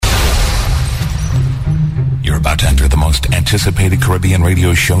about to enter the most anticipated Caribbean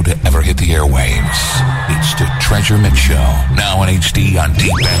radio show to ever hit the airwaves. It's the Treasure Mix Show, now in HD on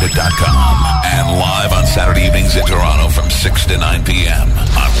DeepBandit.com and live on Saturday evenings in Toronto from 6 to 9 p.m.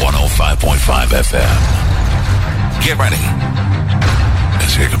 on 105.5 FM. Get ready,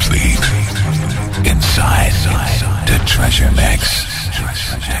 as here comes the heat. Inside the Treasure Mix.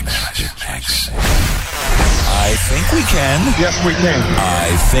 I think we can. Yes, we can.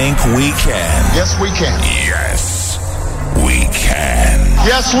 I think we can. Yes, we can. Yes, we can.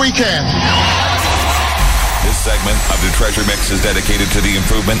 Yes, we can. This segment of the Treasure Mix is dedicated to the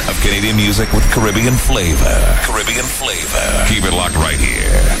improvement of Canadian music with Caribbean flavor. Caribbean flavor. Keep it locked right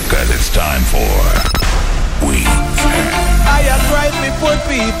here, because it's time for We Can. I have cried before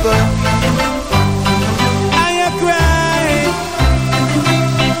people. I have cried.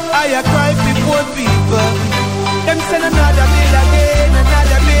 I have cried before people. Them send another bill again,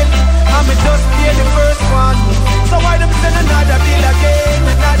 another bill. I'm just pay the first one. So why them send another bill again,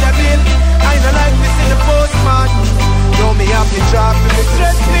 another bill? I don't like this in the postman. Know me have to drop in the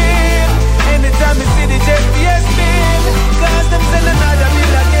stress bill. Anytime I see the JPS bill. Cause them send another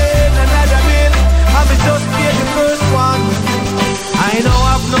bill again, another bill. I'm just pay the first one. I know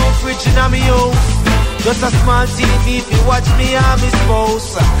I've no fridge in my house. Just a small TV if you watch me and my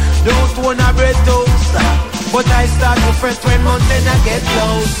spouse. Don't want a bread toast, but I start to fret when mountain I get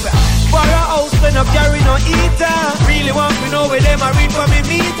close. For a house when I carry no eater. Really want to know where them I read for me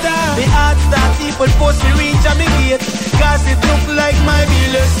meter. The heart start people post me reach at me gate. Cause it look like my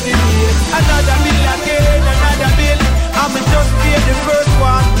bill is delayed. Another bill again, another bill. I'm just pay the first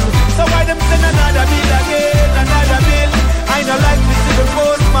one. So why them send another bill again, another bill? I don't like to see the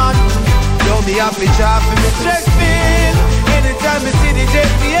postman. Yo, me have to drop in the stress bill. Anytime I see the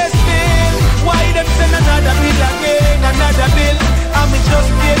JPS bill. Why them send another bill again, another bill? I'm just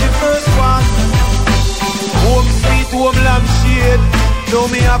pay the first one. Home sweet, home lampshade. Know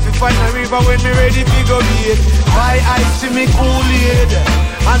me have to find a river when me ready to go bait. Buy ice to me Kool-Aid.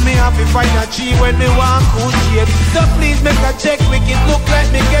 And me have to find a tree when me want cool shade. So please make a check, make it look like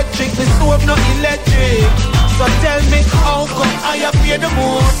me get tricked. Me stove not electric. So tell me how come I have paid the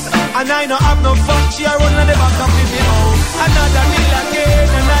most. And I don't have no fun, she a run on the back of me house. Another bill again,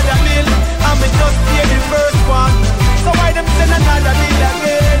 another bill. I'm just pay the first one. So why them send another bill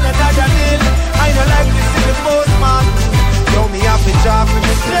again, another bill? I don't like to see the postman. Yo, me have to drop in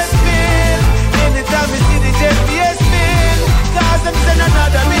the stress bill. Anytime we see the JPS bill. Cause them send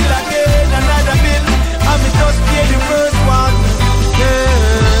another bill again, another bill. I'm just pay the first one.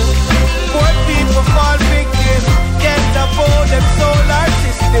 Yeah. Poor people fall victim. Can't afford them solar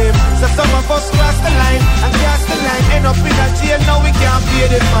system. So some of us cross the line and cross the line. End up in a jail, now we can't pay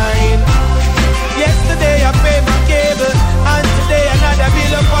the fine. Yesterday I paid my cable, and today another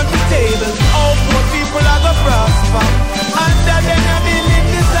bill up on the table. All poor people are gonna prosper. And then a million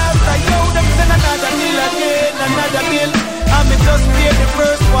disaster. Yo, them send another bill again, another bill. I'm just pay the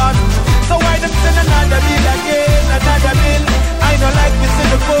first one. So why them send another bill again, another bill? I don't like to see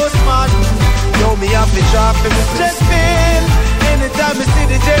the postman. Yo, me have to drop in the stress bill. Anytime I see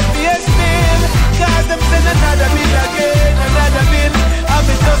the JPS bill. Cause them send another bill again, another bill. I'm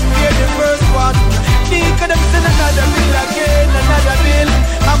just pay the first one. Because them send another bill again, another bill.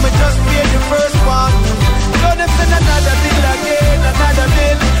 I'm just pay the first one. So them send another bill again, another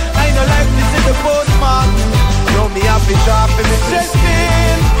bill. I don't like to see the postman. Yo, me have to drop in the stress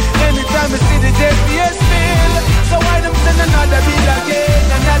bill. Anytime I see the JPS bill. So why them send another bill again,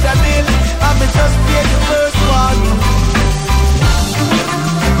 another bill? I'm just pay the first one.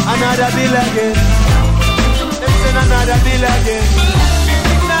 Another bill again. Them send another bill again.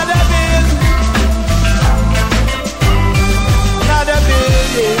 Another bill. Another bill,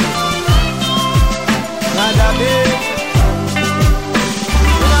 yeah. Another bill.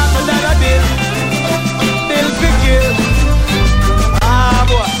 Another bill. Bill for kill. Ah,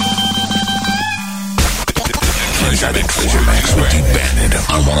 boy. Treasure Mix with DeepBandit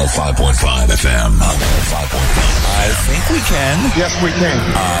on 105.5 FM. I think we can. Yes, we can.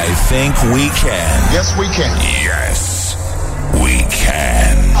 I think we can. Yes, we can. Yes, we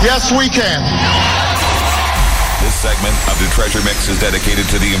can. Yes, we can. This segment of the Treasure Mix is dedicated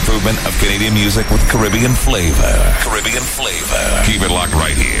to the improvement of Canadian music with Caribbean flavor. Caribbean flavor. Keep it locked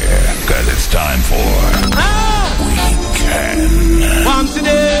right here, because it's time for We Can. One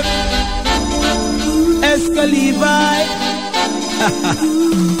today, Escalivi.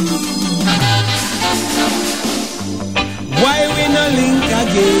 Why we no link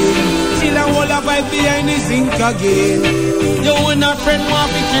again? Chill and hold a vibe behind the zinc again. You and a friend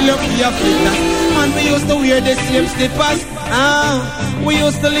want to kill up your flitters. And we used to wear the same slippers. We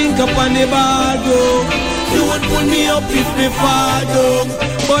used to link up on the bar, bro. You would pull me up if me fall down.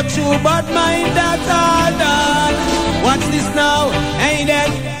 But you bad mind that all done. Watch this now, ain't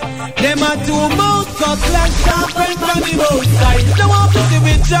it? Them a two mouth cut like sharpen from the roadside. They want to see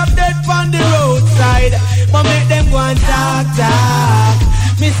we drop dead from the roadside. But make them go and talk.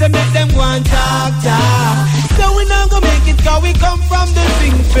 Me say make them go and talk. So we not gonna make it cause we come from the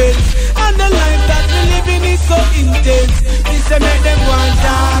sing fence. And the life that we living is so intense. Me say make them go and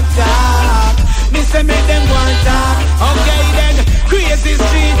talk. Me say make them go and talk. Okay then, crazy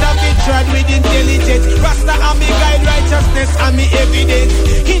street of it tread with intelligence. Rasta and me guide righteousness and me evidence.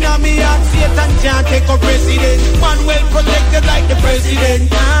 In a me heart Satan can't take a president. Man well protected like the president.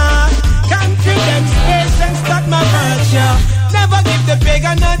 Confidence, patience, that my virtue. Never give the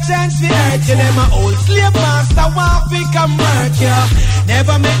beggar no chance to hurt you. Them a old slave master want to come work you.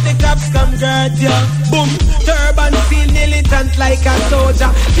 Never make the cops come guard you. Boom, turban seal militant like a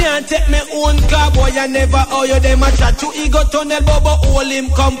soldier. Can't take me own car boy, I never owe you. Them a chat to ego tunnel bubble hold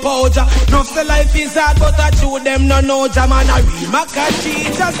him composure. No say life is hard but I chew them no know jam. And I read my catchy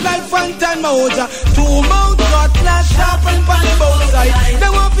just like Fantan Moja. Two mouth cut glass sharpen pan the both side.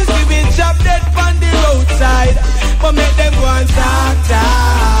 They want to see me chop dead pan the roadside. But make them go and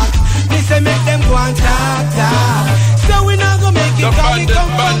talk. Me say make them go and talk. So we not gonna make it cause we come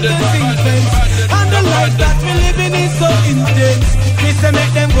from the sing fence. And the life that we living is so intense. Me say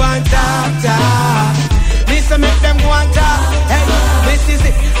make them go and talk. Me say make them go and talk. Hey, this is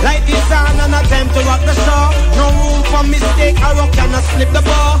it. Like this on and a time to rock the show. No room for mistake, a rock cannot slip the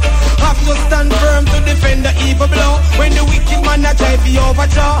ball. Have to stand firm to defend the evil blow. When the wicked man a try to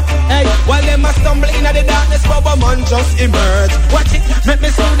overthrow. Hey, while them a stumble in the darkness, Bubba man just emerge. Watch it, make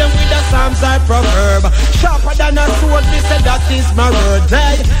me sing them with the Psalms I proverb. Sharper than a sword, me say that is my word.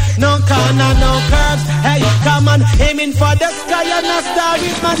 Hey, no corner, no curves. Hey, come on, aiming for the sky and a star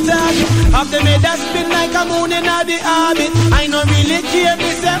is my target. Have them made a spin like a moon in the orbit. I no really care, me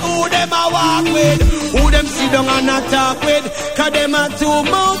say who them a walk with, who them sit down and a talk with. Cause them a two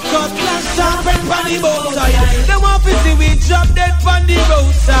mouth cut glass sharpen from the both side. They want to see we drop dead from the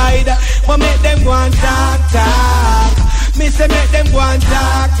roadside. But make them go and talk. Me say make them go and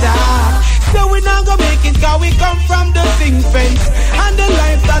talk. So we not gonna make it cause we come from the sing fence. And the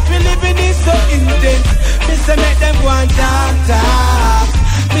life that we living is so intense. Me say make them go and talk.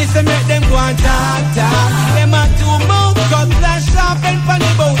 Me say make them go and talk. Them a two mouth cut glass sharpen from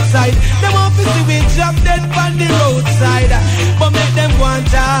the both side. They want to see we drop dead from the roadside. But make them go and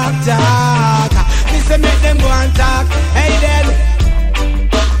talk. Me say make them go and talk. Hey then.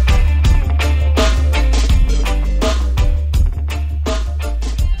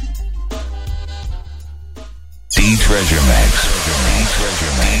 Treasure Mix.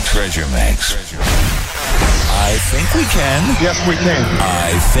 Treasure Mix. I think we can. Yes, we can.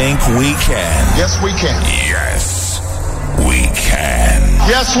 I think we can. Yes, we can. Yes, we can.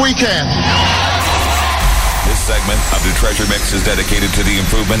 Yes, we can. This segment of the Treasure Mix is dedicated to the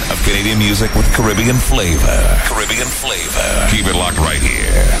improvement of Canadian music with Caribbean flavor. Keep it locked right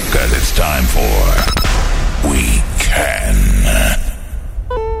here, because it's time for We Can.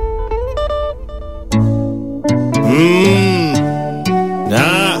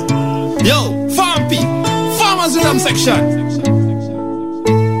 Yo, Farmers Rhythm Section.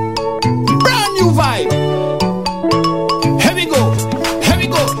 Brand new vibe. Here we go.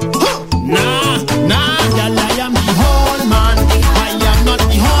 Huh. Girl, I am the horn man. I am not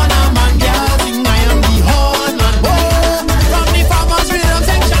the horner man. Girl, sing, I am the horn man. Whoa. From the Farmers Rhythm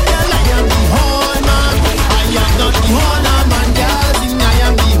Section, girl, I am the horn man. I am not the horner man. Girl, sing, I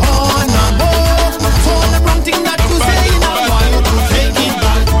am the horn man. Whoa. So the wrong thing that you say, I want you to take it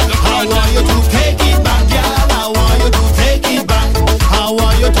back. I want you to take it back, girl. I want you to take it back. I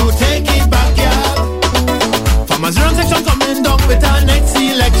want you to take it back, girl. Farmers Rhythm Section coming down with our next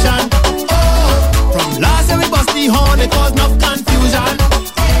election. From last year we bust the horn, it caused enough confusion.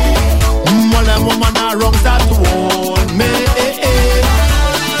 All them woman are wrong, start to warn me.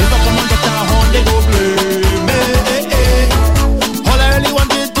 If I come and get a horn, they go blame me. All I really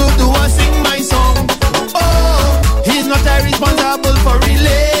wanted to do was sing my song. He's not responsible for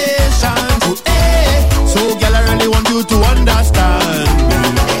relations. So girl, I really want you to understand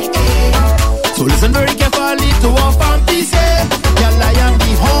me. So listen very carefully to what Fampi say. Girl, I am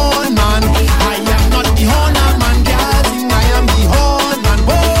the horn man. I am not the horner man. Girl, sing, I am the horn man.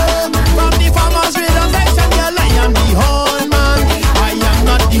 Whoa. From the Farmers Rhythm Section, girl, I am the horn man. I am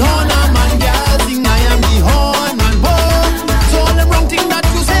not the horner man. Girl, sing, I am the horn man. Whoa. So all the wrong thing that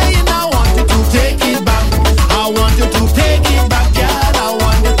you say, I want you to take it back. I want you to take it back, girl. I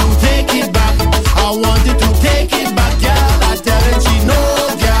want you to take it back. I want you to take it back, girl. I tell her she know,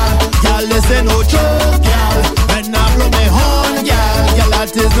 girl. Girl, listen, no joke, girl.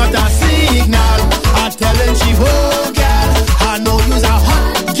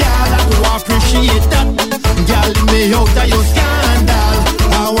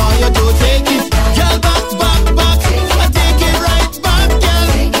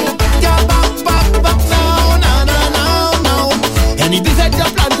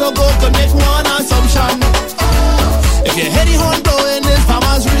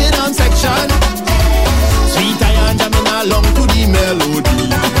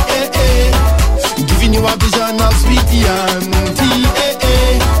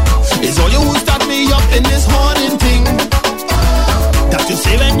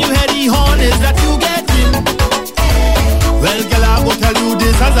 when you hear the horn is that you get in. Well, girl, I go tell you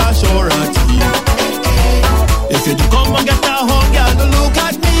this as a surety. If you do come and get a horn, girl, don't look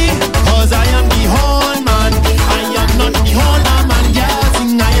at me. Cause I am the horn man. I am not the horn man, girl.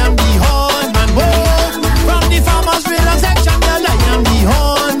 Sing, I am the horn man. Whoa. From the farmer's freedom section, girl, I am the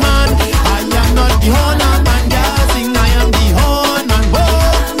horn man. I am not the horn man, girl. Sing, I am the horn man. Whoa.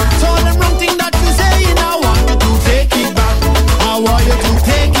 So the wrong thing that you say, I want you to take it back. I want you to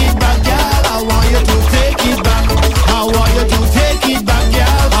take it back, girl. I want you to take it back. I want you to take it back,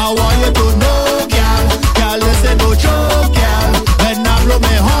 girl. I want you to know, girl. Girl, listen, no joke, girl. When I blow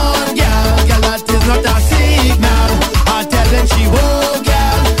my horn, girl, girl, that is not a signal. I tell them she won't,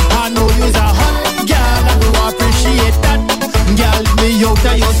 girl. I know you's a hot girl. I do appreciate that. Girl, me out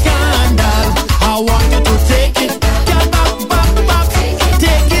of your scandal. I want you to take it, girl, back, back, back.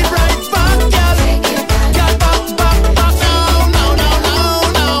 Take it right back, girl. Girl, back, back, back. No, no, no, no,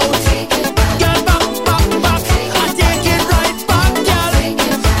 no. Girl, back, back, back. I take it right back, girl.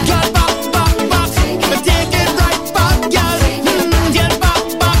 Girl, back, back, back. I take it right back, girl. Girl, back,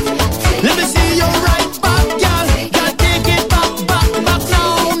 back. Let me see you right back, girl. Girl, take it back, back, back. No,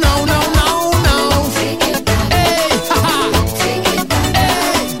 no, no, no, no. Hey, ha ha. Hey.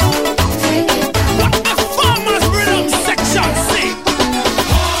 What the farmer's rhythm section say?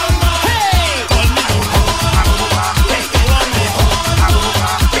 Hey.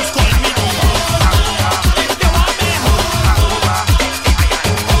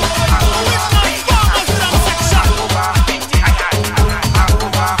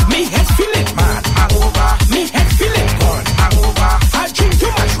 Me head feel it mad. Me head feel it gone. I drink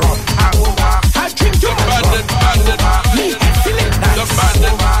too much rum. I drink too much rum. Me head feel it nice.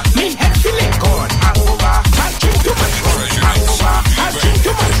 Me head feel it gone. I drink too much rum. I drink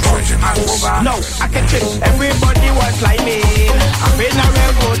too much rum. No, I can trick. Everybody was like me. I've been a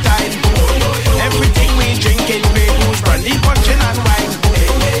real good time. Everything we drinking, we booze, brandy, punching and wine.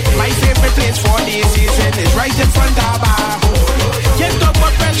 My favorite place for the season is right in front of bar. Get up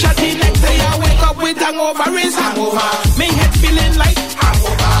with pressure, the next day I wake up with hangover, is hangover. Me head feeling light,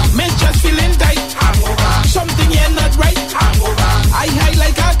 hangover. Me just feeling tight, hangover. Something here not right, hangover. I high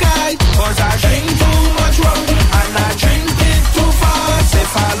like a kite, cause I drink too much rum, and I drink it too fast.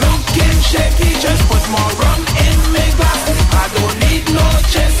 If I looking shaky, just put more rum in my glass. I don't need no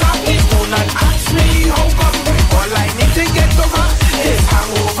chaser, please do not ask me how come. All I need to get over is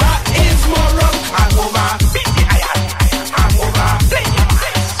hangover, is more rum, hangover. Hangover, play your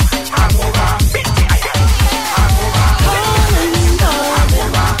face. Hangover, hangover,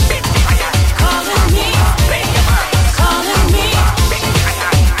 Calling me, play your mind. Calling me,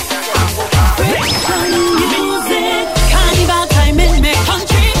 Christian music. Carnival time in my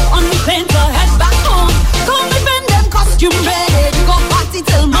country. On the plane to head back home. Call me friend, them costume ready. We go party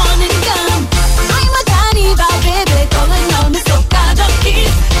till morning come. I'm a carnival baby, calling all me soca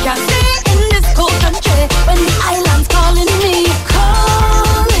junkies. Can't stay in this cold country when the island's calling me.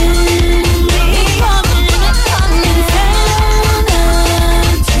 Calling me, calling insanity.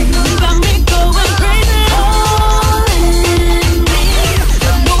 Got me going crazy. Calling me,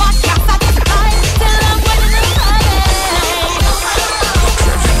 you know I can't satisfy till I'm winning the party.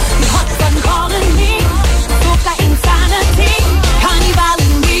 The hot sun calling me, soca insanity. Carnival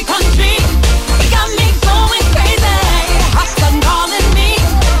in the country, got me going crazy. Hot sun calling me,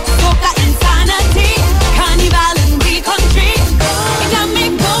 soca insanity. Carnival in the country, got me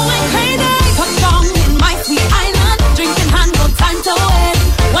going crazy. Touch down in my sweet island, drinking hand, no time to wait.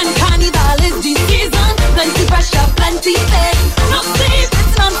 When carnival is the season, plenty pressure, plenty pain. No sleep,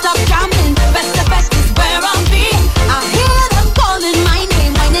 it's non-stop jamming. Best effect is where I'll be. I hear them calling my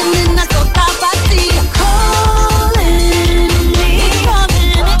name, whining in a soca party. Calling me,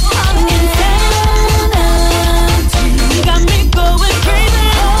 calling insanity. Got me going crazy.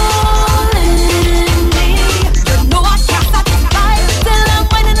 Calling me, you know I can't satisfy till I'm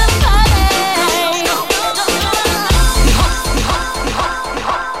winning the party.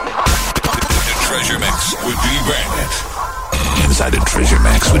 The Treasure Mix with D Bandit. Inside the Treasure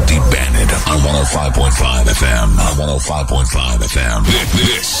Mix with D Bandit on 105.5 FM. On 105.5 FM.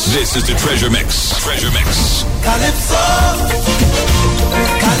 This is the Treasure Mix. Treasure Mix. Calypso,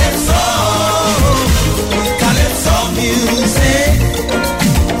 Calypso, Calypso music.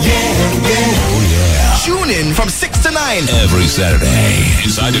 Yeah, yeah. Oh yeah. Tune in from 6 to 9. Every Saturday.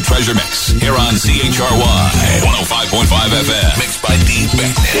 Inside the Treasure Mix. Here on CHRY 105.5 FM. Mixed by D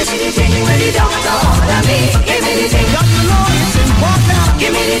Bandit. Give me the thing with the doctor order me. Give me the thing. Got to know it's important.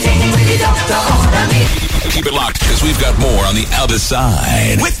 Give me the thing with the doctor order me. Keep it locked, because we've got more on the other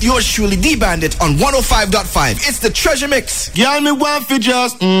side. With yours truly, D-Bandit on 105.5. It's the Treasure Mix. Girl, me want for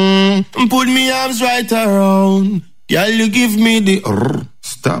just put me arms right around. Girl, you give me the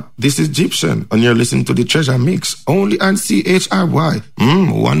Stop. This is Egyptian, and you're listening to the Treasure Mix only on CHRY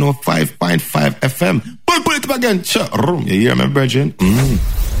 105.5 FM. Pull it up again. You hear me, virgin?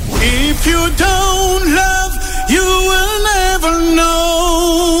 If you don't love, you will never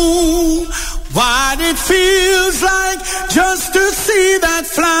know what it feels like just to see that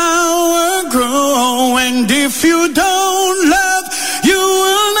flower grow. And if you don't love, you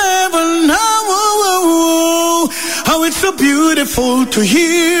will never know how it's so beautiful to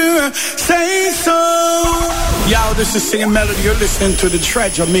hear say so. Yo, this is Singing Melody. You're listening to the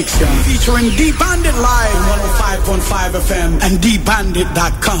Treasure Mix, y'all. Featuring D-Bandit live, 105.5 FM and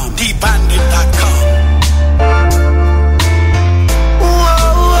dbandit.com. dbandit.com.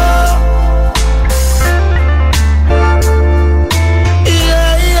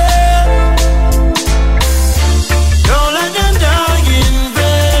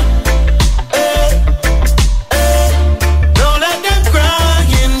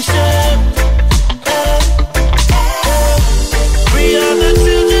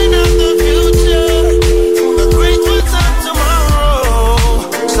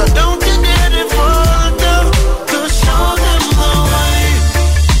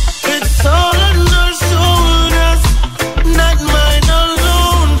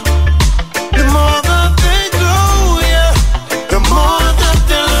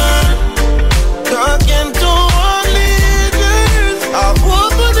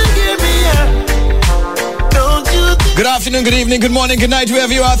 Good evening, good morning, good night,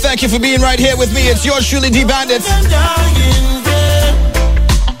 whoever you are. Thank you for being right here with me. It's yours truly, D-Bandit.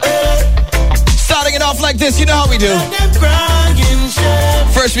 Starting it off like this, you know how we do.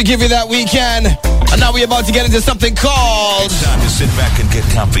 First we give you that weekend, and now we're about to get into something called... It's time to sit back and get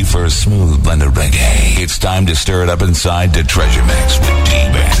comfy for a smooth blend of reggae. It's time to stir it up inside the Treasure Mix with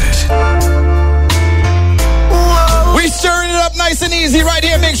D-Bandit. We stirring it up nice and easy right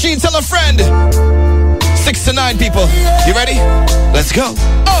here. Make sure you tell a friend. 6 to 9 people. You ready? Let's go.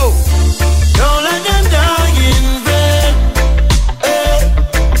 Oh! Don't let them die in vain.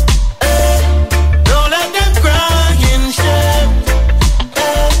 Don't let them cry in shame.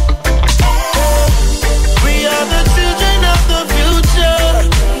 We are the children of the future,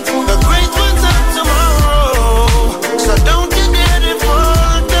 the great ones of tomorrow. So don't you dare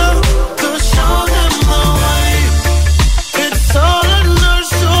depart now, to show them the way. It's all on our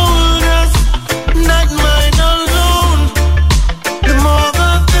shoulders, not mine alone. The more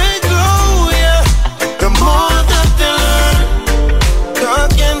that they grow, yeah, the more that they learn.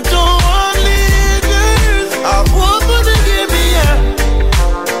 Talking to our leaders, I hope they give me a.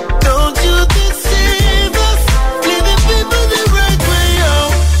 Don't you deceive us, lead the people the right way, yo.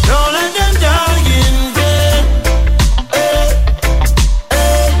 Don't let them die in vain.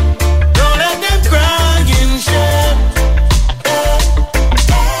 Don't let them cry in shame.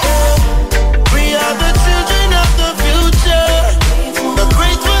 We are the children of the future, the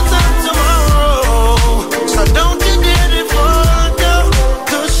great ones of tomorrow. So don't you dare depart now,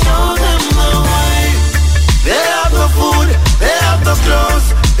 to show them the way. They have the food, they have the clothes,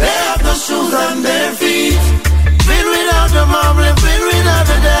 they have the shoes on their feet. Been without the mom, been without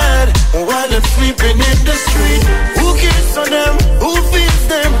the dad, while they're sleeping in the street. Who cares for them? Who feels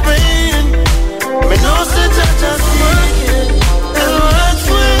their pain? Me no say judge us working, and watch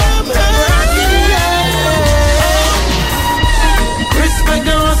where I'm respect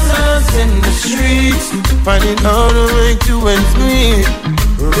ourselves in the streets, finding how to make two ends meet.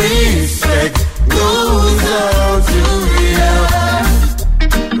 Respect goes out to real.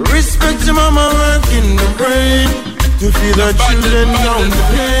 Respect your mama working the brain to feed her children down the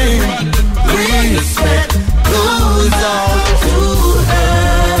pain. Respect goes out to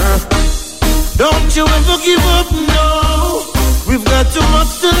her. Don't you ever give up, no. We've got too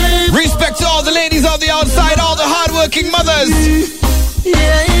much to live. Respect to all the ladies on the outside, all the hardworking mothers.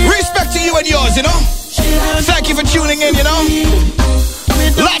 Respect to you and yours, you know. Thank you for tuning in, you know.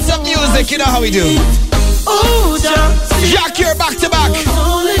 Lots of music, you know how we do. Jack, you're back to back.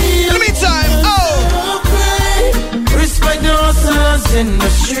 In the meantime, Respect ourselves in the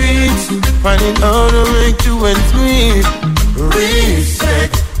streets, finding how to make two ends meet.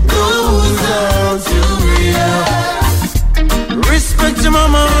 Respect goes out to real. Respect your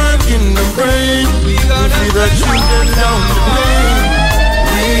mama working the brain. We see the children down the lane.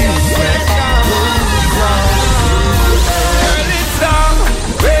 Respect goes out to real.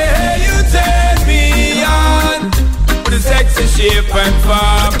 Where you take me on with a sexy shape and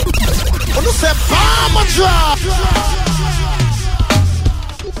form. You say Palmer drop.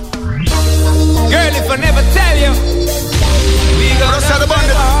 Girl, if I never tell you, we gonna spend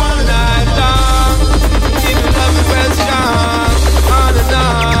all night long. Give you love well strong, on and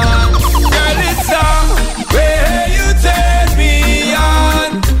on. Girl, it's all where you turn me on.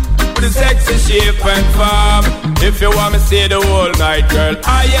 With a sexy shape and form. If you want me to stay the whole night, girl,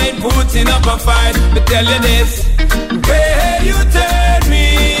 I ain't putting up a fight. But tell you this, where you turn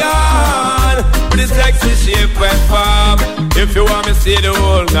me on. With a sexy shape and form. If you want me to stay the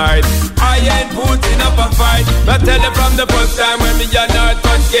whole night, I ain't putting up a fight. But tell you from the first time when me and her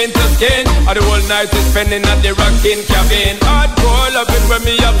touch skin to skin, or the whole night is spending at the rocking cabin. Hardcore loving when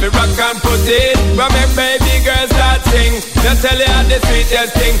me up the rock and put it. When me baby girl start sing, they tell you the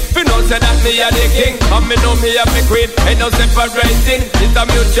sweetest thing. You know say that me are the king, and me know me are the queen. Ain't no separating, it's a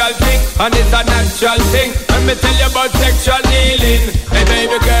mutual thing, and it's a natural thing. Let me tell you about sexual healing. Hey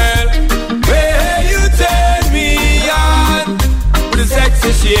baby girl, where you turn me on. With a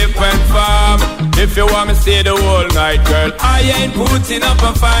sexy shape and form. If you want me to stay the whole night, girl, I ain't putting up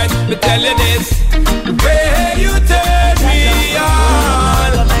a fight. But tell you this, where you turn me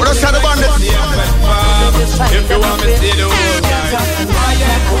on. What else had the bandit? If you want me to stay the whole night, I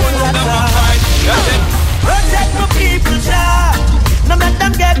ain't putting up a fight. Protect my people, Jah. No let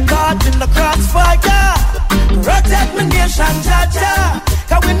them get caught in the crossfire. Protect my nation, Jah, Jah.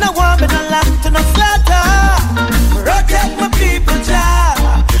 Cause we no want me no land to no slaughter. Protect my people, Jah.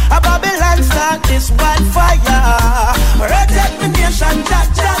 A Babylon start this wildfire. Protect my nation, Jah,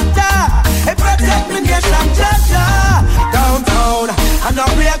 Jah, Jah. Hey, protect my nation, Jah, Jah. Downtown, and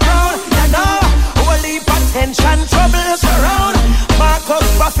up real ground, you know. Whole heap of tension, troubles around. Marcus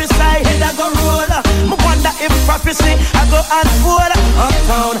prophesy, head I go roll. Me wonder if prophecy I go unfold.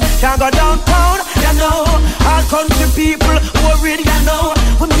 Uptown, can't go downtown, you know. All country people worried, you know.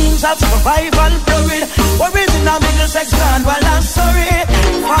 With means of survival blurred. Worries in the middle sex land, well I'm sorry.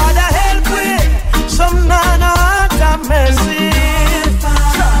 Father help me, some man heart of mercy.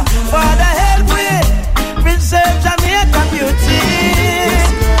 Father help me, preserve Jamaica beauty.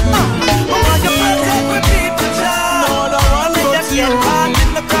 Oh, you protect my people, Jah. No, no one but you. Get caught in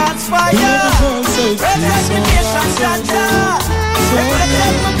the crossfire. Protect the nation, Jah, Jah.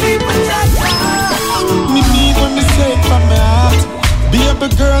 Protect my people, Jah, Jah. Me need when me say it from my heart. Baby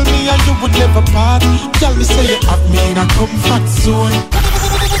girl, me and you would never part. Tell me say you have me in a comfort zone.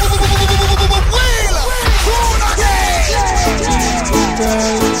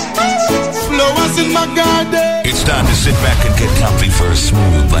 Flowers in my garden. It's time to sit back and get comfy for a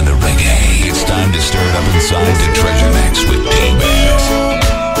smooth blend of reggae. It's time to stir it up inside the Treasure Mix with T-Bags.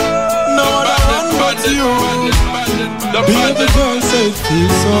 No one but you. Baby girl say it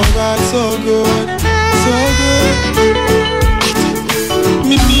feels so right, so good, so good.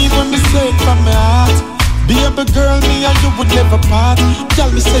 Me mean when me say it from my heart. Baby girl, me and you would never part.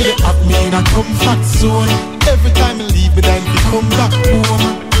 Tell me say you have me in a comfort zone. Every time you leave me, then we come back home.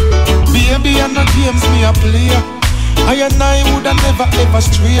 Baby, and no games me a play. I and I woulda never ever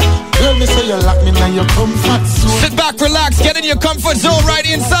stray. Girl, me say you lock me in your comfort zone. Sit back, relax, get in your comfort zone right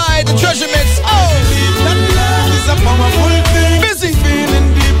inside the Treasure Mix. Oh, that love is a powerful thing. Busy feeling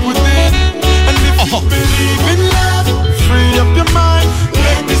deep within. And if you believe in love, free up your mind,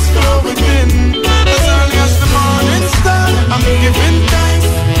 let this flow within. As early as the morning star, I'm giving thanks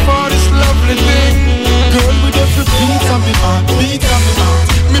for this lovely thing. Girl, with every beat on me heart, beat on me heart.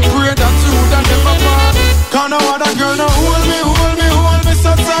 Me pray that you would never part. Cause no other girl no hold me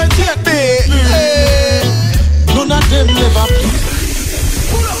so tight yet. None of them never play.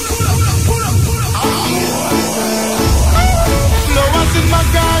 Flowers in my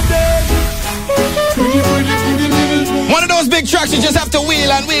garden. One of those big tracks you just have to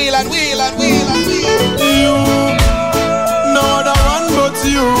wheel and wheel and wheel and wheel and wheel. You, no other one but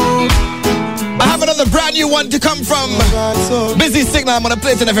you. I have another brand new one to come from Busy Signal. I'm gonna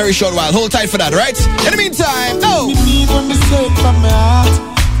play it in a very short while. Hold tight for that, right? In the meantime, Me need when me say it from my heart.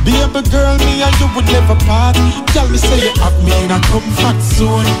 Baby girl, me and you would never part. Tell me say you have me in a comfort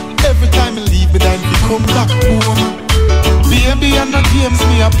zone. Every time you leave me, then we come back home. Baby, and no games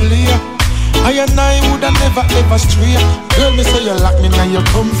me a play. I and I woulda never ever stray. Girl, me say you lock me in your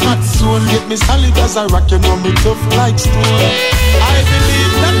comfort zone. Get me solid as a rock, you know me tough like stone. I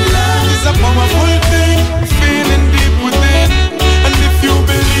believe that love is a powerful thing, feeling deep within. And if you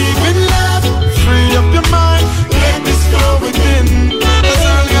believe in love, free up your mind, let this flow within. As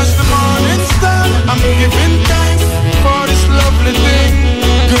early as the morning star, I'm giving thanks for this lovely thing.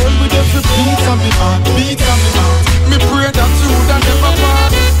 Girl, with every beat on me heart, beat on me heart. Me pray that you would never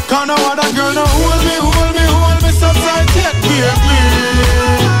part. Cause no other girl no hold me so tight yet, baby.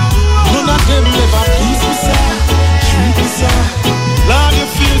 None of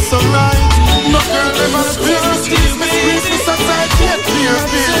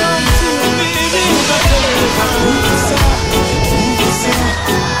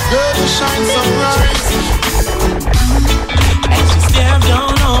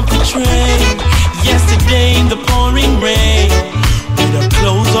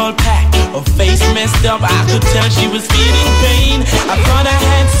whole pack. Her face messed up, I could tell she was feeling pain. I thought I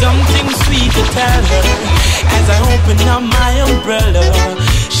had something sweet to tell her. As I opened up my umbrella,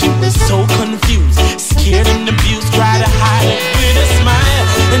 she was so confused, scared and abused, tried to hide it with a smile.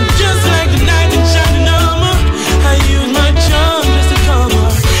 And just like the night in shining armor, I used my charm just to calm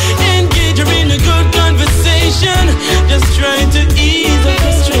her, engage her in a good conversation, just trying to ease her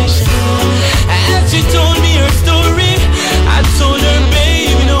frustration. As she told me her story, I told her,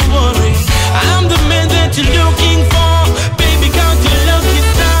 baby, don't worry, I'm the man that you're looking for. Baby, count your lucky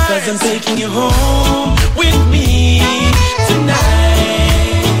stars, 'cause I'm taking you home with me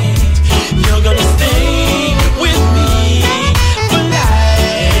tonight. You're gonna stay with me for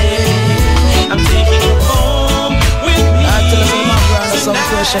life. I'm taking you home with me tonight. Some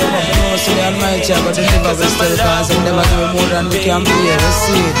pressure, you know, so the Almighty but the never will still pass and never do more than we can bear. You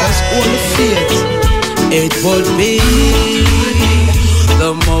see, that's only faith. It would be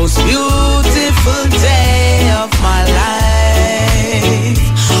the most beautiful day of my life.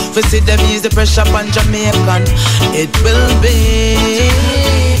 We see them ease the pressure on Jamaican. It will be,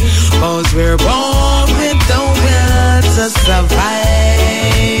 'cause we're born with the will to survive.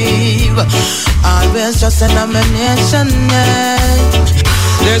 Always just an nomination, yeah.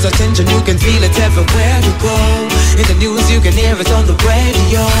 There's a tension, you can feel it everywhere you go. In the news, you can hear it on the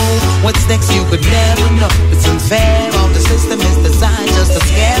radio. What's next, you could never know. It's unfair, all the system is designed just to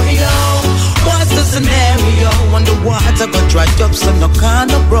scare you. What's the scenario? Underwater, got dry up, so no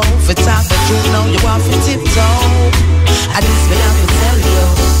kind of bro. For top of you know you are for tiptoe. At least me have to tell you.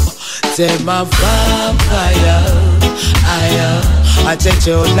 Take my vampire, I take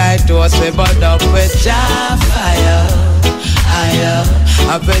you like those we burn up with your fire.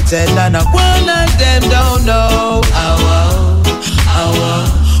 I pretend and one of them don't know.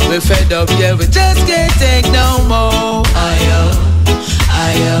 We fed up, yeah, we just can't take no more.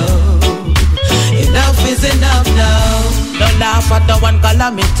 Enough is enough now. Don't laugh at the one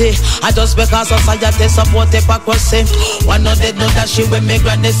calamity. I just because society support hypocrisy. One of them know that she when me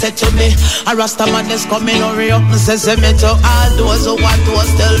granny said to me, a Rasta man is coming, hurry up and says me to all those who want to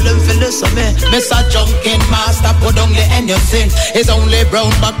tell them to listen me. Mr. Junkin Master, put on the end you sin. It's only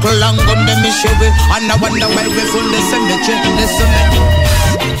brown buckle and gun them issue with. And I wonder why we full the cemetery. Listen me.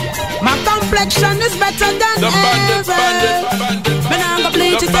 My complexion is better than the ever. Bandit. Me nah go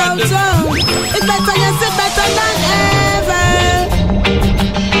bleach it out, so it's better, yes, it's better than ever.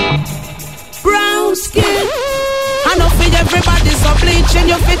 Brown skin. I know for everybody so bleaching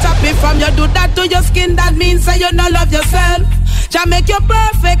your fit up. If from you do that to your skin, that means that you not love yourself. Just make you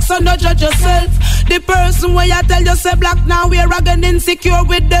perfect, so no judge yourself. The person where you tell you say black now we're again insecure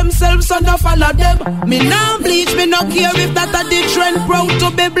with themselves, so no follow them. Me now bleach, me no care if that a the trend. Proud to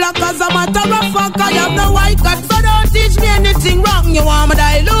be black as a matter of fact. I have no white cat, so don't teach me anything wrong. You want me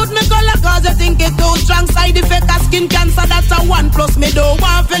dilute me color cause you think it too strong. Side effect of skin cancer, that's a 1+. Me don't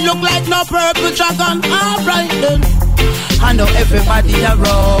want to look like no purple dragon. Alright then. I know everybody a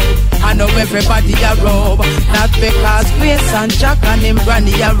robe. I know everybody a robe. Not because Grace and Jack and him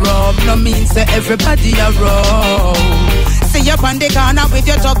granny a robe. No means say everybody a robe. See you on the corner with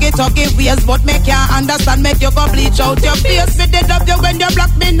your tuggy ways, but me can't understand, make you go bleach out your face. Me did love you when you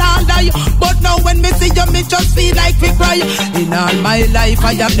black, me not lie. But now when me see you, me just feel like we cry. In all my life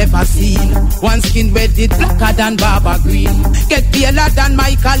I have never seen one skin wet it blacker than Barbara Green. Get paler than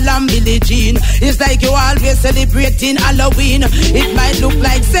Michael and Billie Jean. It's like you always celebrating Halloween. It might look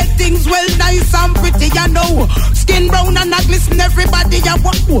like set things well nice and pretty, you know. Skin brown and not glisten, everybody you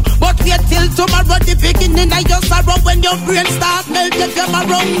want. But wait till tomorrow, the beginning of your sorrow. When your brain start melting, come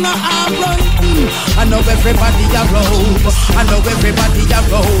around, I know everybody a robe. I know everybody a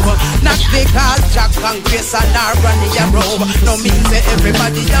robe. Not because Jack and Grace and our granny a robe. No means that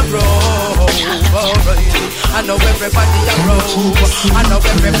everybody a robe. I know everybody a robe. I know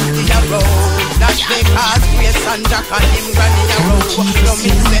everybody a robe. Not because Grace and Jack and him granny a robe. No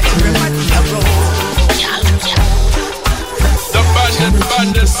means that everybody a robe. The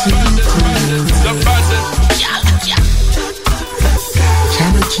bandit.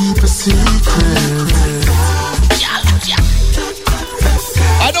 Can I keep a secret?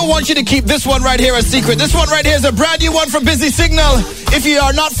 I don't want you to keep this one right here a secret. This one right here is a brand new one from Busy Signal. If you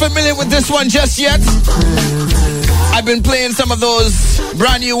are not familiar with this one just yet, I've been playing some of those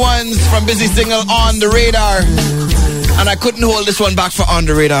brand new ones from Busy Signal on the radar, and I couldn't hold this one back for On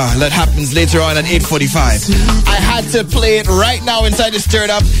the Radar. That happens later on at 8:45. I had to play it right now inside the Stirred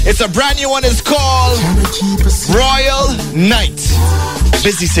Up. It's a brand new one. It's called Royal Night.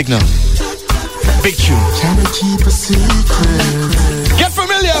 Busy Signal. Big tune. Can I keep a secret? Get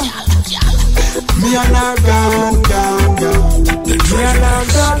familiar. Me and her gone. Me and her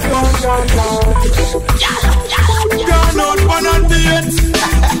gone. Gone out one on the end.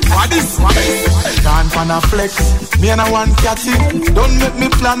 What is? Gone pan a flex. Me and I want catty. Don't make me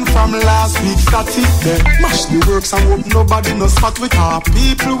plan from last week static. Then mash the works and hope nobody no spot with our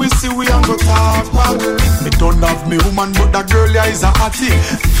people. We see we and go talk back. Me don't have me woman, but that girl yeah is a hottie.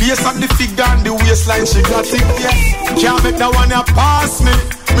 Face and the figure and the waistline she got it. Yeah, can't make that one ya pass me.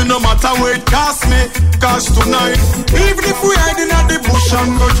 Me no matter where it cost me. Cause tonight, even if we hide in the bush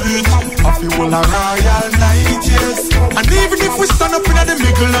and go drink, I feel all a royal night, yes. And even if we stand up in the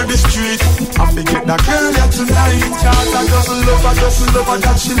middle of the street, I forget that girl yeah tonight. Cause I just love her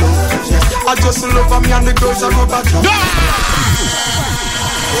that she love. Yes. I just love her, me and the girls are rubber jump.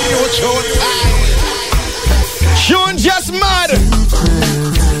 Sean just mad.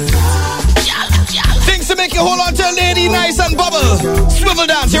 Things to make you hold on to a lady nice and bubble. Swivel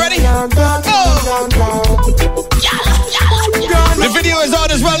dance, you ready? The video is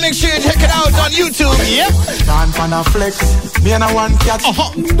out as well. Make sure you check it out on YouTube. Yep. Can't pan a flex. Me and I want cat.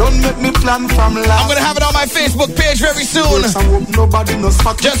 Don't make me plan from last. I'm gonna have it on my Facebook page very soon.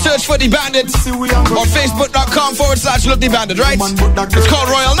 Just search for The Bandit or facebook.com/Look The Bandit, right? It's called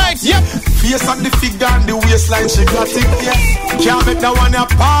Royal Night. Yep. Face and the figure and the waistline she got it. Yeah. Can't make that one ya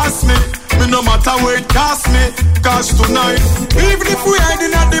pass me. Me no matter where it cost me. Cause tonight, even if we hide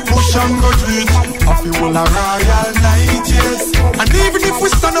in the bush and go drink, I feel all a royal night, yes. And even if we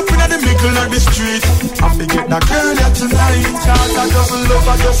stand up in the middle of the street, I forget that girl yeah tonight. Cause I just love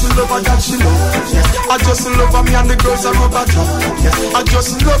her that she love. Yes. I just love her, me and the girls are rubber dub. Yes. I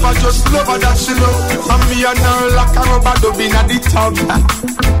just love her that she love. And me and her like a rubber dub in the tub.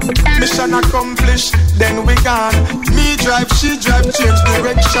 Mission accomplished, then we gone. Me drive, she drive, change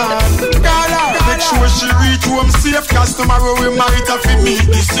direction. Girl, make sure she reach home safe. Cause tomorrow we might have to meet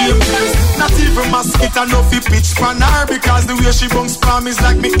the same place. Not even mosquito no fi pitch pan her. Because the way she bounce palm is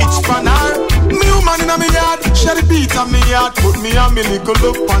like me itch pan her. Me woman in a me yard, she the beat on me yard. Put me and me little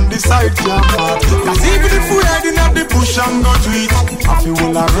up on the side jam. Cause even if we hiding at the bush and go to it, I feel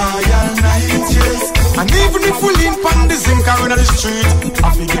all a royal night, yes. And even if we lean pan the zinc around the street, I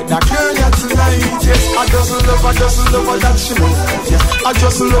forget that girl yeah tonight, yes. I just love her that she love. Yes. I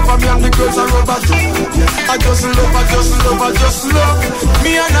just love her, me and the girls are rubber jump. Yes. I just love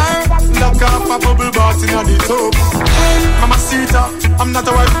me and her. Lock off a bubble bath in the tub. Mama Sita, I'm not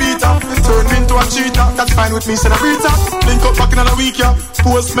a wife beater. Turn me into a cheater, that's fine with me, senorita. Link up back in a week, yeah.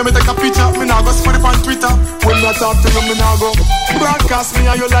 Post me take a picture. Me now go spot it on Twitter. When I talk to you, me now go broadcast me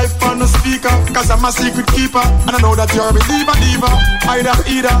and your life on the speaker. Cause I'm a secret keeper, and I know that you're a believer, diva. Either,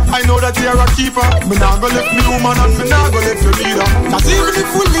 I know that you're a keeper. Me now go left me woman and me now go left your leader. Cause even if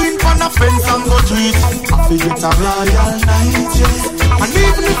we lean on a fence and go treat, I feel it's a royal night, yes. And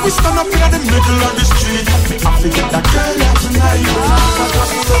even if we stand up in the middle of the street, I forget that girl yeah tonight.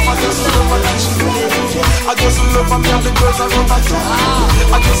 I just love her, me and the girls are rubber jump.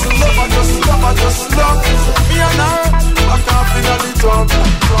 I just love me and her. I can't feel the drum.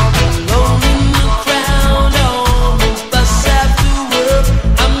 Alone in the crowd, on the bus after work,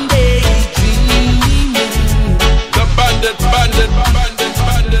 I'm daydreaming. The bandit.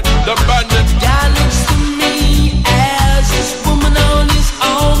 God looks to me as this woman on his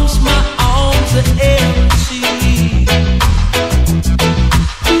arms. My arms are empty.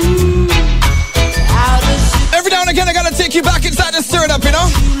 Every now and again I gotta take you back inside and stir it up, you know?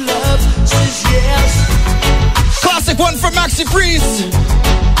 Classic one from Maxi Priest.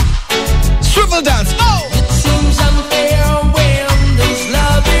 Swivel dance. Oh! It seems unfair when there's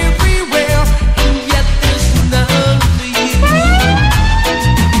love everywhere, and yet there's none for you.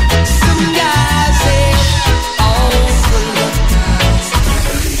 Some guys have all the luck.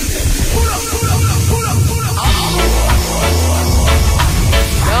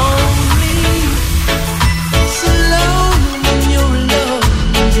 Lonely, so lonely when you're alone.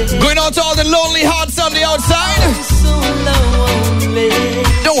 Going out to all the lonely hearts on the outside. So lonely.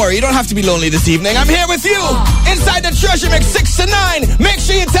 Don't worry, you don't have to be lonely this evening. I'm here with you inside the Treasure Mix 6 to 9. Make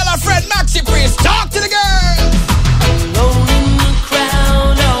sure you tell our friend Maxi Priest. Talk to the girls. Alone in the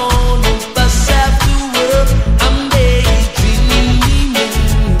crowd on the bus after work, I'm daydreaming.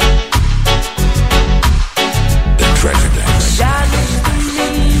 The Treasure Mix. God looks to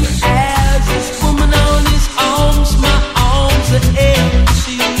me as this woman on his arms. My arms are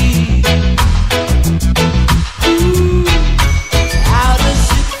empty. How does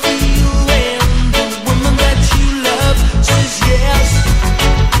it feel when the woman that you love says yes?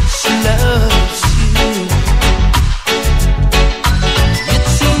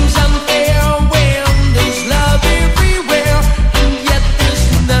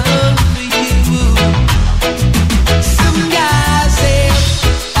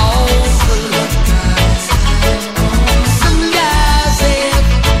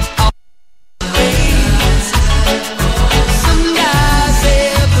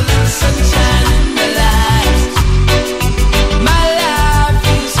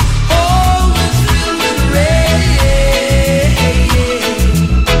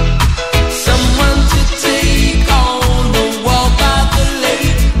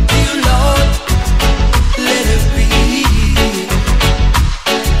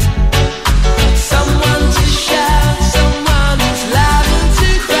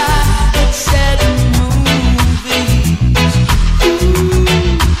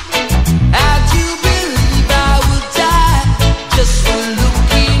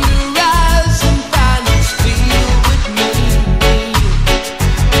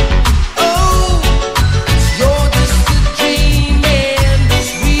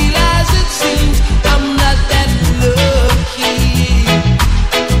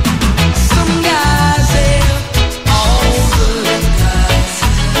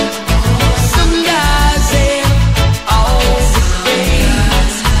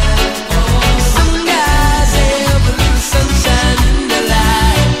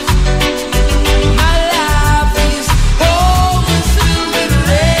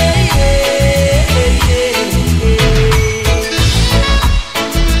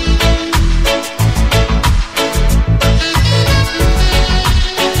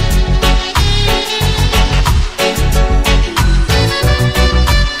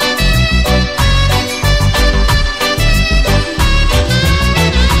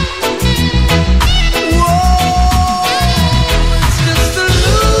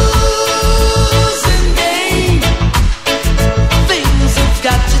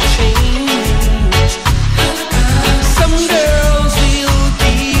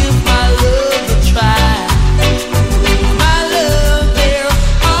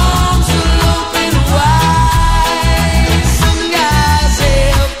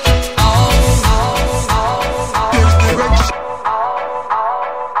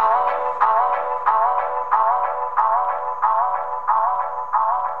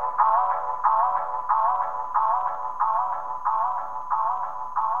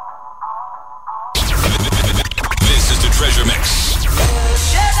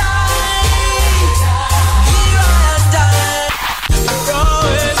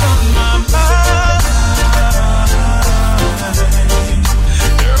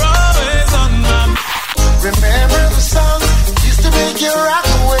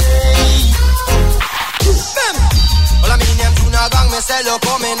 girl, you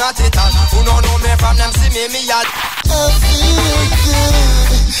coming at it all. Who don't know me from them, see me all. I feel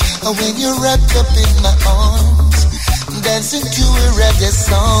good when you're wrapped up in my arms, dancing to a reggae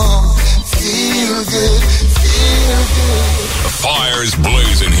song. Feel good, feel good. The fire's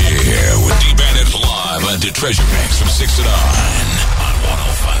blazing here with D-Bandit live at the Treasure Mix from 6 to 9 on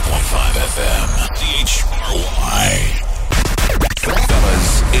 105.5 FM. THRY.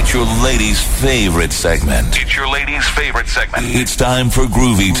 Fellas, it's your ladies' favorite segment. It's your ladies' favorite segment. It's time for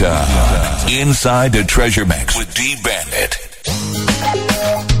Groovy Time. Inside the Treasure Mix with D-Bandit.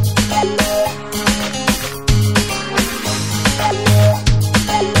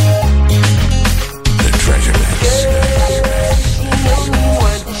 The Treasure Mix.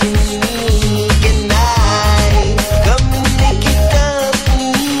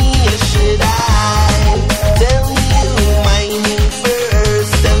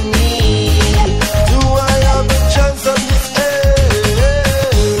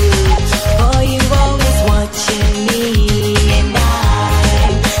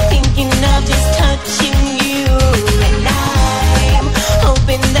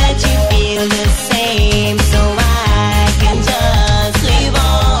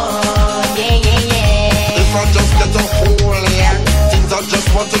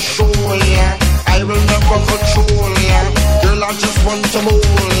 To show ya, I will never control ya. Girl, I just want to mold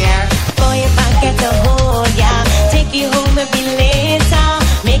ya. Boy, if I get to hold ya, take you home a bit later,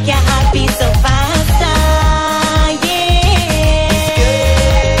 make your heart beat so faster, yeah.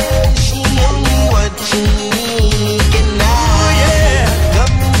 Girl, she only watching me, and I,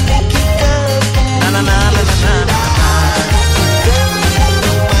 come make it up. Na na na na na na.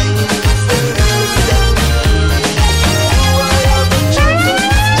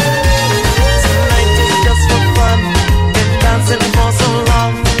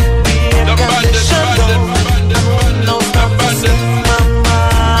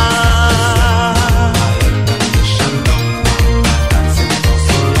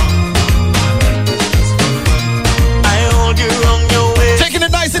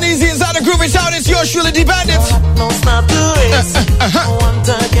 It's yours truly, D-Bandit.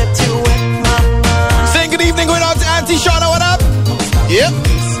 Saying good evening, going out to Auntie Shauna, what up? Yep.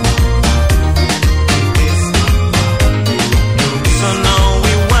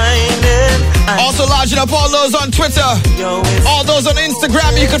 Also lodging up all those on Twitter, all those on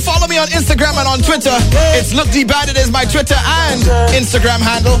Instagram. You can follow me on Instagram and on Twitter. It's Look D-Bandit is my Twitter and Instagram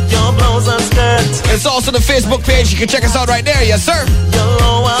handle. It's also the Facebook page. You can check us out right there. Yes, sir.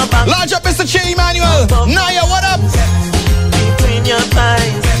 Lodge up, Mr. Che Emmanuel. Naya, what up?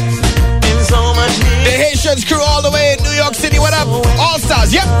 The Haitians crew all the way in New York City. What up? All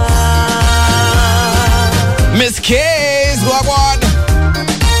stars, yep. Miss K's, what one?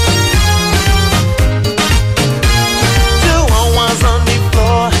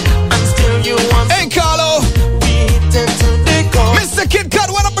 Hey, Carlo. Mr. Kid Cut,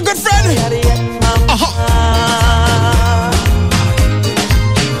 what up, my good friend?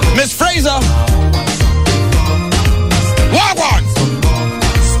 Miss Fraser. Wagwan.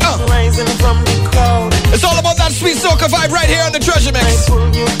 It's all about that sweet soca vibe right here on the Treasure Mix.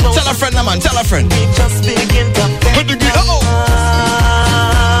 Tell a friend, man. Tell a friend.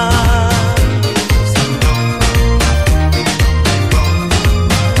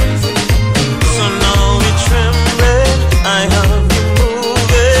 I have you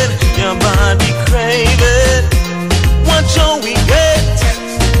moving, your body craving. What shall we get?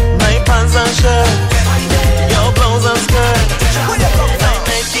 My pants and shirt, your blouse and skirt. I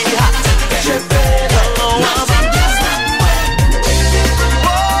make it hot. Hello,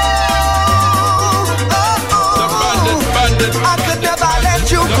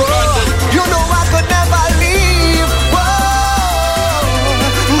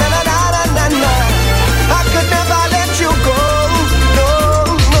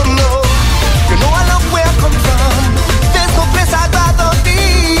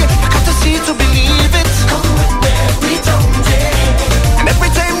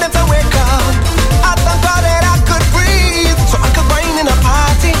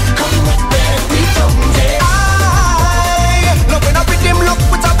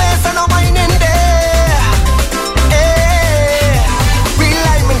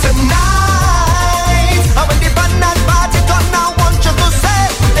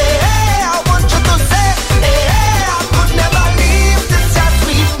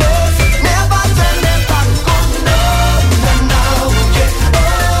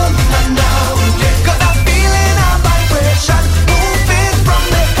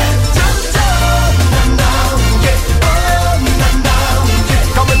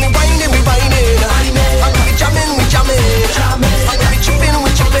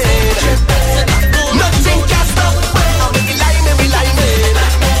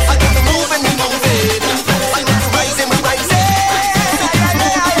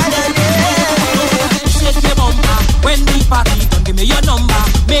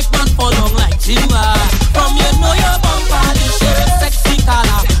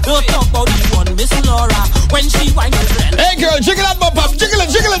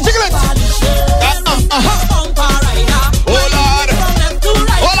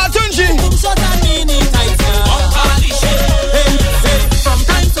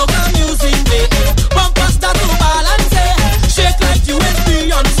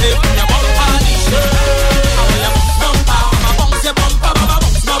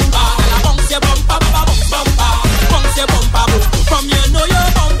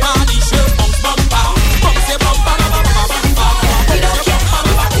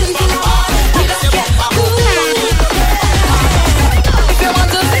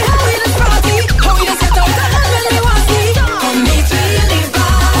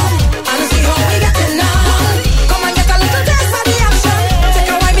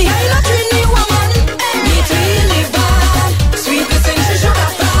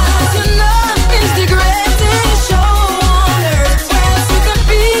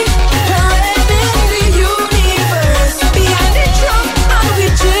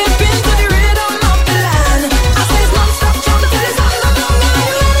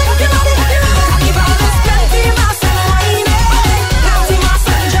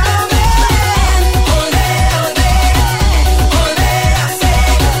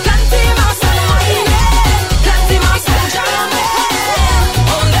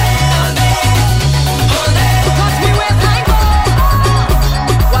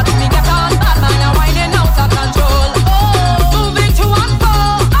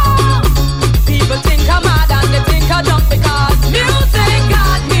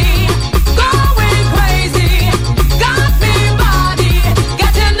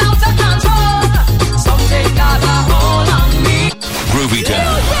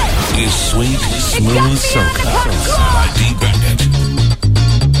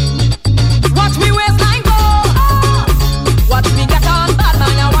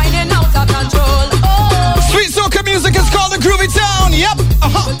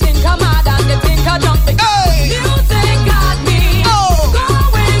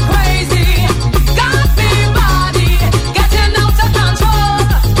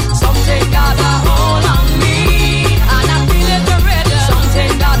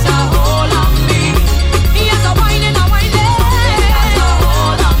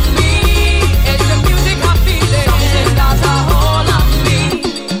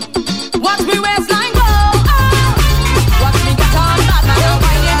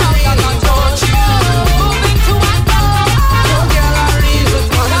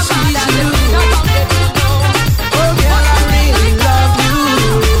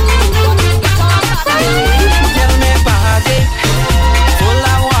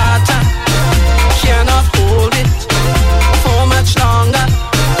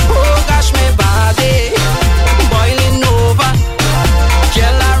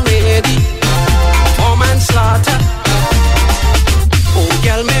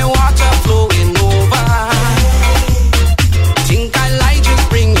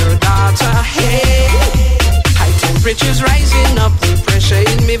 temperature's rising up, the pressure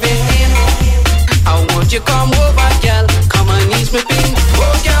in me vein. I want you come over, girl, come and ease me pain.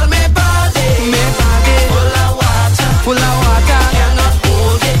 Oh, girl, me body, full of water, cannot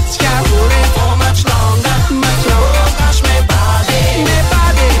hold it, can't hold it for much longer, Oh gosh, me body,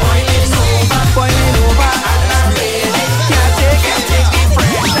 boiling over, and I'm ready, can't take the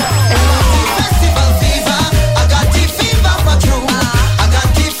pressure. Festival fever, I got the fever for true. I got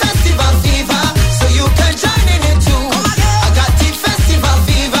the festival fever, so you can join in it too. I got the festival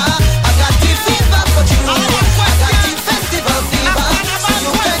fever, I got the fever for true. I got the festival fever, so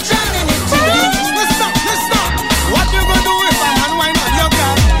you can join in it too. Listen, what you gonna do if a man wine on your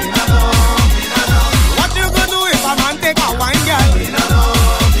girl? What you gonna do if a man take a wine, girl?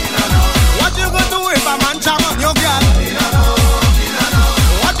 What you gonna do if a man jam on your girl?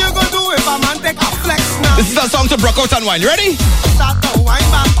 What you gonna do if a man take a flex now? This is a song to broke out and wine. You ready? Start to wine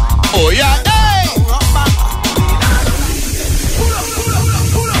back. Oh yeah. Hey! Rock back.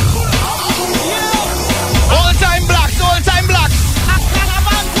 All time blacks, all time blacks.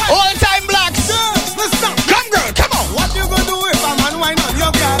 All time blacks. Listen, Come girl, come on. what you gonna do if a man wine on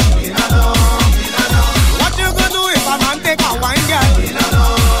your girl? What you gonna do if a man take a wine, girl?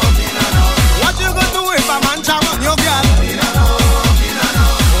 What you gonna do if a man jam on your girl?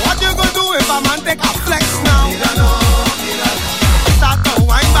 What you gonna do if a man take a flex now? Start to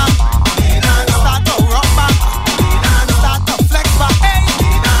wine back.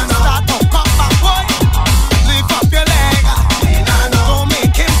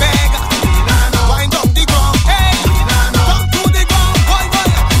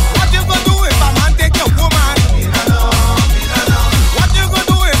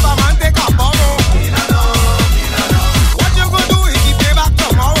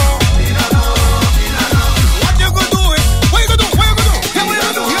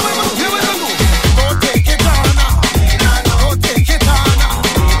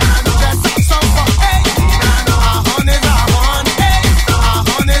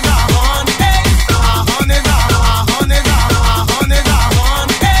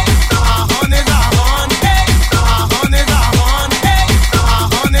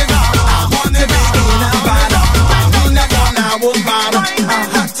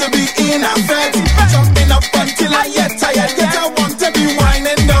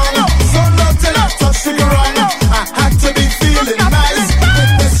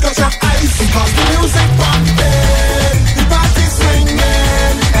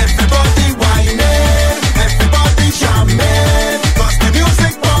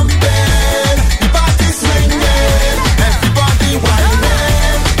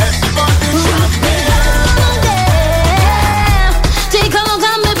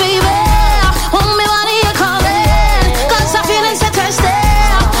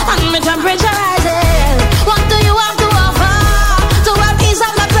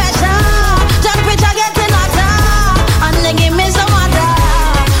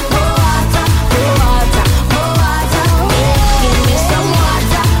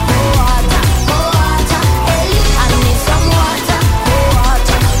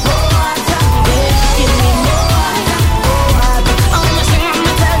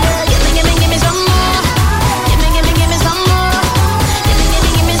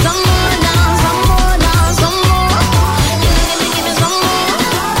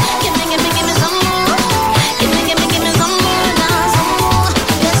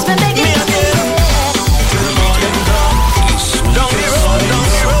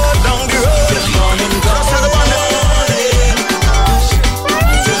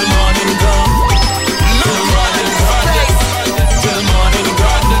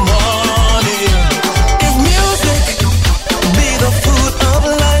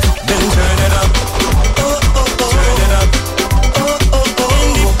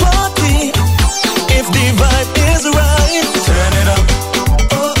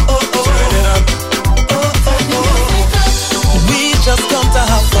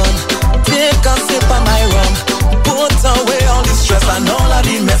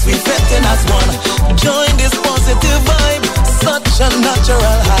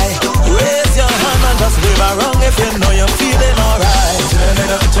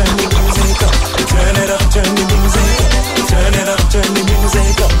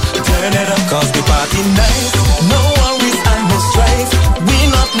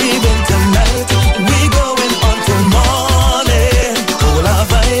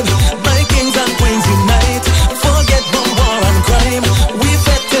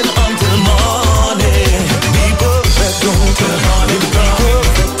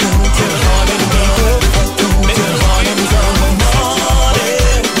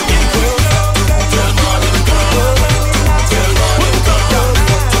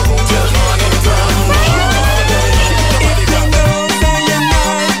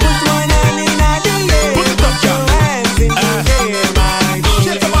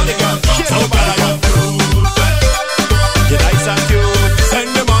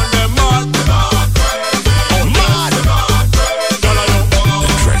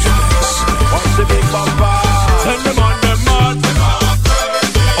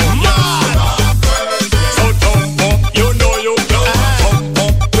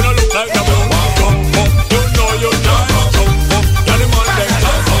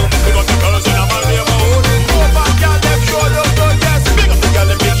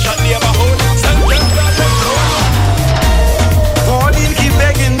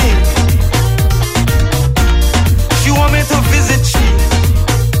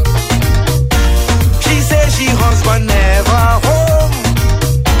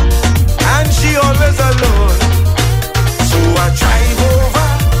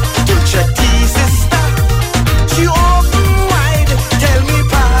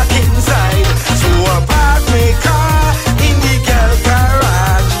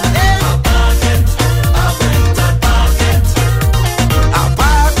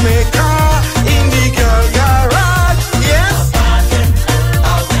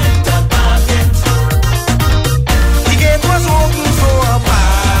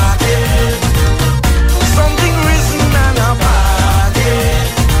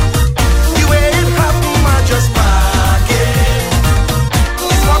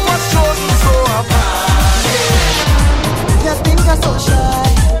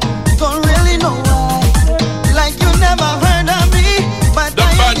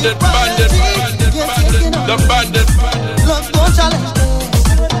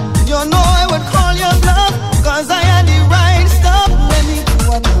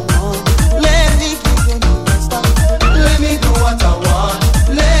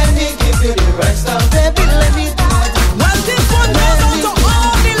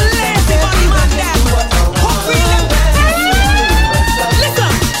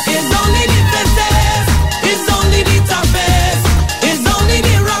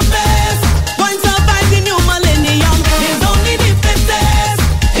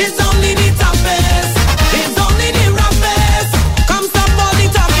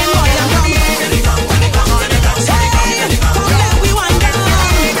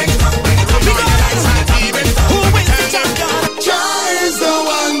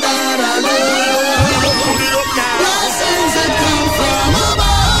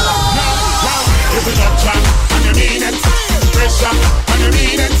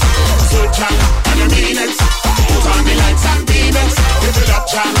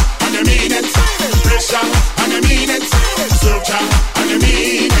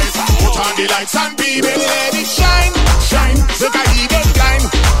 the lights and beaming. Let it shine, shine. Look at he get blind,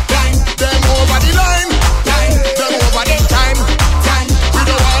 blind. Them over the line, line. Them over the time, time. We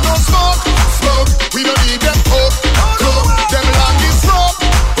don't want no smoke, smoke. We don't need them coke, coke. Them long is smoke,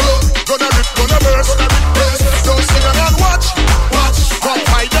 oh. Gonna rip, gonna burst, burst. Don't sit down and watch, watch. Come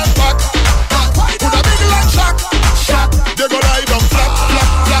fight them back, back. Put a big long shock, shock. They go lie down flat, flat,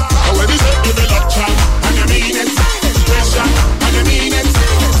 flat. And when we say give a lot chop, and you mean it. Pressure, and you mean it.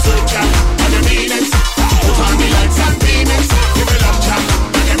 Search and you mean it. Put on the lights and beam it. Give a lot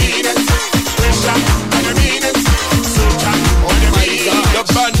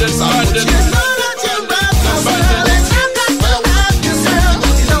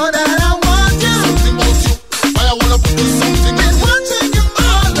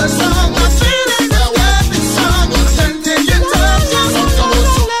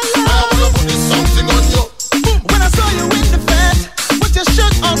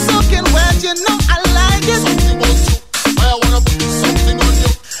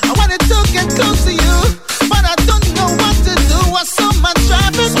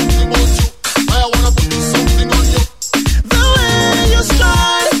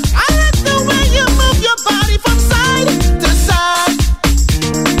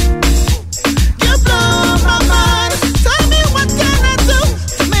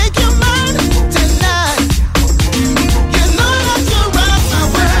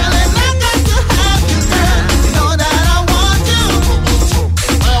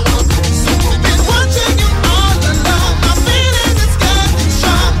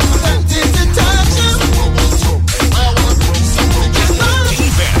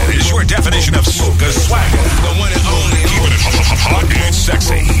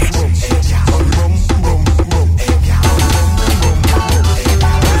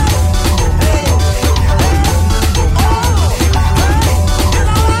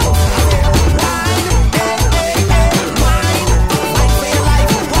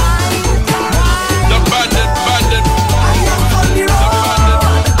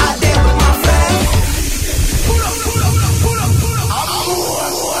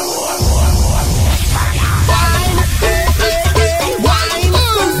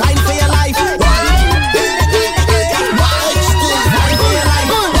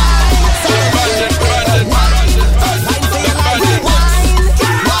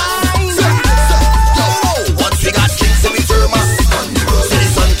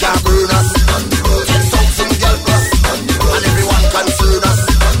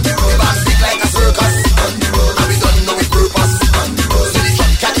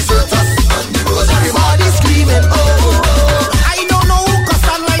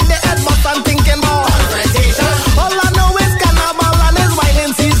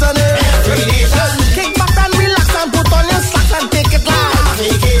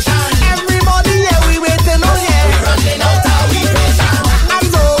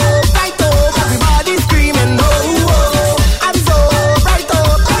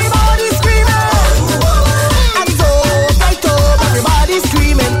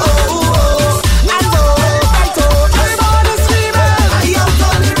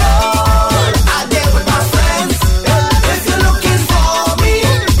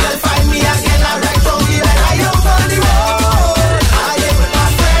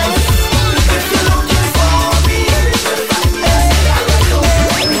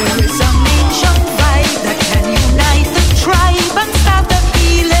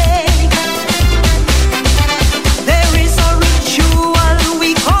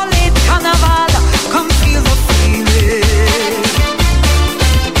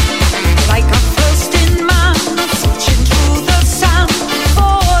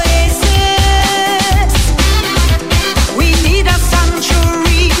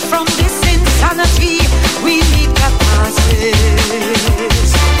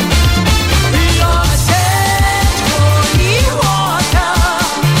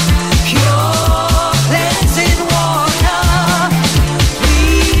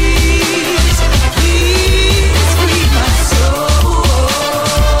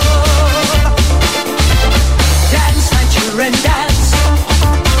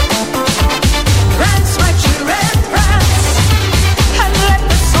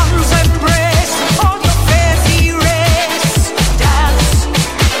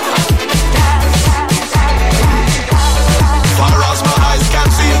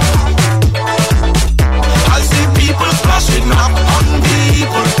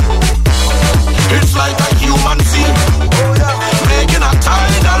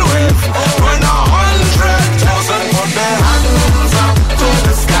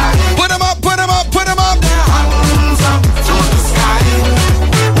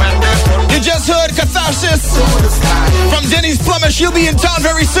this from Denny's Plumber. She'll be in town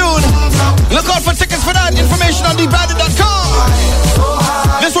very soon. Look out for tickets for that. Information on thebandit.com.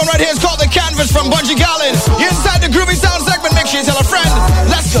 This one right here is called The Canvas from Bungie Garlin. You're inside the Groovy Sound segment. Make sure you tell a friend.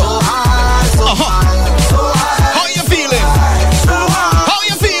 Let's go. How you feeling? How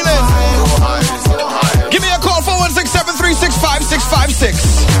you feeling? Give me a call,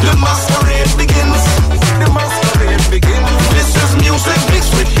 416-736-5656. The masquerade begins. The masquerade begins. This is music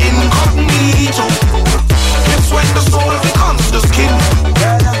mixed with incognito. It's when the soul becomes the skin,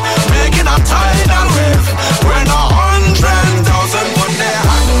 making a tidal wave. When 100,000 put their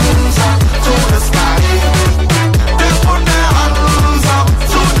hands up to the sky. They put their hands up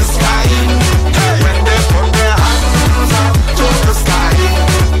to the sky. When they put their hands up to the sky,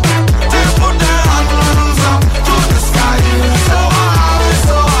 they put their hands up to the sky. So high,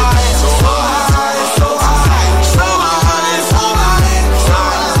 so high, so high, so high, so high, so high, so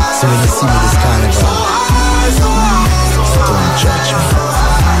high. So when you see me this carnival, don't judge me.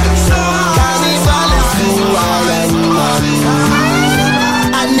 Carnival is who I am.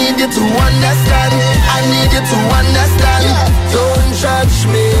 I need you to understand. I need you to understand. Don't judge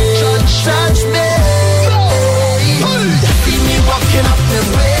me. Judge me. See me walking up the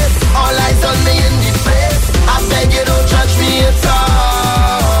ways. All eyes on me in the face. I beg you don't judge me at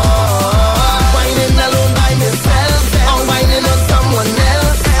all. Whining alone by myself, or whining on someone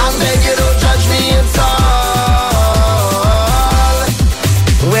else. I beg you don't judge me at all.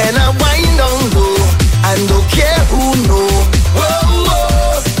 When I wind down low, and don't care who know. Whoa,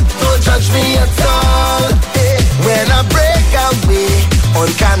 whoa, don't judge me at all. When I break away on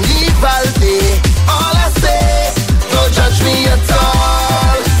Carnival Day, all I say, don't judge me at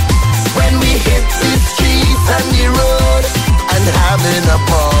all. When we hit the streets and the road, and having a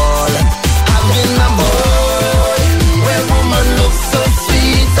ball, having a ball. Where woman looks so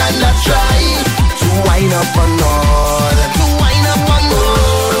sweet and I try to wind up on all, to wind up on all.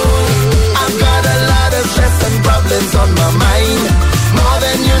 I've got a lot of stress and problems on my mind, more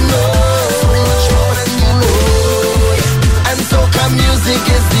than you know, much more than you know. And soca music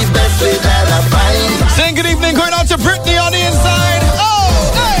is the best way that I find. Saying good evening, going out to Brittany on the inside.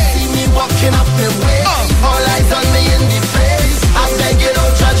 Oh, hey! See me walking up the way, all eyes on me in the face. I beg you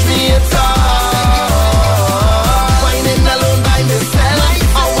don't judge me at all. Whining alone by myself,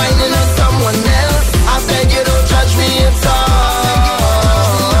 or whining on someone else. I beg you don't judge me at all.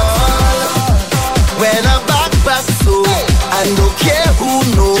 When I back so, and don't care who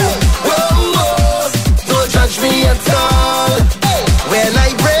know. Whoa, whoa, don't judge me at all. When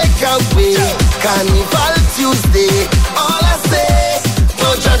I break away, Carnival Tuesday, all I say,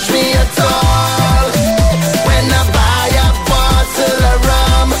 don't judge me at all. When I buy a bottle of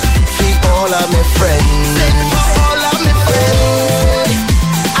rum, for all of my friends, all of my friends,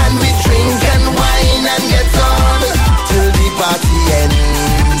 and we drink and wine and get on till the party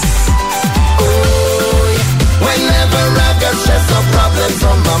ends. Oh, whenever I got stress or problems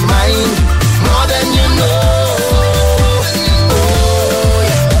on my mind, more than you know.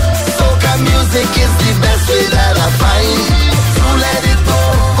 Soca music is the best way that I find. So let it go.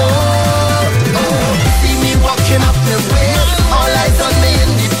 See me walking up the way, all eyes on me in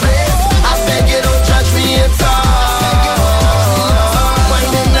the place. I beg you don't judge me at all.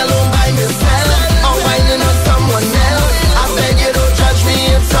 Whining alone by myself, or whining on someone else. I beg you don't judge me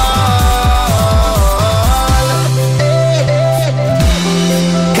at all.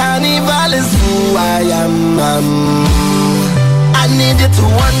 Carnival is who I am. I need you to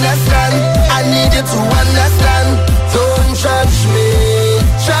understand. I need you to understand. Don't judge me.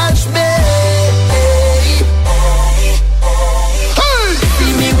 Judge me. Hey!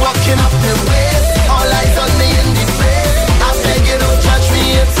 See me walking up the way, all eyes on me in the face. I beg you don't judge me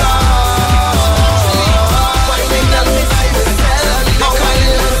at all. Whining on me by myself, or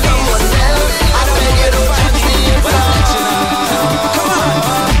whining on someone else. I beg you don't judge me at all. Come on,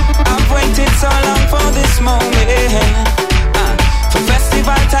 I've waited so long for this moment, for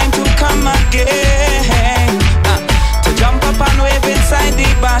festival time to come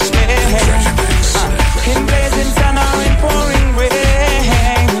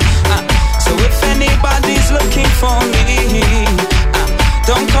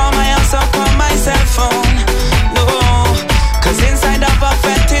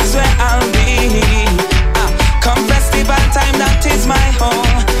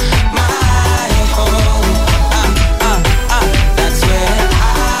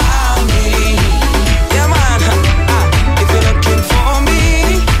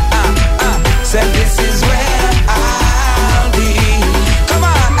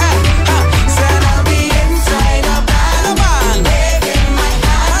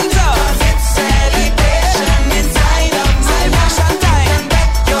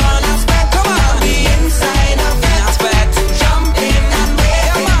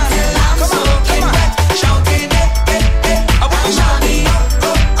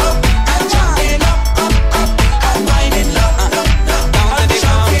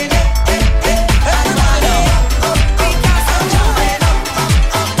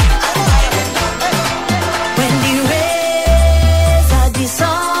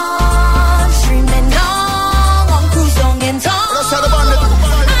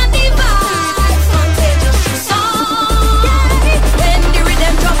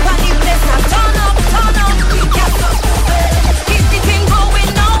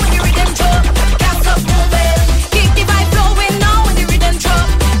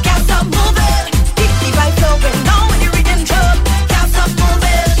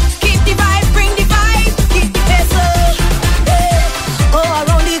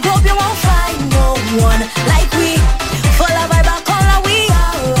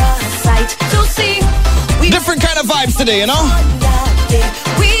yesterday, you know?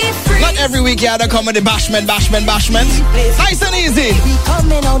 Not every week, yeah, they come with the bashment. Nice and easy.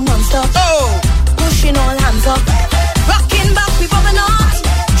 Coming out non-stop. Oh. Pushing all hands up. Rocking back, we popping out.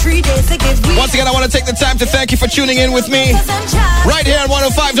 3 days to give we. Once again, I want to take the time to thank you for tuning in with me right here on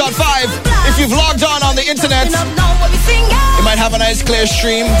 105.5. If you've logged on the internet, you might have a nice clear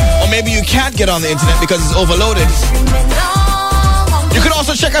stream, or maybe you can't get on the internet because it's overloaded. You can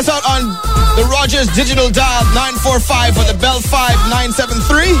also check us out on the Rogers digital dial 945 for the Bell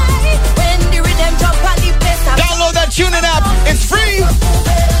 5973. Download that TuneIn app. It's free.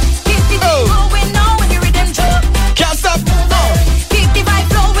 Oh. Can't stop.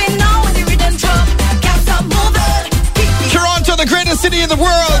 Toronto, the greatest city in the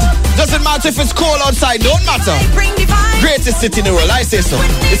world. Doesn't matter if it's cold outside. Don't matter. Greatest city in the world. I say so.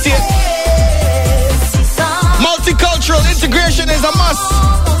 You see it? Multicultural integration is a must.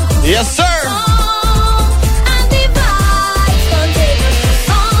 Yes, sir.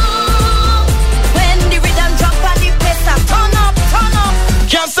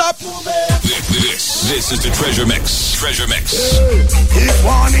 Can't stop. This is the Treasure Mix. Treasure Mix. This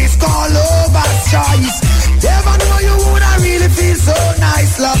one is called Lover's Choice. Never know you would I really feel so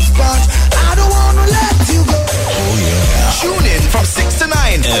nice, love spot. I don't wanna let you go. Oh yeah. Tune in from 6 to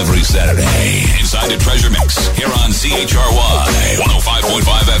 9 every Saturday inside the Treasure Mix here on CHRY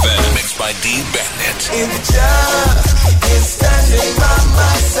 105.5 FM. Mixed by D Bandit. If Jah is standing by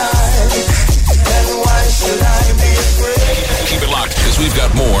my side, then why should I be afraid? Keep it locked because we've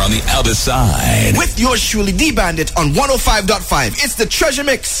got more on the other side. With yours truly, D Bandit on 105.5. It's the Treasure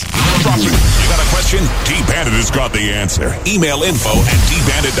Mix. You got a question? D Bandit has got the answer. Email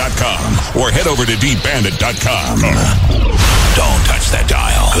info@dbandit.com or head over to dbandit.com. Don't touch that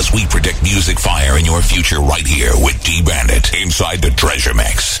dial because we predict music fire in your future right here with D Bandit inside the Treasure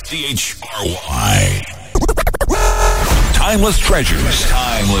Mix. CHRY. Timeless treasures.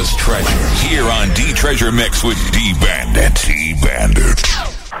 Timeless treasures. Here on D Treasure Mix with D Bandit. D Bandit.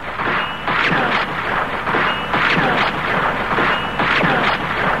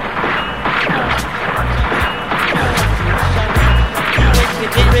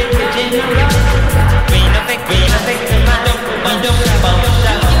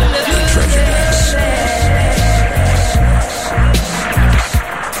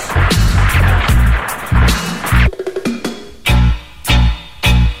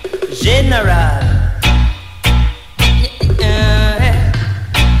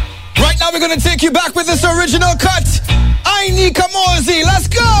 Right now we're gonna take you back with this original cut. I need Kamozi. Let's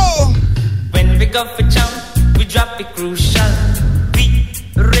go. When we go for jump, we drop it crucial. We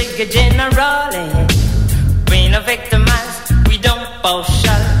reggae general. We no victimize, we don't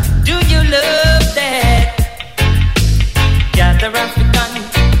partial. Do you love that? Gather African,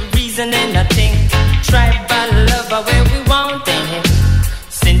 reason and nothing. Tribal lover where we want it.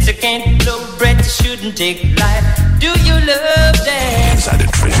 Since you can't blow bread, you shouldn't take life. Do you love that? Inside the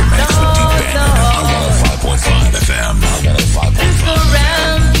Treasure Mix with D Bandit on 105.5 FM. 105.5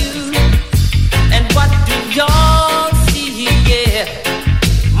 around you, and what do y'all see? Yeah,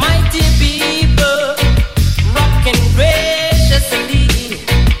 mighty people rocking graciously.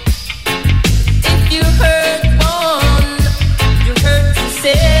 If you hurt one, you hurt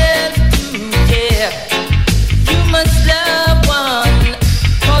yourself too. Yeah, you must love one,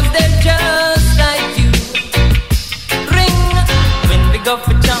 'cause they're just like you. Ring when we go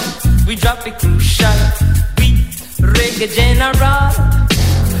for jump, we drop it crucial. We reggae general.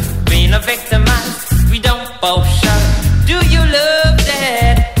 We no victimize, we don't partial. Do you love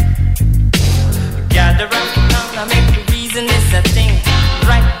that? Gather up around, I make the reason it's a thing.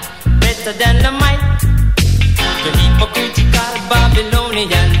 Right, better than the might. The hypocritical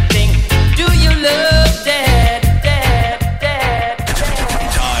Babylonian thing. Do you love that?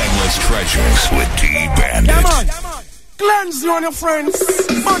 Timeless treasures with D Bandit. Come on. Cleanse you and your friends.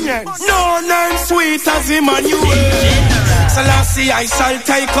 Onions. No name sweet as Emmanuel. Selassie, I shall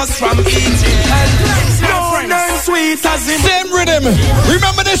take us from Egypt. No name sweet as Emmanuel. Same rhythm.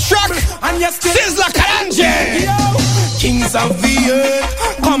 Remember this track? And yes, Sizzla Kalanje. Kings of the earth,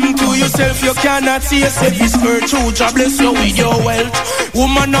 come to yourself, you cannot see yourself. This virtue, God bless you with your wealth.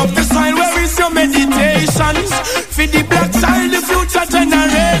 Woman of the sign, where is your meditations? For the black child, the future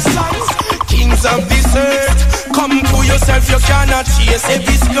generations. Kings of this earth, come to yourself, you cannot chase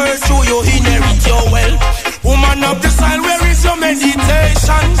every skirt through you inherit your wealth. Woman of the sign, where is your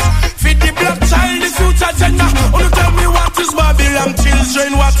meditations? For the black child, the future generation. Oh, tell me what is Babylon,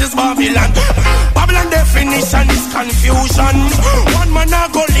 children, what is Babylon? Babylon definition is confusion. One man a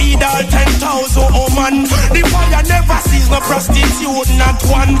go lead all 10,000 home woman. The fire never sees no prostitute, not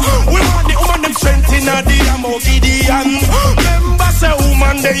one. We want the woman them strength in a the Gideon. Remember say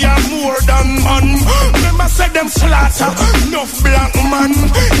woman they are more than man. Remember say them slaughter enough black man.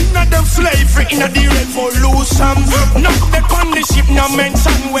 Inna them slavery inna the revolution. Knock the on the ship no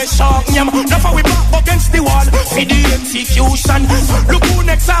mention we shark nyam. Now we back against the wall for the execution. Look who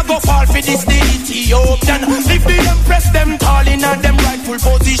next I go fall for this the Ethiopian. Leave the empress them tall inna them rightful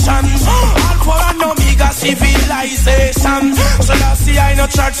position. Alpha and Omega civilization. So last see I no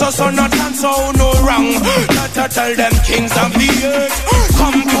church so not and so no wrong. Not to tell them kings of the earth.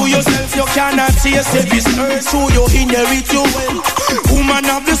 Come to yourself, you cannot taste this earth. So you inherit your wealth. Woman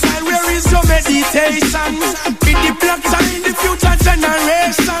of the side, where is your meditation? Be the black time in the future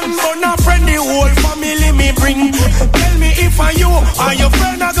generation. But not friend, the whole family me bring. Tell me if I you or your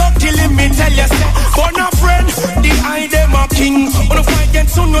friend I go killing me. Tell you say, but not friend, the eye them a king. Wanna fight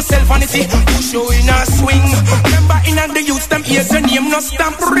against on yourself vanity. Push you in a swing. Remember in and the youth them ears your name no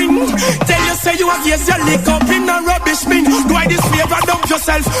stamp ring. Tell you say you have ears your lick up in a rubbish bin. Do I this favor dump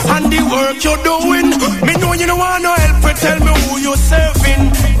yourself and the work you're doing? Me know you don't want no help, but tell me who you're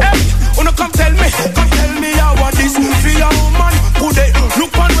serving. Hey, wanna come tell me how what this for your woman. Put it,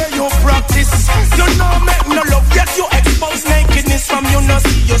 look on where you practice. You know make no love, yet you expose nakedness from you not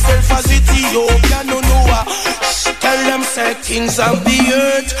see yourself as Ethiopian. No know what? Tell them say kings of the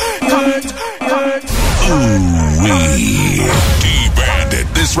earth. Ooh-wee. D-Bandit.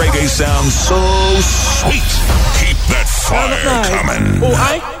 This reggae sounds so sweet. Keep that fire coming. Oh,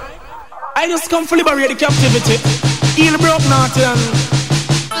 I just come to liberate the captivity. Heal broke nothing.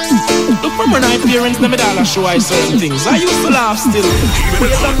 Look from when I parents never dollar show I certain things. I used to laugh still.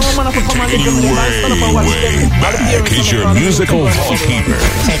 But you don't know man if I come and live with them. I stand up and watch them. Back is your musical vault-keeper.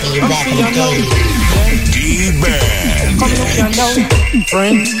 Taking you back in time. D-Band. Come look and down,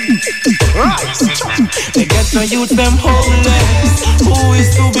 friend. Right. They get to youth them homeless. Who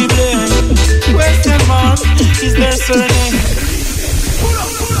is to be blamed? Question mark, is their surname?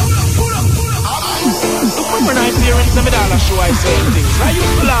 When I parents never dollar show I certain things. I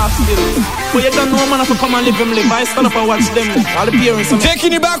used to laugh still. But you don't know man if I come and live them live. I stand up and watch them. All the parents.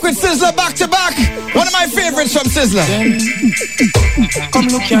 Taking you back with Sizzler back to back. One of my favorites from Sizzler. Come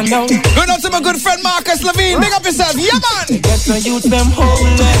look you now. Going out to my good friend Marcus Levine. Big up yourself. Yeah man. Get the youth them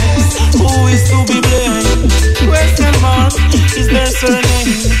homeless. Who is to be blamed? Question mark, is their surname?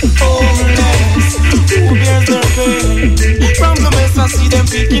 Homeless. Who bears their pain? From the mess I see them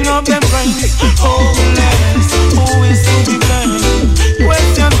picking up them brains. Homeless. Who is to be blamed?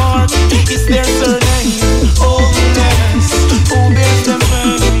 Question mark, is their surname? Homeless. Who bears their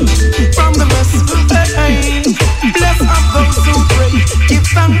pain? From the mess, hey, bless up those who pray. Give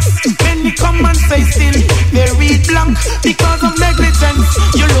thanks. Many come and say still they read blank because of negligence.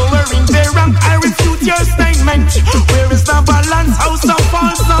 You're lowering their rank. I refute your statement. Where is the balance? House of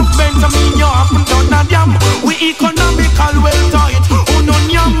false of Benjamin, you haven't done a damn. We economical well tight. Uno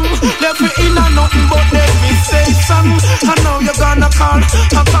nyam. Left me in a nothing but devastation. And now you're gonna call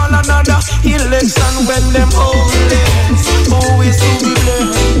another election when them homeless. Who is to be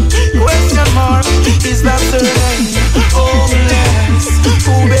blamed? Question mark, is that surname? Homeless.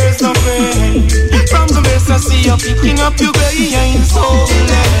 Who bears the pain? From the mess I see you picking up your gains.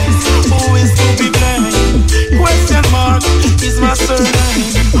 Homeless. Who is to be blamed? Question mark, is my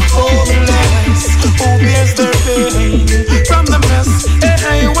surname? Homeless. Who bears their pain? From the mess,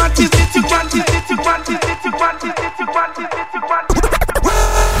 hey, what is it you want?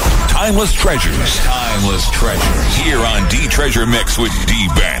 Timeless treasures. Timeless treasures. Here on D-Treasure Mix with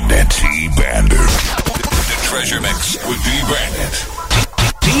D-Bandit. D-Bandit. The Treasure Mix with D-Bandit.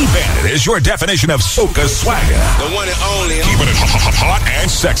 D-Bandit is your definition of soca swagger. The one and only. Keeping it hot and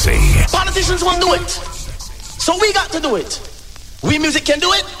sexy. Politicians won't do it, so we got to do it. We music can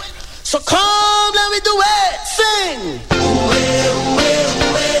do it, so come let me do it. Sing.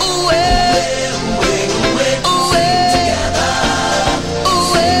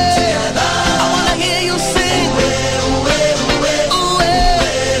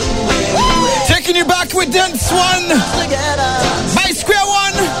 Taking you back with Dance One by Square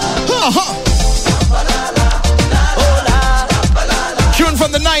One. Tune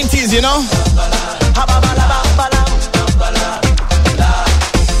from the 90s, you know.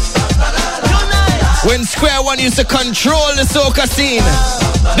 When Square One used to control the soca scene.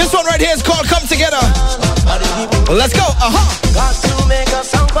 This one right here is called Come Together. Let's go. Got to make a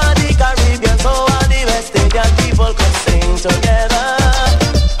song for the Caribbean, so all the West Indian people can sing together.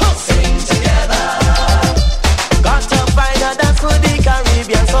 Sing together. Got to find a dance for the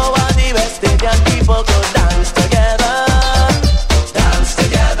Caribbean, so all the West Indian people could dance together. Dance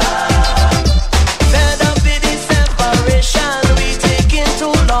together.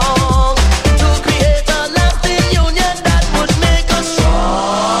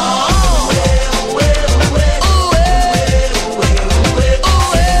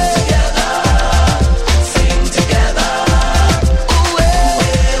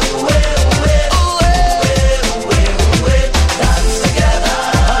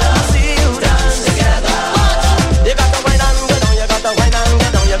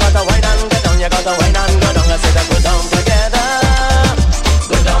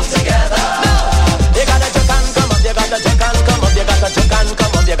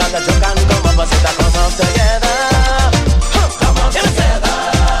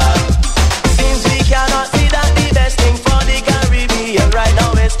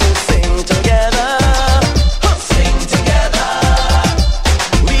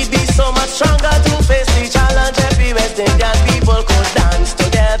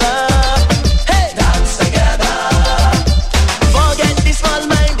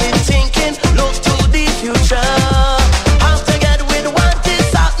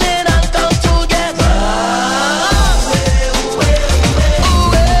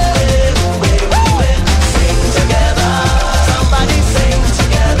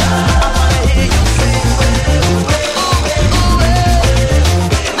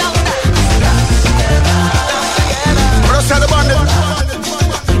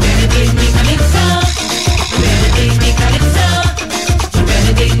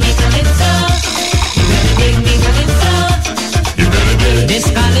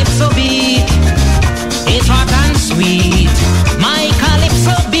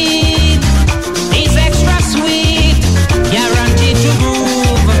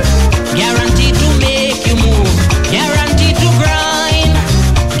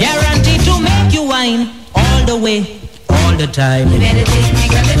 time. Wheel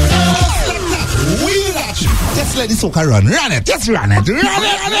that shit. Just let the soca run. Run it. Just run it. Run it.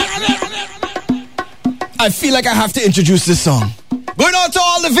 I feel like I have to introduce this song. Going out to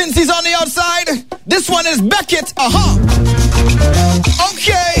all the Vincies on the outside. This one is Beckett.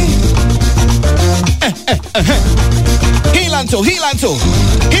 Okay. Heel and toe.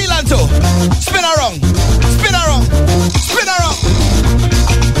 Spin around.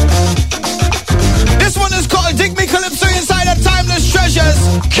 This one is called Dig Me Calypso inside of Timeless Treasures.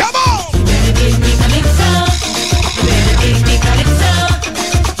 Come on! You better dig me calypso. You better dig me calypso.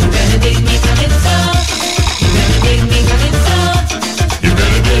 You better dig me calypso. You better dig me calypso. You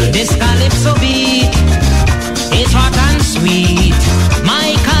better dig. This calypso beat is hot and sweet.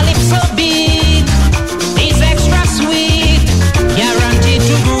 My calypso beat is extra sweet. Guaranteed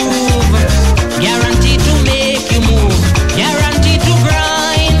to groove. Guaranteed to make you move. Guaranteed to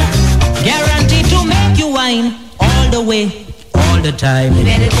grind. Guaranteed to make you whine. All the way, all the time. You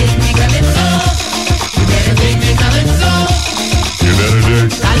better dig me calypso. You better dig me calypso. You better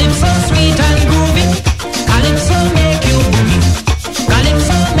dig. Calypso sweet and groovy. Calypso make you boogie.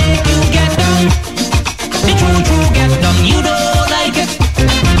 Calypso make you get down. The true get down. You don't like it,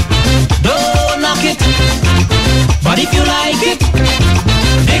 don't knock it. But if you like it,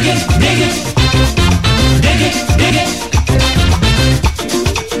 dig it, dig it, dig it, dig it.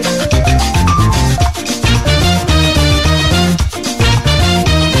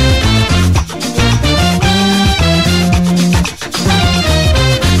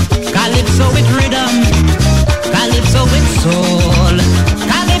 Calypso with rhythm, calypso with soul,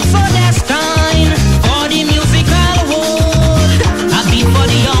 calypso destined for the musical world. A beat for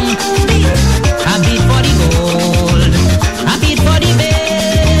the young, a beat for the old, a beat for the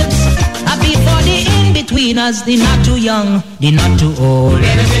babes, a beat for the in-betweeners, the not too young, the not too old.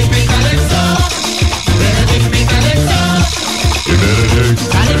 Better dig me calypso. Better dig me calypso. You better dig.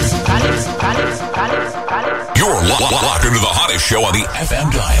 Calypso. You're locked into the hottest show on the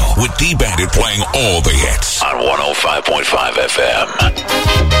FM dial with D-Bandit playing all the hits on 105.5 FM.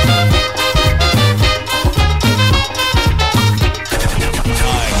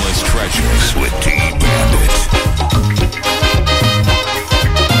 Timeless Treasures with D-Bandit.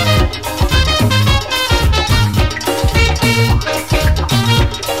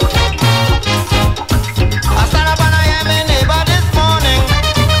 I stand up and I am a neighbor this morning,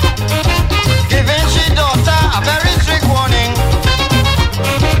 giving she daughter a very strict warning.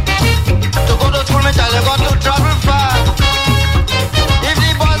 To go to school, me child, you got to travel far. If the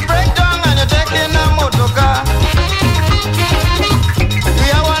bus break down and you're taking a motor car, we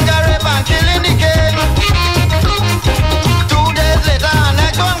have one guy rape and killing the kid. 2 days later, and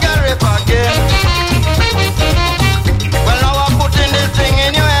next one guy rape again. Well, now I'm putting this thing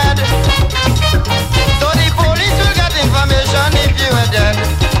in your head, so the police will get information if you are dead.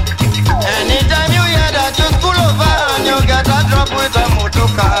 Anytime you hear that, you pull over and you get a drop with a motor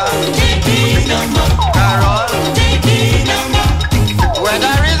car. Carol,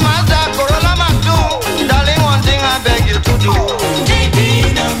 whether it's Mazda, Corolla, Mac 2, darling, one thing I beg you to do.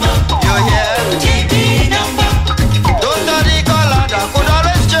 You hear? Don't study color, that could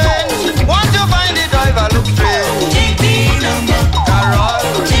always change. Once you find the driver, look straight. Carol,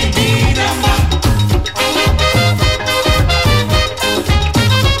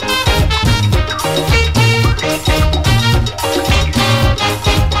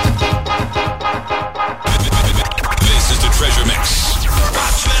 This is the Treasure Mix.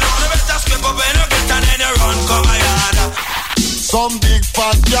 Some big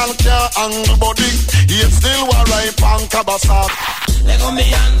fat gal can't angle body, yet still war ripe and cabasa. Let go me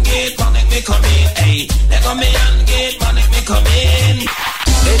and gate, panic me come in, hey. Let go me and gate, panic me come in.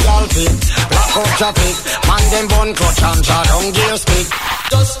 the gal fit, black out traffic, man them bun clutch and shot down gear stick.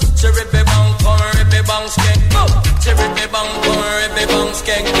 Just cherry bang, come rip bang skeg. Cherry bang, come rip bang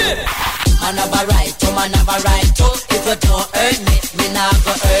skeg. Man have a right to, man have a right to. If you don't hurt me, me not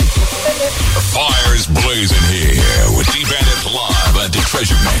go hurt you. The fire's blazing here with D-Bandit live at the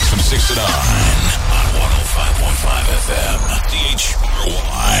Treasure Mix from 6 to 9 on 105.5 FM.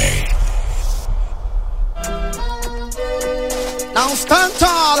 DHRY. Now stand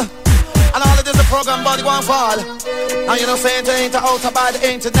tall, and all of this a program body one fall. Now you know saying to ain't out by the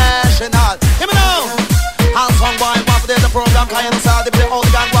international. Hear me now. House one boy, one for the program, can you decide to play all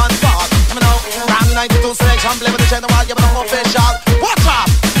the gun one fall. Hear me now. Round 92 selection, play with the general, give me no official. Watch out,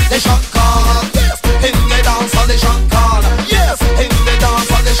 they shot call. Yes, in the dance on the shot call. Yes, in the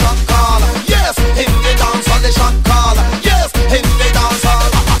dance on the shot call. Yes, in the dance on the shot call. Yes, in the dance on.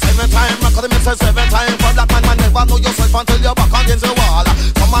 7 times, I could have missed 7 times. For black man, never know yourself until you're back against the wall.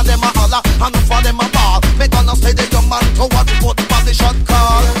 Some of them a holler, enough of them a ball. Me gonna stay the young man to what put on the shot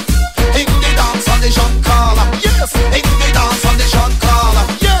call. In the dance on the shot call. Yes, in the dance on the shot call.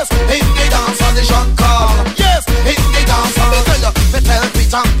 Yes, in the dance on the shot call. Yes, in the dance on the shot call. Me tell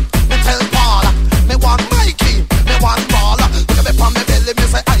Peter, me tell Paul, me want Mikey, me want Ball. Look at me from me belly, me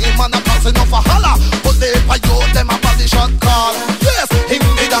say I ain't man a cause enough a holler. But they for you, them a body shot call. Yes, in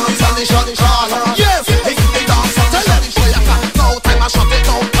the dance on the shot call. Yes, in the dance on the shot call. No time I shot it,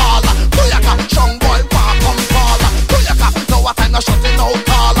 no call. Boyaka, strong boy, walk come call. Boyaka, no time I shot it, no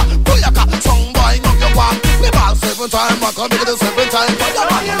call. Boyaka, strong boy, no you want. Me ball 7 times, I come make it 7 times.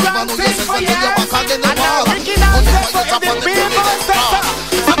 Boyaka, never know you 7 till you walk again the wall. Only for you tap on the people.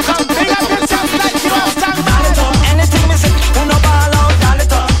 Anything me say, who no ball out, dan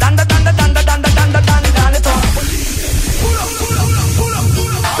it up, dan it up.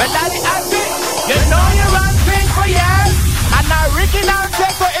 But daddy happy, you know you run things for years. And now Ricky now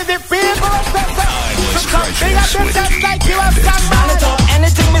says so is the people so come big up yourself like you have done. Dan it up,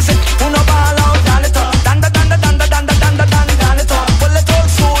 anything me say, who no ball out, dan it up, dan it up. Bullet hole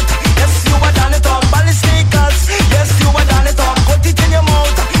suit, yes you are dan it up. Bally sneakers, yes you are dan it up. Put it in your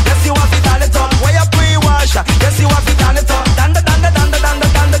mouth, yes you have it dan it up. Where you pre-wash, yes you have it dan it up. Dan it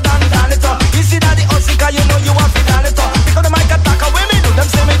up. You see that the Osika, you know you have it dan it up. Because the mic attack away me do them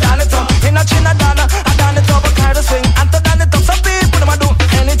say me dan it up. In a chin a dana, I dan it up, I kind of swing. And to dan it up, some people them a do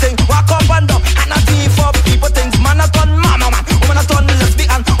anything. Walk up and down, and I thief up people things. Man a turn mama man, woman a turn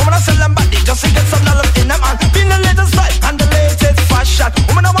lesbian. Woman a sell them body just to get some dollars in them hand. Been the latest style and the latest fashion.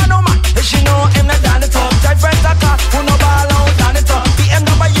 Woman a want no man, if she know him a dan it up. Drive friends a car, who no ball out, dan it up.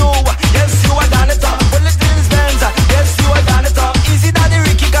 BMW, yes you a dan it up. Bullet Bills Benz, yes you a dan it up. Easy daddy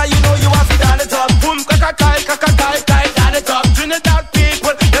Ricky, cause you know you have to dan it up. Boom, kakakai, dan it up. Trinidad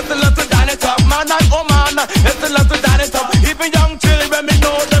people, yes they love to dan it up. Man and woman, yes they love to dan it up. Even young children, me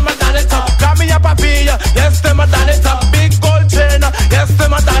know them a dan it up. Call me a papi, yes them a dan it up. Big gold chain, yes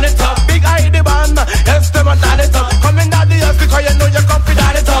them a dan it up. Big ID band, yes them a dan it up. Coming down the house because you know you come fi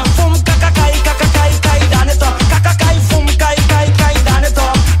dan it up. Boom, kakakai, dan it up. Kakakai, boom, kai, dan it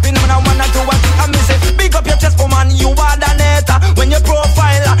up. Be no one wanna do what I miss it. Big up your chest, woman, you are dan it up. When you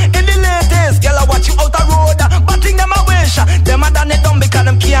profile in the latest, girl I watch you out the road. Batting them a wish, them a dan it down because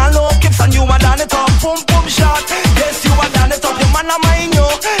them can't low kips and you a dan it up. Boom, boom shot, yes you a dan it up. The man a mind you,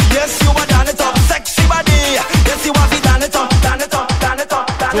 yes you a dan it up. Sexy body, yes you a fi dan it up.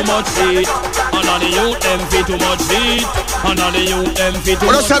 Too much heat, and on the youth them feel too much heat, and on the youth them feel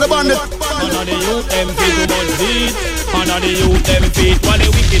too much heat, and on the youth them feel too much heat, and on the youth them feel. While the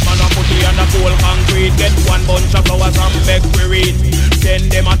wicked man a put we on the cold concrete, get one bunch of flowers and beg we read.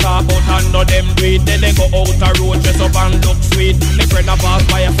 Then them a talk out under them do it. Then they go out a road dress up and look sweet. The friend a pass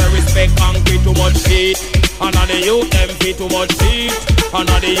by a fair respect concrete too much heat, and on the youth them feel too much heat,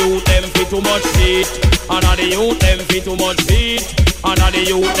 and on the youth them feel too much heat, and on the youth them feel too much heat. And all the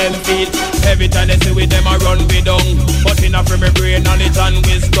youth them feet. Every time they see with them I run with down. But in a free brain, knowledge and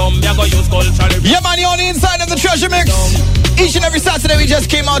wisdom, me go use culture. Yeah man, you're on the inside of the Treasure Mix. Each and every Saturday we just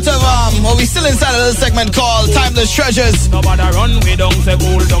came out of well, we still inside a little segment called Timeless Treasures. Nobody run with down, say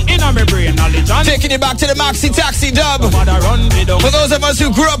cool down. In a me brain, knowledge and taking you back to the Maxi Taxi dub. Nobody run with down. For those of us who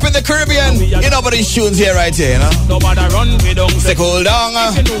grew up in the Caribbean, you know about these tunes here right here, you know. Nobody run with down, say cool down.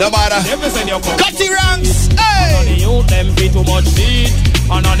 Nobody cut the ranks. Hey! And the youth them feel too much heat.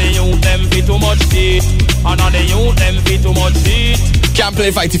 And on the youth them feel too much heat. And on the youth them feel too much heat. Can't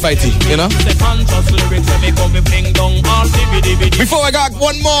play fighty, you know. The conscious lyrics when me come fling down all DVD. Before I got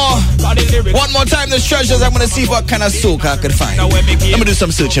one more time, there's treasures. I'm gonna see what kind of soca I could find. I'm gonna do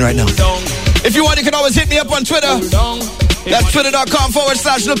some searching right now. If you want, you can always hit me up on Twitter. That's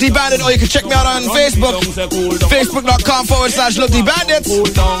twitter.com/LookTheBandit, or you can check me out on Facebook. Facebook.com/LookTheBandit.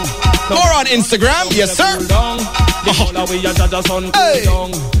 Or on Instagram, yes sir. Hey.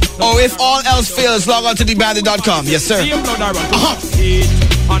 Oh, if all else fails, log on to thebandit.com. Yes sir. And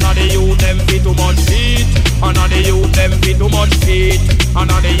on the youth them feel too much heat. And on the youth them feel too much heat.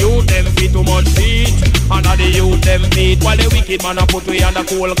 And on the youth them feel too much heat. And on the youth them feet. While the wicked man a put we on the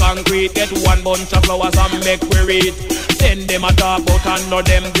cold concrete. Get one bunch of flowers and make we read. Then them a talk out and know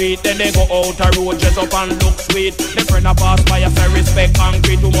them greet. Then they go out a road dress up and look sweet. The friend a pass by a fair respect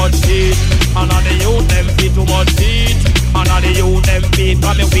concrete too much heat. And on the youth them feel too much heat. And on the youth them feet.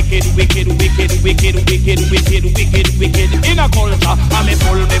 I'm a wicked. In a culture, I'm a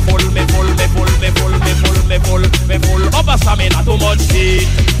full of a stamina too much heat.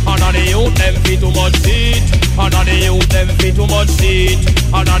 And on the youth them feel too much heat. And on the youth them feel too much heat.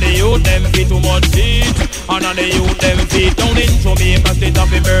 And on the youth them feel too much heat. And on the youth them feet down in Jamaica, state of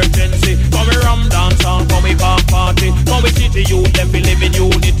emergency. Come we ram dance and come we car party. Come we city youth them be live in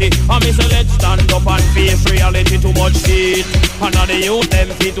unity. And me say let's stand up and face reality. Too much feet. And on the youth them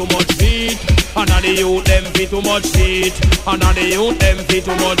feet too much feet. And on the youth them feet too much feet. And on the youth them feet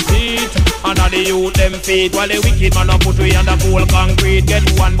too much feet. And on the youth them feet. While the wicked man a put we on the cold concrete. Get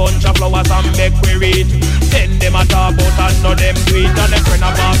one bunch of flowers and make we read. Then them a talk about and know them tweet. And them friend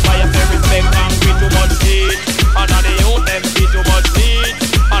a pass by and say respect concrete too much feet. And on the youth them feet too much feet.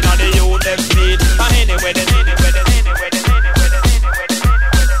 And on the youth them feet. And anyway then anyway then anyway then anyway then anyway then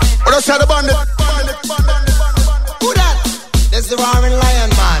anyway. Let's have the bandit. Who that? This the roaring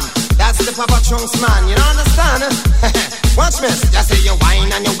lion man. That's the Papa Chunks man, you don't understand? Watch me, just say you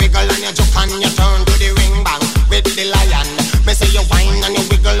whine and you wiggle and you juke and you turn to the ring bang with the lion. Me say you whine and you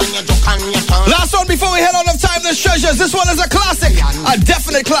wiggle and you juke and you turn. Last one before we head out of Timeless Treasures. This one is a classic, a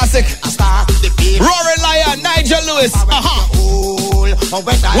definite classic. Roaring Lion, Nigel Lewis. We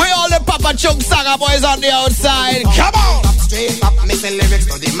all the Papa Chunks saga boys on the outside. Come on! Straight up, me say lyrics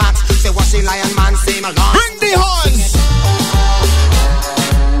to the max. Say what the lion man say, my God. Bring the horns!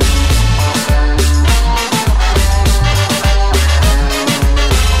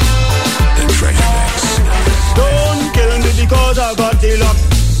 Don't kill me because I got the luck.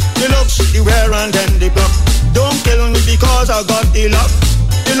 The looks, the wear and then the pluck. Don't kill me because I got the luck.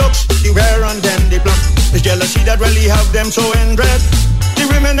 The looks, the wear and then the pluck. It's jealousy that really have them so in dread. The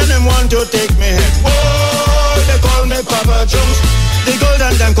women and them want to take me head. Oh, they call me Papa Chunks. The girls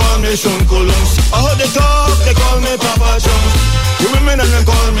and them call me Son Columns. Oh, they talk, they call me Papa Chunks. The women and them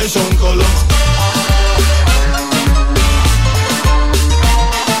call me Son Columns.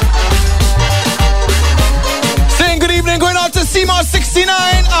 Good evening, going out to CMOS 69.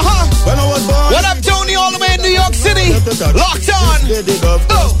 When I was born, what up, Tony, all the way in New York City? Locked on.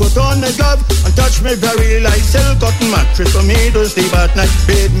 Put on my glove and touch me very light. Silk cotton mattress for me to sleep at night.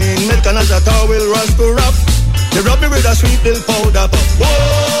 Bathe me in milk and as a towel rush to rub. They rub me with a sweet little powder puff.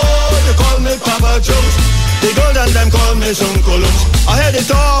 Whoa, they call me Papa Chunks. The girls and them call me Son Columns. I hear they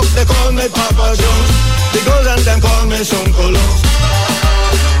talk, they call me Papa Chunks. The girls and them call me Son Columns.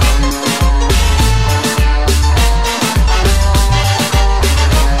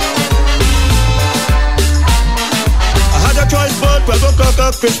 Choice but 12 o'clock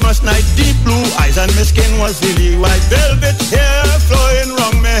of Christmas night. Deep blue eyes and my skin was really white. Velvet hair flowing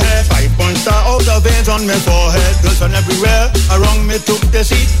round my head. 5-point star out of veins on my forehead. Girls from everywhere around me took the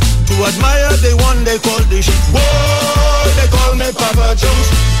seat. To admire the one they called the sheep. Whoa, they call me Papa Chunks.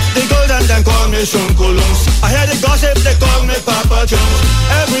 The girls and them call me Son Columns. I hear the gossip, they call me Papa Chunks.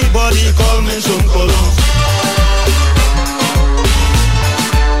 Everybody call me Son Columns.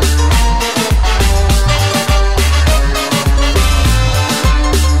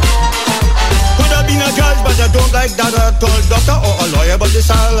 But I don't like that at all. Doctor or a lawyer, but the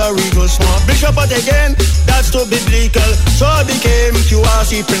salary was small. Bishop, but again, that's too biblical. So I became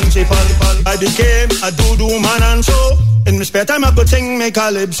QRC principal. I became a doo-doo man and so in my spare time I could sing me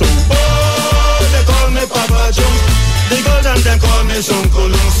calypso. Oh, they call me Papa Chunks. The girls and them call me Son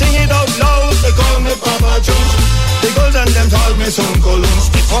Columns. Sing it out loud, they call me Papa Chunks. The girls and them call me Son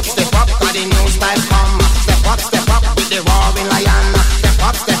Columns. Step up, got the new style come. Step up with the roaring lion. Step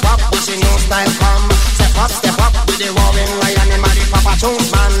up, watch the new style come. Step up with the roaring lion. Him a the Papa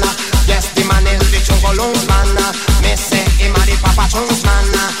Chunks man. Yes, the man is the Chunkolungs man. Me say him a the Papa Chunks man.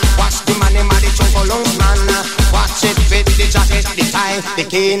 Watch the man, him a the Chunkolungs man. Watch it with the jacket, the tie, the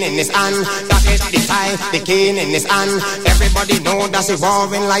cane in his hand. Jacket, the tie, the cane in his hand. Everybody know that's a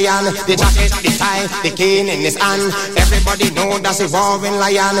roaring lion. The jacket, the tie, the cane in his hand. Everybody know that's a roaring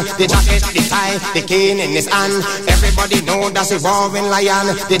lion. The jacket, the tie, the cane in his hand. Everybody know that's a roaring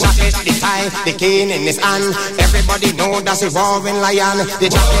lion. The jacket, the tie, the cane in his hand. Everybody know that's a roaring lion. The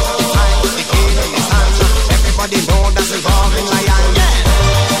jacket, the tie, the cane in his hand. Everybody know that's a roaring lion. Yeah.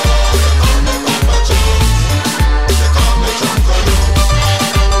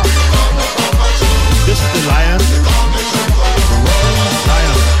 This is the lion. The roaring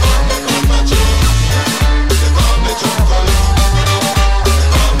lion.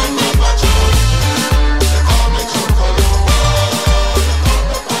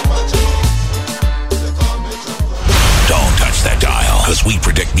 Don't touch that dial, because we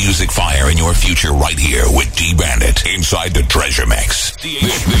predict music fire in your future right here with D-Bandit inside the Treasure Mix. This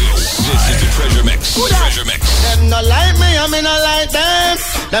is the Treasure Mix. Treasure Mix. Them no like me, I me no like them.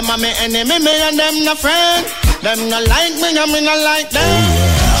 Them are me enemy, me and them no friend. Them no like me, I me no like them.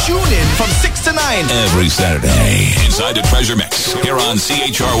 Tune in from 6 to 9 every Saturday inside the Treasure Mix here on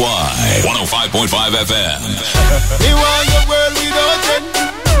CHRY 105.5 FM. Me want your world without end.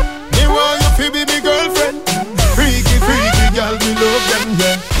 Me want your baby girlfriend.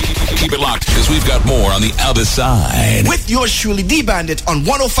 on the other side. With yours truly, D-Bandit on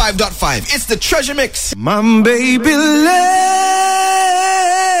 105.5. It's the Treasure Mix. My baby,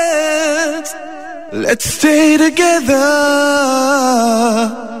 let's stay together,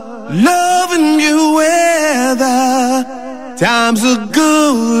 loving you whether times are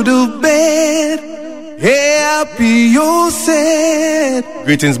good or bad, happy or sad.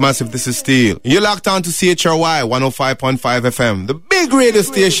 Greetings, massive. This is Steel. You're locked on to CHRY 105.5 FM, the big radio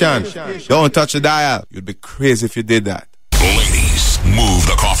station. Don't touch the dial. You'd be crazy if you did that. Ladies, move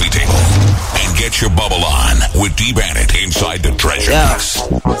the coffee table and get your bubble on with D-Bandit inside the Treasure Mix.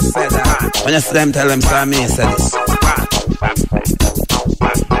 When you see them, tell them, so me say this.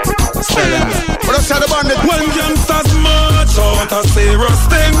 Tell them. When youngsters march out a serious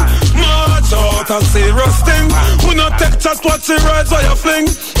thing, march out a serious thing. We not take chat, watch it rise while you fling.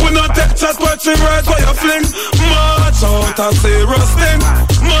 We not take chat, watch it rise while you fling. March out a serious thing,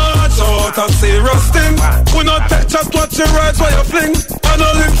 march out a serious thing. We not take chat, watch it rise while you fling. I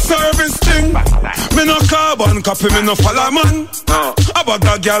no lip service thing. Me no carbon copy, me no follow man. About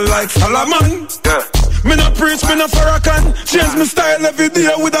that girl like Solomon. Me no preach, me no Farrakhan. Change me style every day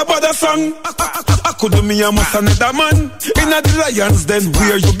with a bad song. I could do me a must another man. In a the Lions, then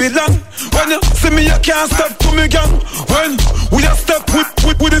where you belong. When you see me, you can't step to me gang. When we a step with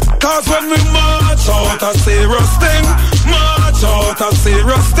it, cause when we march out a serious thing, march out a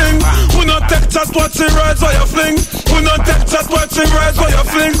serious thing. We not take chat, watch it rise while you fling. We not take chat, watch it rise while you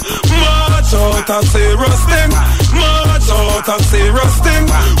fling. March out a serious thing, march out a serious thing.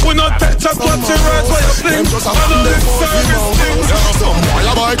 We not take chat, watch it rise while you fling. I know this service thing. Some boy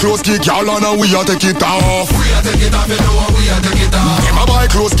a buy clothes, geek y'all and we a take it off. We a take it off, you know we a take it off. Them a buy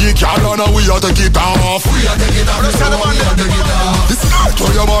clothes, geek y'all and we a take it off. We a take it off, you know we a take it off. This skirt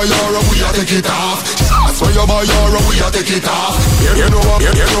where you buy your we a take it off. Shorts where you buy your we a take it off. You know what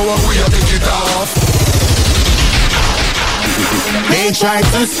we a take it off. They try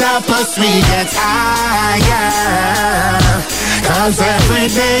to stop us, we get higher. Cause every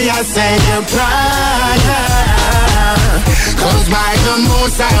day I say a prayer. Cause by the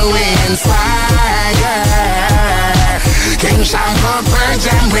most I we inspire. King Shango purge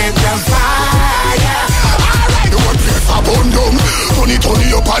them with the fire. Alright, the whole place a burn down.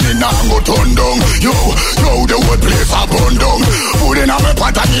 Tony up and it now go turn down. Yo, the whole place a burn down. Put in a me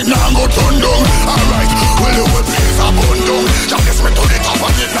pot and it now go turn down. Alright, well the whole place a burn down. Just this me to the top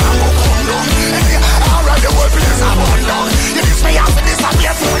and it now go come down. Hey, alright, the whole place a burn down. You miss me after this and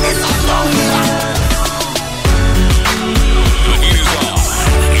yes, when it's on down. The heat is on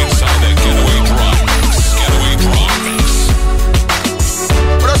inside the Getaway Drums. Getaway Drums.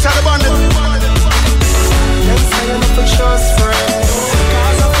 What else had the bandit? Them say you're not a trust friend,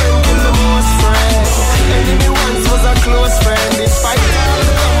 cause a friend kill the most friend. Enemy once was a close friend, despite all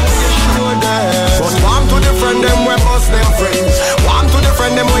the love you show them. But warm to the friend them we bust them friends. Warm to the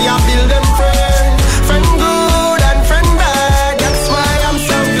friend them we a build them friend. Friend good and friend bad, that's why I'm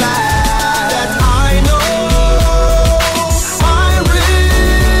so glad that I know my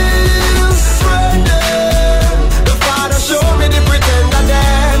real friend them. The Father showed me the pretender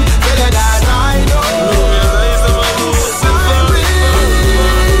them, better than I know.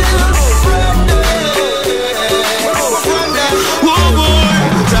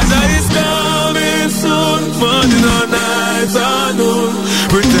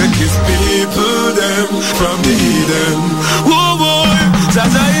 Protect his people, them, from the heathen. Oh boy,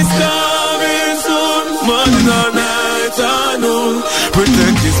 Jaja is coming soon. Morning or night or noon.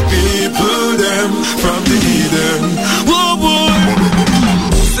 Protect his people, them, from the heathen. Oh boy,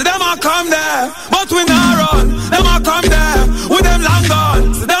 see them a come there, but we not run. Them a come there, with them long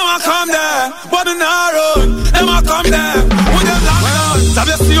gone. See them a come there, but we not run. Them a come there, with them long gone. So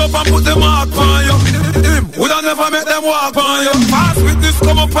you see up and put the mark on you. We don't never make them walk on you. Fast with this,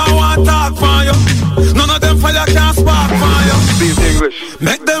 come up and want talk on you. None of them fire can't spark on you. Speak English.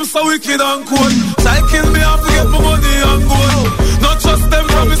 Make them so wicked and cold. Try kill me and forget my money and gold. Not just them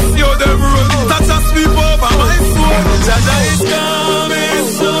from me see how them roll. Touch and sweep over my soul. Jaja is coming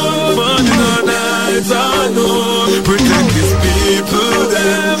soon. Morning or night or noon. Protect his people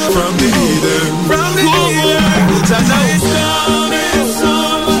them from the heathen. From the heathen. Jaja is coming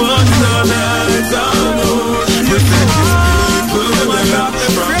soon. Morning or night or noon. Protect his people them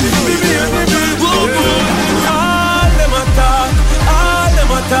from the heathen. All them attack, all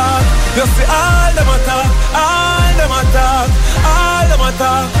them attack. You see all them attack, all them attack, all them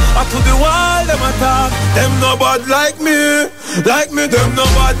attack. Up to the wall them attack. Them no bad like me, them no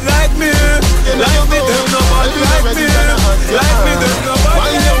bad like me, like me, them no bad like me, like me, them no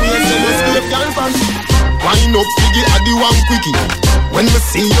bad like me. Wind up, Piggy, I do one quickie. When we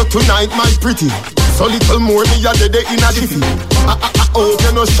see you tonight, my pretty. So little more me a dead in a jiffy. Oh,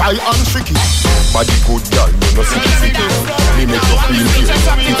 you no shy and tricky. Body good girl, you no sicky. Me make you feel here.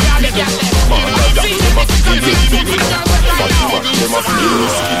 Man, that them a feel it. Them a feel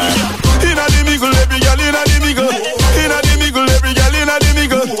it. Inna the middle, every girl inna the middle. Inna the middle, every girl inna the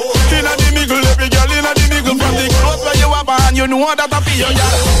middle. Inna the middle, every girl inna the middle. From the clothes where you have on, you know that I feel your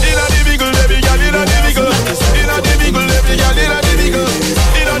girl. Inna the middle, every girl inna the middle. Inna the middle, every girl inna the middle.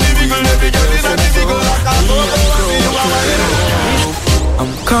 Inna the middle, every girl inna the middle.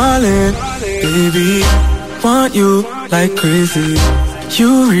 I'm calling, baby. Want you like crazy.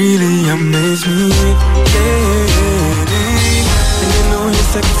 You really amaze me. You're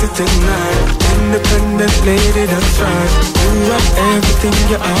sexy tonight, independent lady, that's right. You have everything,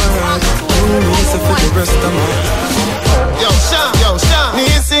 you're alright. You need to for the rest of my life. Yo, Sean. Me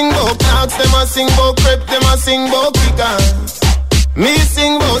sing about clocks, them a sing about crepe, them a sing about kickers. Me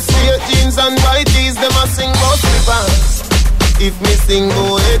sing about straight jeans and white tees, them a sing about slippers. If me sing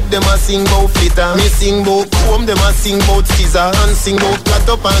about head, them a sing about flitter. Me sing about comb, them a sing about scissor. And sing about flat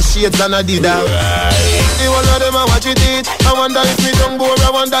up and shades and Adidas. The one of them a watch it eat. I wonder if me tongue bore, I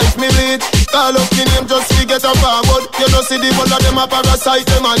wonder if me bleed. Call up me name just to get a forward. You know see the one of them a parasite,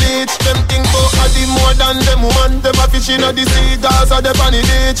 them a leech. Them think about a the more than them woman. Them a fish in a the sea, cause a them on the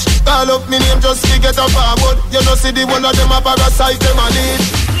beach. Call up me name just to get a forward. You know see the one of them a parasite, them a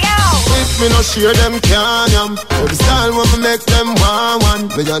leech. If me no share them can yam. Oh, the style when me make them one.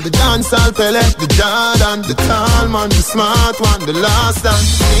 Me got the dancehall Pele, the Jordan, the tall man, the smart one, the last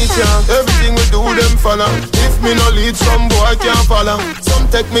dance. Teacher, everything we do them follow. If me no lead, some boy can't follow. Some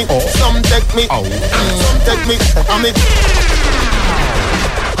take me, some take me, some take me, I'm it.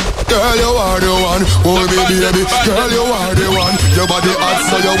 Girl, you are the one, oh baby, girl, you are the one. Your body hot,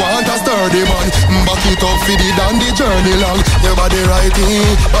 so you want a sturdy man. Back it up for the dandy journey long. Your body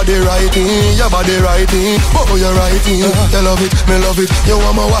righting, your body righting. Oh, you're righting, you love it, me love it. You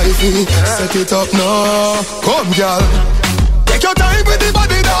want my wifey, set it up now. Come, girl. Take your time with the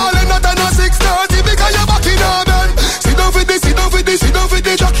body, darling. Not on a 6:30 because you're back in our bed. Sit down for this, sit down for this, sit down for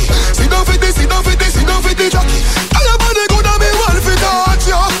the jockey. Sit down for this, sit down for this, sit down for the jockey. And your body good and me want to touch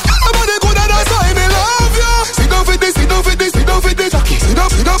you. Nobody good and that's why me love you. Sit down for this, sit down for this, sit down for the jockey. Sit down,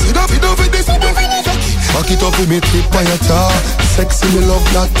 sit down, sit down, sit down for this, sit down for the jockey. Back it up with me tip on your top. Sexy me love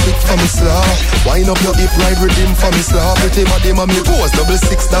that trick for me slaw. Wind up your hip ride rhythm for me slaw. Pretty body mommy pose double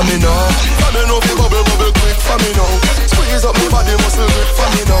six that me know. Come in off the bubble bubble quick for me now. Squeeze up me body muscle grip for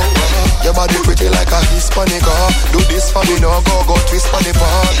me now. Your body pretty like a Hispanic. Do this for me now. Go twist for the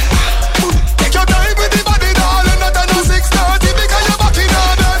part. Take your time with the body darling. Not on a 6:30 because you're back in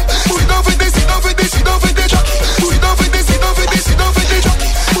order. Sit down for this, sit down for this, sit down for the jockey. Sit down for this, sit down for this, sit down for the jockey.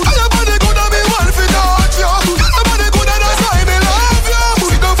 And your body good and me want to touch you. Your body good and that's why me love you.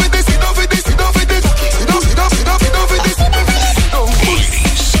 Sit down for this, sit down for this, sit down for the jockey. Sit down, sit down, sit down, sit down for this, sit down for this, sit down.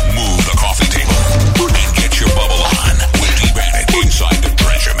 Ladies, move the coffee table and get your bubble on with D-Bandit inside the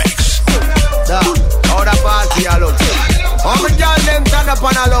Treasure Mix. How the party a look so? How me girl them turn up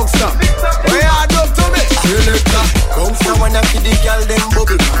on a look so? Where you do to me? Selector, bounce now when I see the girl them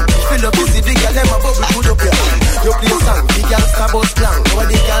bubble. Fill up, you see the girl them a bubble. Put up your hand. You play song, the girl star bus plan. Now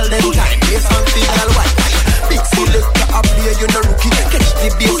the girl them time, bass on the girl white. Big selector a play, you no rookie. Catch the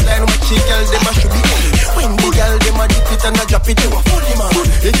bassline with the girl them a should be. When the girl them a dip it and a drop it, you a fully man.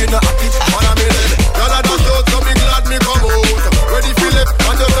 If you not happy, man a me dead. Girl a dash out, so me glad me come out. Ready for left,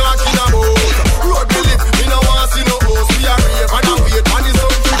 and you talking about. Road me live, me no want see no host. We a rave and a wait, and it's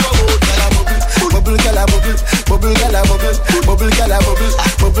time to come out. Bubble, girl a bubble, bubble, girl a bubble, bubble, girl a bubble,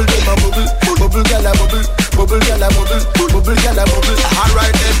 bubble, them a bubble, bubble, girl a bubble, bubble, girl a bubble, bubble, girl a bubble.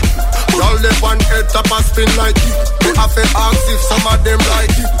 Alright then, y'all them one head top a spin like it. Me have to ask if some of them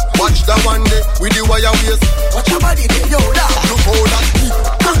like it. Watch the one day with the wire waist. Watch your body there, yo, that look how that deep.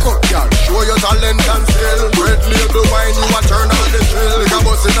 Cock up, girl, show your talent and skill. Red label wine, you a turn on the drill. You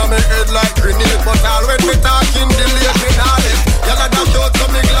bust in on me head like grenade, but all when me talking, delay me not left. Y'all a dash out, so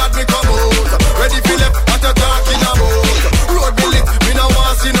me glad me come out. Ready for left, what you talking about? Road me lit, me no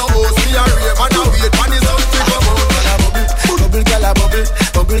want see no host. Me a rave and a wait, man is out to come out. Bubble, girl a bubble,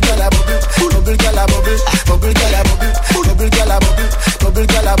 bubble, girl a bubble, bubble, girl a bubble, bubble, girl a bubble, bubble, girl a bubble, bubble,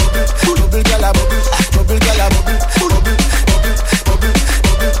 girl a bubble, bubble, girl a bubble, bubble, girl a bubble, bubble, bubble, bubble, bubble,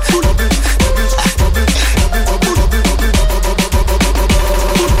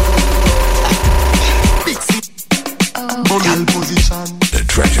 Bullet position. The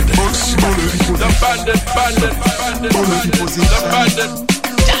Treasure Mix. The bandit, Bullet position. the bandit.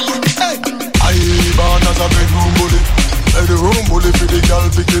 I born as a bedroom bully. Bedroom bully for the girl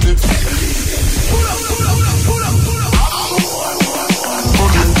bikini.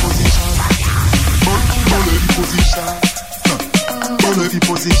 Bullet position.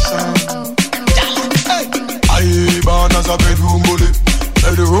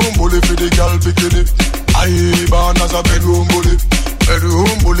 the girl bikini. I born as a bedroom bully.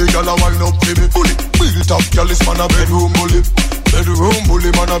 Bedroom bully, girl a wine up to me. Bully, built up, girl is man a bedroom bully. Bedroom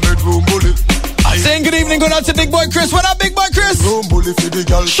bully, man a bedroom bully. Saying good evening, good out to Big Boy Chris. What up, Big Boy Chris? Bedroom bully for the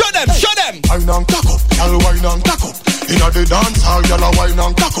girl. Show them, show them. Wine and cock up, girl wine and cock up. Inna the dance hall, girl a wine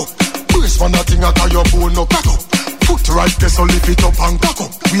and cock up. Brace man a thing a call your bone no cock up. Foot right there, so lift it up and cock up.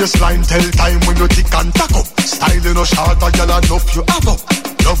 Waistline tell time when you tick and tack up. Style in a short, a girl enough you have up.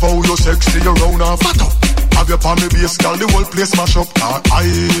 Love how you sexy, you round and fat up. Have your palm base, girl, the whole place mash up. I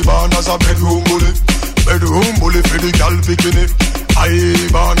born as a bedroom bully. Bedroom bully for the girl bikini. I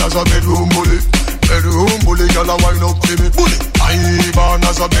born as a bedroom bully. Bedroom bully, girl a wine up to me. Bully. I born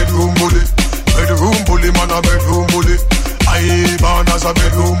as a bedroom bully. Bedroom bully, man a bedroom bully. I born as a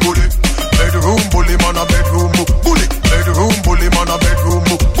bedroom bully. Bedroom bully, man a bedroom bully. Bedroom bully, man a bedroom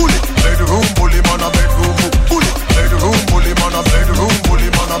bully. Bedroom bully, man a bedroom bully. Bedroom bully, man a bedroom bully.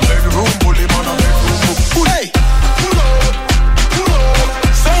 Man a bedroom bully, man a bedroom bully. Hey, pull up, pull up.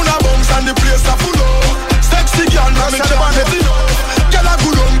 Sound a bounce and the place a full up. Sexy girl, me can't get enough. Girl a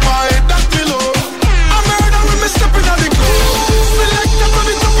good on my that me love. I murder when me stepping on the club. Select up on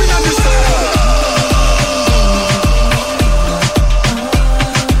the top in the side.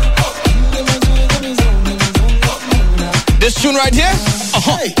 This tune right here?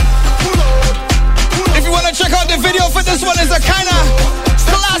 Hey. If you want to check out the video for this one, it's a kind of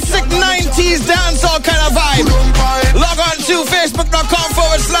classic 90s dancehall kind of vibe. Log on to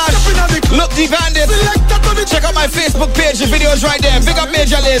facebook.com/Look the Bandit. Check out my Facebook page. The video is right there. Big up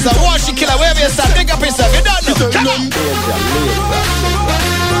Major Lazer. Wash the killer. Wherever you stand. Big up yourself. You don't know. Come on.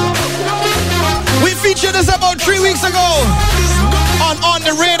 We featured this about 3 weeks ago. On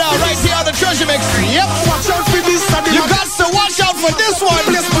the radar, right here on the Treasure Mix. Yep. Watch out for this. You got to watch out for this one.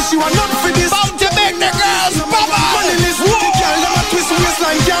 Bound to make the girls bubble. Come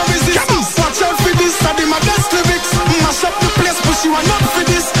on. Watch out for this. My best lyrics. Mash up the place, but you are not for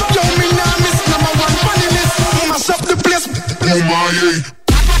this. Yo, me nah miss number one funny list. Mash up the place. Oh my.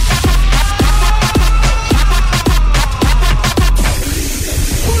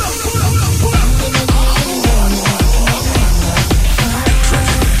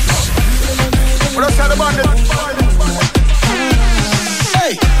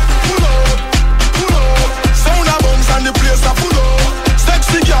 Hey, pull up, sound a bounce and the place a full up.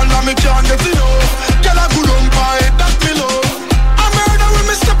 Sexy girl, now me can't get enough. Girl a good on my that me love. I murder when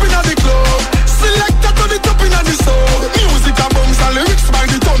me stepping at the club. Select that to the top in the soul. Music a bounce and lyrics by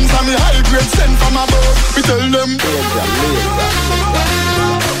the tons and me high grade sent from above. We tell them.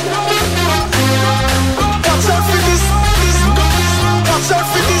 Watch out for this. Watch out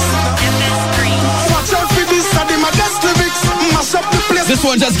for this. Watch out for this. I did my best lyrics. Mash up the place. This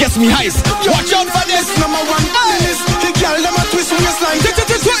one just gets me hype. Watch out for this. Number one list. The girl them a twist waistline.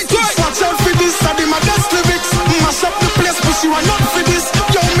 Watch out for this. I did my best lyrics. Mash up the place, but you are not for this.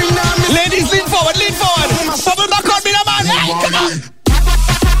 Yo, me nah miss. Ladies, lean forward, lean forward. Bubble back on me, man. Hey, come on.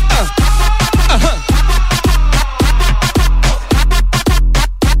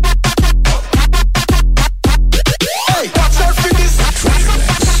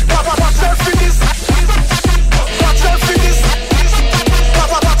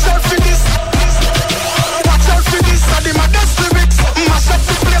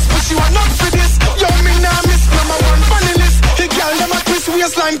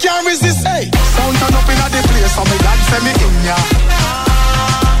 Can't resist. Hey, sound turn up in a the place, so me glad say me in ya.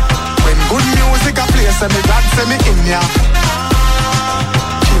 When good music a play, say me glad say me in ya.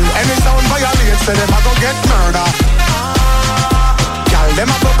 Kill any sound violate, say them a go get murder. Girl,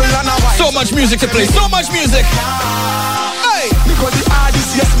 them a bubble and a wine. So much music to play, so much music. Hey, me go the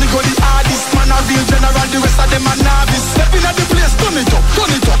hardest, yes, me go the hardest. Man a real general, the rest of them a novice. Step in at the place, turn it up,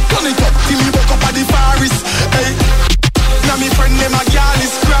 turn it up, turn it up. Till me woke up at the forest. Hey. Now me friend them a girl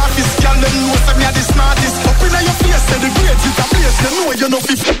is graphist. Girl them know say me a the smartest. Up inna your face say the grades is a place. You know you know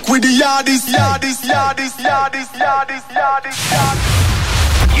fi fuck with the yardies. You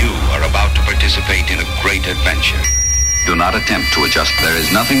are about to participate in a great adventure. Do not attempt to adjust. There is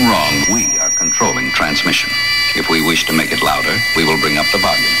nothing wrong. We are controlling transmission. If we wish to make it louder, we will bring up the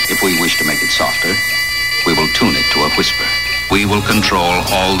volume. If we wish to make it softer, we will tune it to a whisper. We will control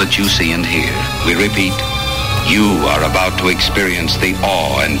all that you see and hear. We repeat, you are about to experience the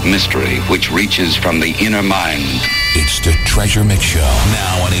awe and mystery which reaches from the inner mind. It's the Treasure Mix Show,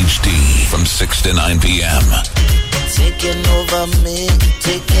 now on HD from 6 to 9 p.m. Taking over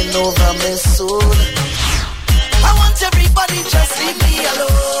me soul. I want everybody just leave me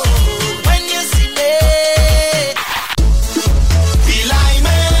alone when you see me. Be like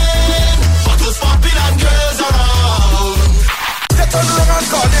man, bottles popping and girls around. They turn around and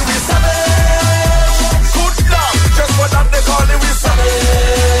call it with 7.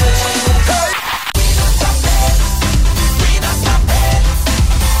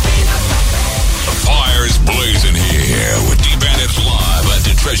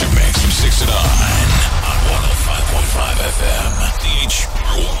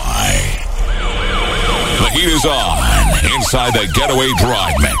 is on inside the Getaway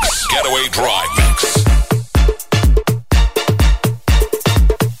Drive Mix. Getaway Drive Mix.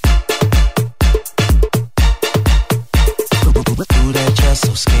 Ooh, that dress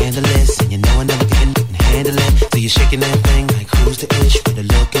so scandalous, and you know I never couldn't handle it. So you're shaking that thing like who's the ish, with a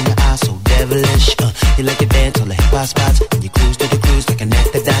look in your eyes so devilish. You like to dance on the hip hop spots, and you cruise to the cruise like an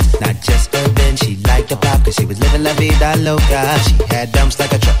actor dance. Not just urban, she liked the pop, cause she was living la vida loca. She had dumps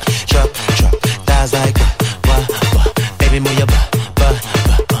like a truck, thighs like what, baby move your butt.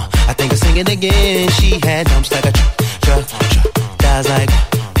 I think I'll sing it again. She had dumps like a truck, thighs like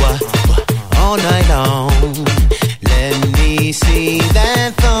what, all night long. Let me see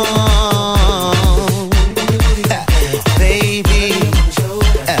that thong, baby.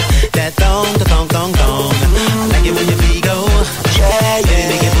 That thong. I like it when your feet go, yeah.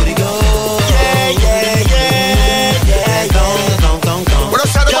 Make your booty go, yeah. Thong. When I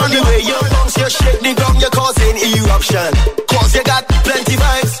start on the way you bounce, you shake the ground, you're causing eruption. Cause you got plenty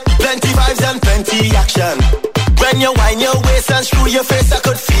vibes and plenty action. When you wind your waist and screw your face, I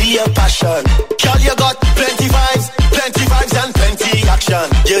could feel your passion. Girl, you got plenty vibes and plenty action.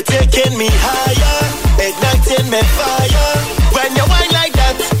 You're taking me higher, igniting me fire. When you wind like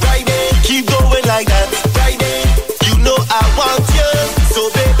that, Friday, keep going like that, Friday. You know I want you, so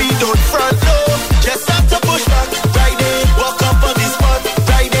baby don't front low. Just have to push back, Friday. Walk up on the spot,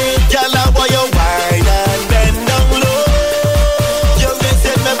 Friday. Girl, I want you wine and bend down low. You're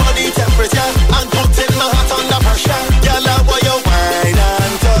raising my body temperature and putting my heart under pressure. Girl, I want you wine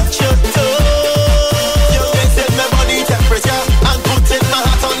and touch your toe. You're raising my body temperature and putting my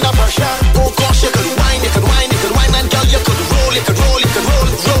heart under pressure. Oh gosh, you could wine, and girl, you could roll it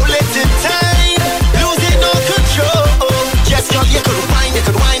in time, losing no control. Yes, girl, you could wine, and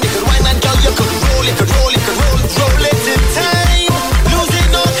girl, you could roll it in time, losing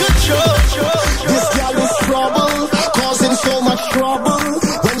no control. This girl is trouble, causing so much trouble.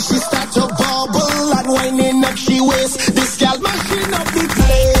 When she start to bubble and winding up she waist, this girl mashing up the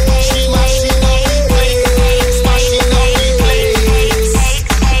place. She mashing up the place.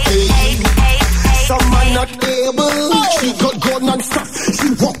 Hey. Some man not able, she could go non-stop. She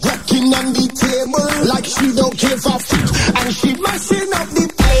walking on the table like she don't give a fuck, and she mashing up the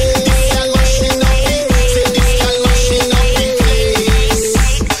place. This girl mashing up the place.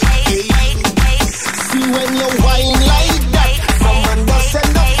 Hey. See when you whine like that, someone does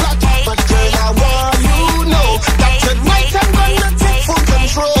send a flat. But girl, I want you know that tonight I'm gonna take full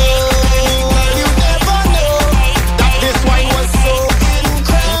control. You never know that this wine was so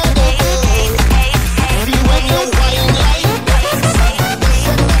incredible. See when you whine like that, someone does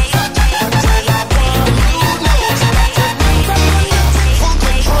send a flat. But girl, I want you know that tonight I'm gonna take full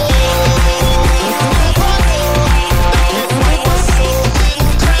control. You never know that this wine was so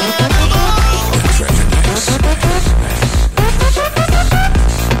incredible.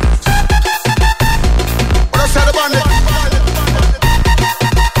 When I start the band,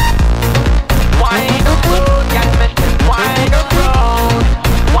 Wind up road, got me. Wind up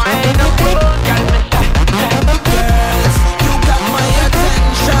road, got me. Girls, you got my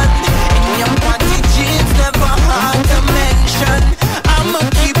attention. In your party jeans, never hard to mention. I'ma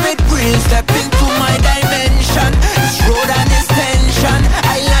keep it real, step into my dimension. This road and this tension,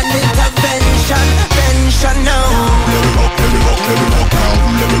 island intervention. Tension now. Let me rock now.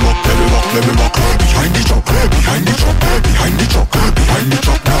 Let me rock. Behind the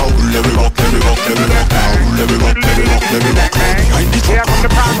truck now. Let me rock now. Let me rock behind the truck.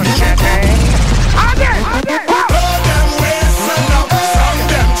 Them waisting up, some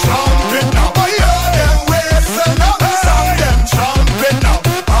them trumping now. Them waisting up, some them trumping now.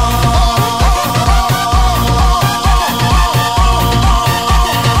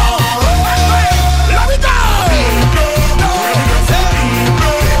 Let me go.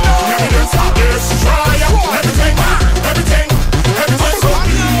 Everything. So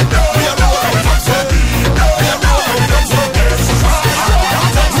we are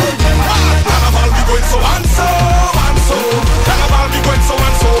Carnival be going so and so. Carnival be going so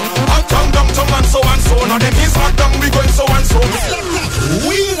and so. Uptown, downtown and so and so. Now them is back down, we going so and so.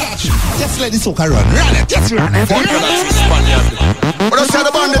 Just let the soca run it, just run it. When I start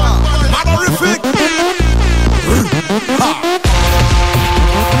the band, Magnific.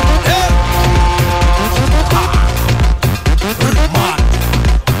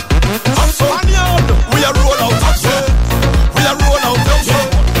 We are roll out, we are roll out,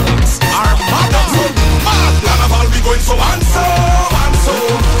 our mad. Carnival be going so and so.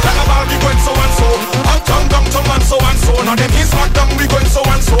 Carnival be going so and so. Uptown, downtown and so and so. Now them is back down, we going so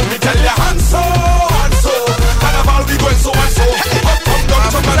and so. Me tell ya and so. Carnival be going so and so. Uptown,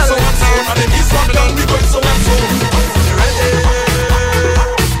 downtown and so and so. Now them is back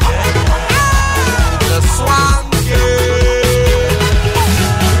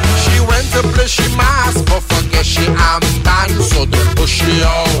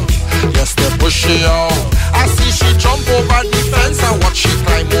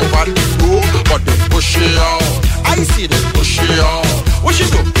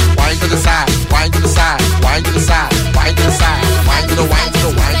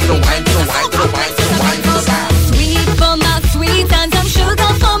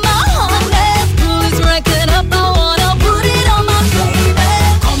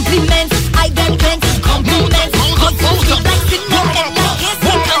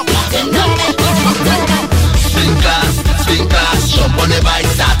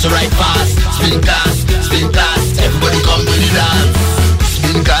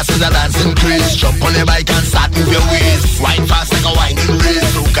increase. Jump on the bike and start move your waist. Wine fast like a winding race.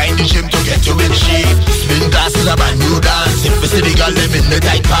 Soca in the gym to get you in shape. Spin class is a brand new dance. If you see the girl them in the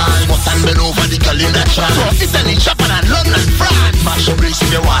tight pants, must stand bend over the girl in a trance. It's any Japan and London, France. Mash your bricks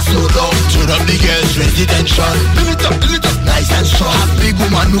if you want slow down. Turn up the girls, raise the tension. Build it up, nice and strong. A big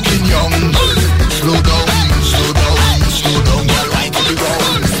woman looking young. Slow down, slow down, slow down. Girl, right to the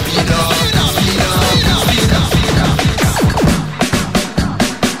ground. Speed up, speed up, speed up, speed up.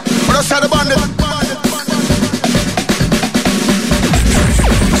 But let's have the bandit.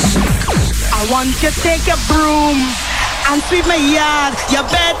 I want you to take your broom and sweep my yard. You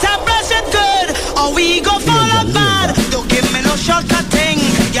better brush it good, or we go fall apart. Don't give me no shortcut thing.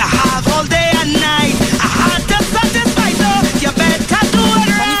 You have all day and night. I had to satisfy, so you better do it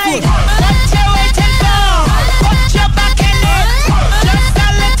right. What you waiting for? Put your back in it, just a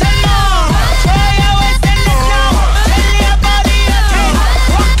little more. Throw your waist in it now. Tell your body you can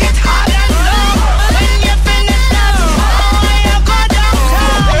walk it hard and low. When you finish that, oh, you go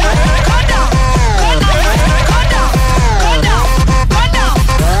downtown. Go down, go down, go down, go down, go down.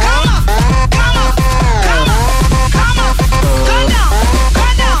 Come on, come on, come on, come on. Go down, go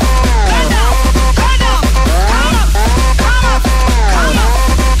down, go down, go down. Come on, come on, come on,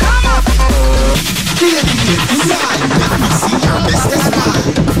 come on. Lady, get in line, let me see your bestest smile.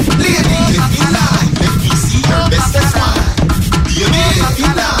 Lady, get in line, let me see your bestest smile. Baby, get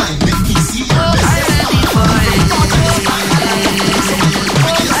in line, let me see your bestest smile.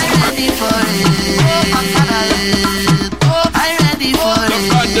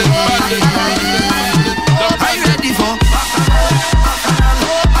 I'm ready for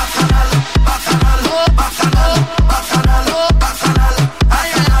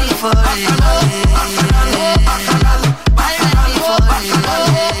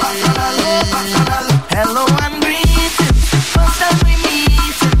Hello and greeting, first time we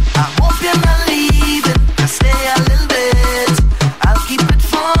meet. I hope you're not leaving. Just stay a little bit. I'll keep it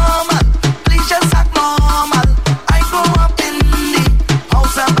formal. Please just act normal. I grew up in the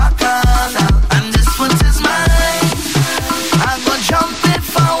house of Bacchanal, and this foot is mine. I'm gonna jump it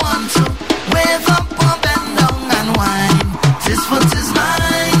for one, two, wave up or bend down and whine. This foot is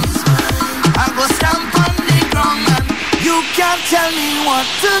mine. I'm gonna stamp on the ground and you can't tell me what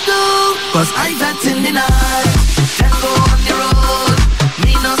to do. Cause I bet in the night, then go on the road,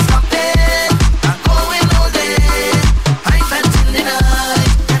 me no stopping, I'm going all day. I bet in the night,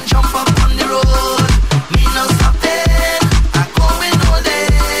 then jump up on the road, me no stopping, I'm going all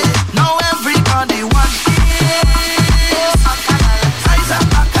day. Now everybody watch this. Eyes are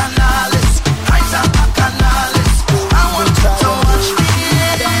Bacchanals, eyes are Bacchanals. I want you to watch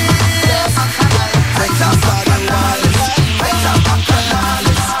this. Eyes are Bacchanals, eyes are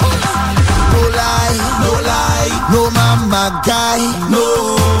Bacchanals. No mama guy, no.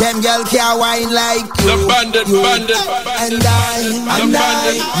 Them girl can't whine like you. The bandit. And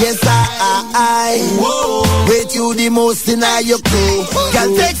I, yes I. Whoa. Wait you the most in your crew.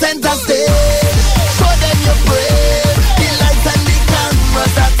 Girl take center stage, show them your brave. The lights and the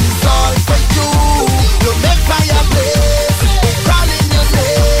cameras, that is all for you. You make fireplace, they calling your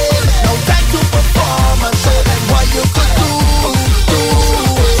name. Now time to perform and show them what you could do.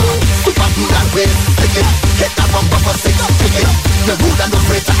 Super good and great, take it. Get that bumper for 6, pick it. You're good and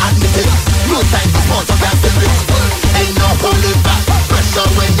afraid to admit it. No time to pause or dance it. Ain't no holding back. Pressure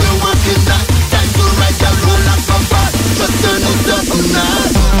when you're working that. Time to ride the roller bumper. Just turn it up now.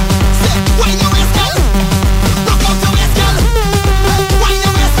 Say, why you waist, girl? Rock out your waist, girl. Why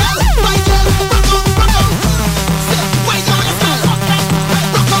you waist, girl? Why girl? Rock out. Say, why you waist, girl?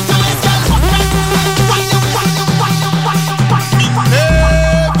 Rock out your waist, girl. Why you?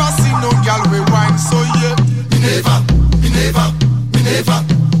 Never see no girl we whine so yeah.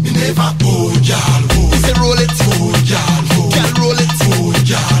 Me never, oh y'all, oh. Say roll it, oh y'all, oh. Girl roll it, oh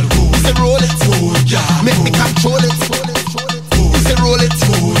y'all, oh. Say roll it, oh y'all, make me control it. Say roll it,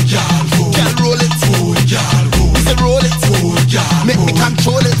 oh y'all, oh. Girl roll it, oh y'all, oh. Say roll it, oh y'all, make me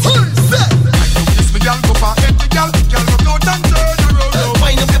control it. Yes, me girl go for every girl rock out and turn around.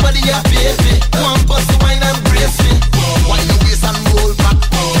 Wind up your body, yeah, baby. One bust the wine and brace me. Wind your waist and roll back.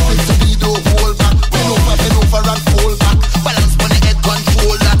 If it's a video, hold back. Bend over and fold back. Balance on the head,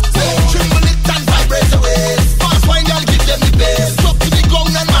 control that. Triple it and vibe.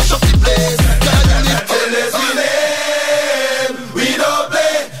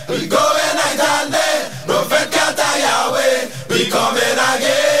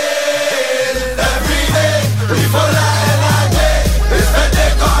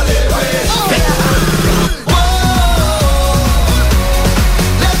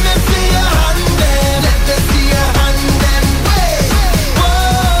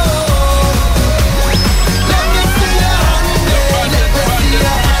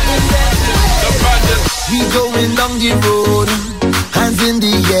 the road, hands in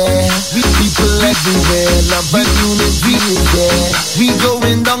the air. People everywhere, love and unity is there. We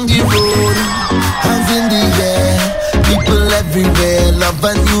going down the road, hands in the air. People everywhere, love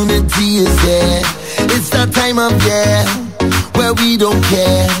and unity is there. It's that time of year where we don't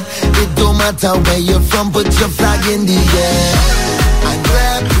care. It don't matter where you're from, put your flag in the air. And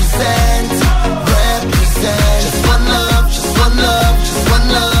represent. Just one love, just one love, just one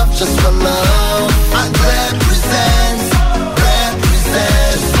love, just one love. And represent.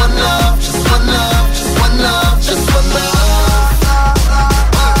 Just one love, just one love, just one love, just one love.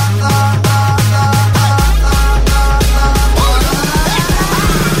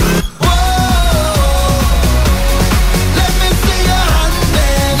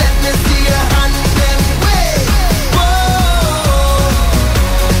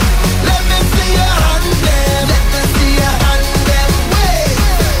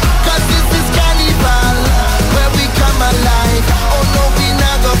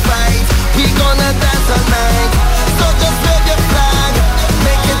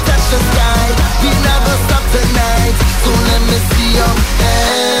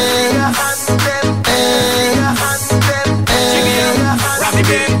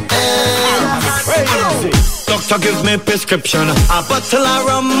 Doctor give me prescription. A bottle of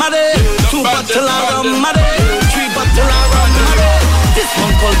rum a day, 2 bottle of rum a day, 3 bottle of rum a day. This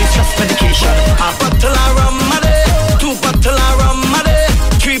one called distress medication. A bottle of rum a day, 2 bottle of rum a day,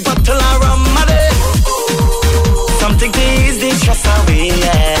 3 bottle of rum a day. Something to ease the stress away,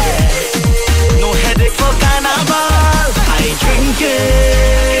 yeah. No headache for carnival. I drink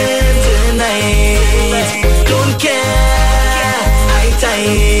it tonight. Don't care, I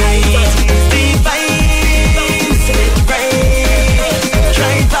die.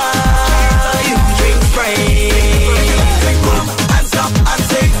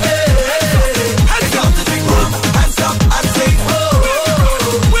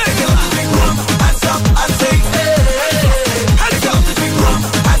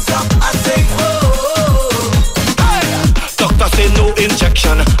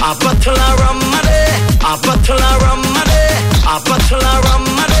 Injection. A bottle of rum a day, a bottle of rum a day, a bottle of rum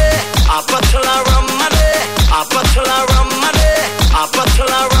a day, a bottle of rum a day, a bottle of rum a day, a bottle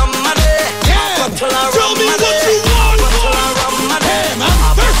of rum a day, a bottle of rum a day. Tell me what you want, a bottle of rum a day.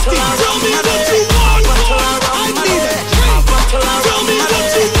 I'm thirsty. Tell me what you want, I need it. A bottle of rum a day.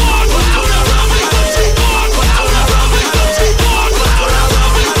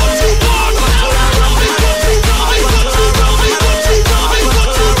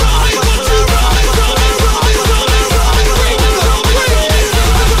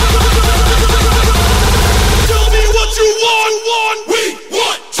 Tell me what you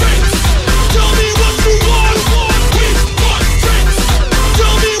want.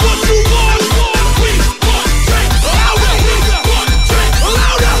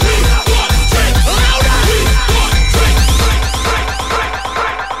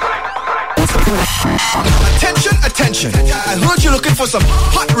 I heard you're looking for some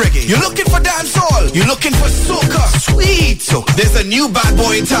hot reggae. You're looking for dancehall. You're looking for soca. Sweet soca. There's a new bad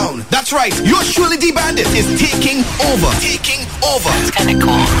boy in town. That's right. Your Surely D Bandit is taking over. Taking over. That's kind of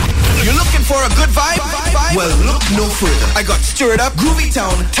cool. You're looking for a good vibe? Well, look no further. I got Stir It Up, Groovy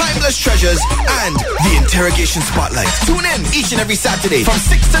Town, Timeless Treasures, and the Interrogation Spotlight. Tune in each and every Saturday from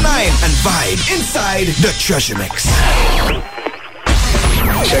 6 to 9 and vibe inside the Treasure Mix.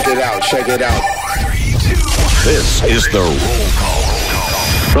 Check it out, check it out. This is the roll call.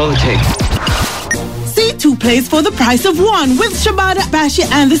 Roll tape. C2 plays for the price of one with Shabada Bashi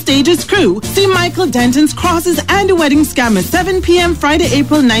and the Stages crew. See Michael Denton's Crosses and the Wedding Scammer 7 p.m. Friday,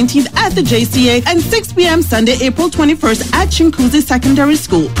 April 19th at the JCA and 6 p.m. Sunday, April 21st at Chinguacousy Secondary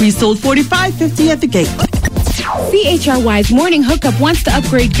School. Pre-sold $45.50 at the gate. CHRY's Morning Hookup wants to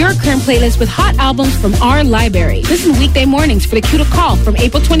upgrade your current playlist with hot albums from our library. Listen weekday mornings for the Cue to Call from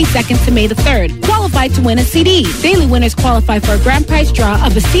April 22nd to May the 3rd. Qualified to win a CD. Daily winners qualify for a grand prize draw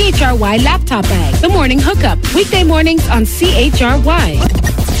of a CHRY laptop bag. The Morning Hookup. Weekday mornings on CHRY.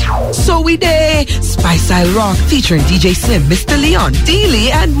 So we day Spice Isle Rock featuring DJ Slim, Mr. Leon, D-Lee,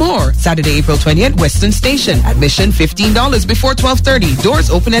 and more. Saturday, April 20th, Western Station. Admission $15 before 12:30. Doors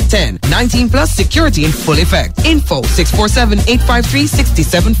open at 10. 19 plus security in full effect. Info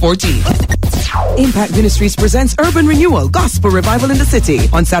 647-853-6714. Impact Ministries presents Urban Renewal Gospel Revival in the City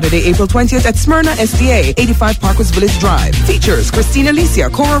on Saturday, April 20th at Smyrna SDA, 85 Parkers Village Drive. Features Christina Alicia,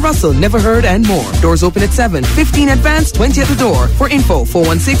 Cora Russell, Never Heard, and more. Doors open at 7. 15 advance, 20 at the door. For info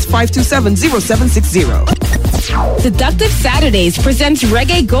 416 527-0760. Deductive Saturdays presents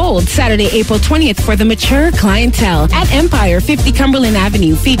Reggae Gold Saturday, April 20th for the mature clientele at Empire, 50 Cumberland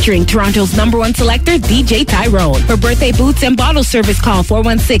Avenue, featuring Toronto's #1 selector, DJ Tyrone. For birthday boots and bottle service, call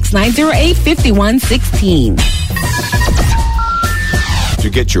 416-908-5116. To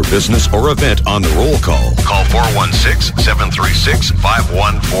get your business or event on the roll call, call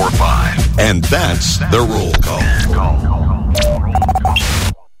 416-736-5145. And that's the roll call.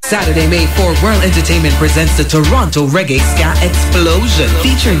 Saturday, May 4, World Entertainment presents the Toronto Reggae Ska Explosion,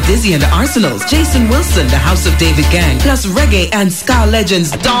 featuring Dizzy and the Arsenals, Jason Wilson, the House of David Gang, plus reggae and ska legends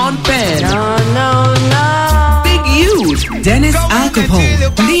Don Penn, Big Youth, Dennis Al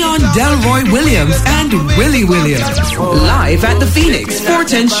Capone, Leon Delroy Williams, and Willie Williams. Live at the Phoenix,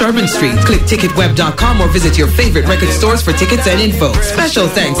 410 Sherman Street. Click ticketweb.com or visit your favorite record stores for tickets and info. Special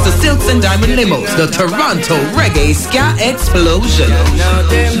thanks to Silks and Diamond Limos, the Toronto Reggae Ska Explosion.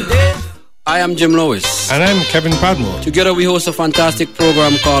 I am Jim Lewis. And I'm Kevin Padmore. Together we host a fantastic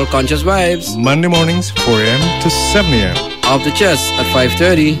program called Conscious Vibes. Monday mornings, 4 a.m. to 7 a.m. Off the Chest at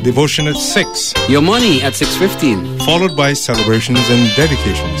 5:30. Devotion at 6. Your Money at 6:15. Followed by celebrations and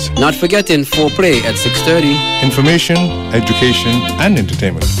dedications. Not forgetting Foreplay at 6:30. Information, education, and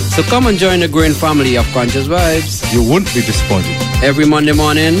entertainment. So come and join the growing family of Conscious Vibes. You won't be disappointed. Every Monday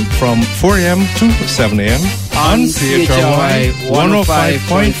morning from 4 a.m. to 7 a.m. on CHRY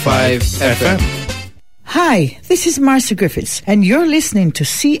 105.5 FM. Hi, this is Marcia Griffiths, and you're listening to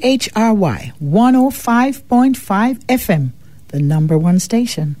CHRY 105.5 FM, the #1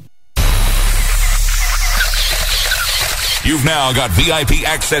 station. You've now got VIP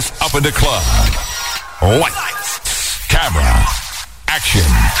access up in the club. Lights, camera, action.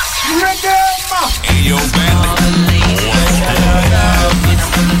 Ayo,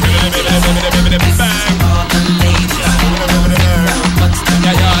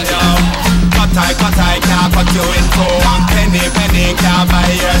 Cut I can't cut you in two. One penny can't buy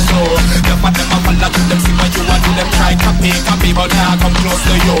your show. The part them a follow to them, see what you want to them. Try copy, but can't come close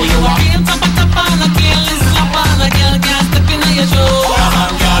to you. You are can't tap on a girl, is slap on a girl, can't step in your show.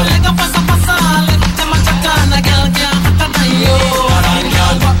 Like a pasa, let them a chat on a girl, can't hotter than you.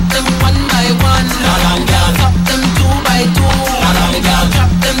 Pop them one by one, pop them 2 by 2,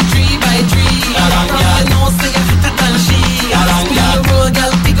 drop them 3 by 3. From your nose, say you're hotter than she. Spin your roll,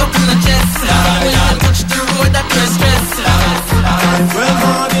 girl, pick up in the chest. When you touch the road, that you're stressed. Well,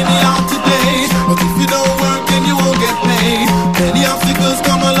 hard in the out today, but if you don't work, then you won't get paid. Many obstacles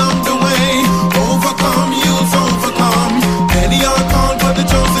come along the way. Overcome, you'll overcome. Many are called but the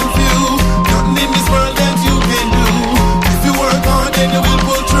chosen few. Nothing in this world that you can do. If you work hard, then you will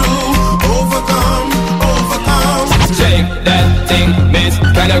pull through. Overcome. Shake that thing, miss.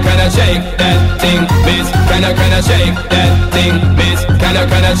 Kinda shake that thing, miss. Kinda shake that thing, miss.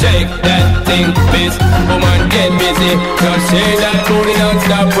 Kinda shake that thing, miss. Woman, get busy. Just shake that booty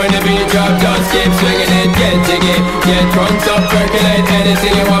non-stop when the beat drop. Just keep swinging it, get jiggy. Get drunk up, percolate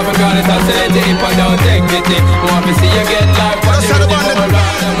anything you want. Because it's oscillate it, if I don't take pity. Want to see you get live, watch the rhythm of a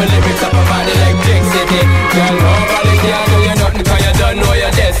ride. And my lyrics up about electricity. Girl, nobody can do you nothing because you don't know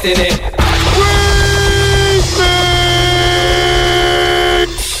your destiny.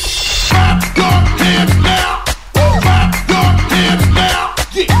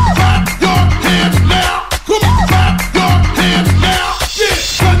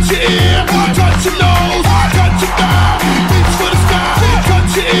 Touch your nose, touch your thigh, reach for the sky.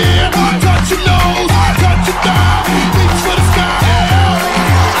 Touch your ear, touch your nose, touch your thigh, reach for the sky.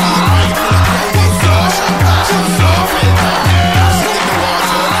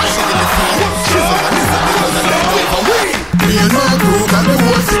 You know I grew up and the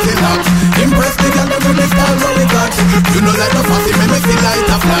whole city locked. Impress the girl with the style what we got. You know like the fussy me make the light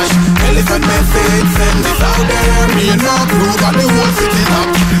a flash. Elephant message, send this out there. Me and my crew got the whole city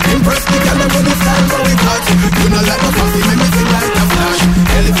locked. Impress the girl with the style what we got. You know like the fussy me make the light a flash.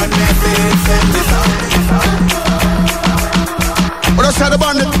 Elephant message, send this out. What else had a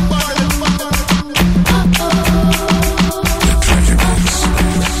band?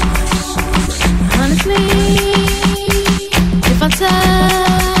 Honestly, if I tell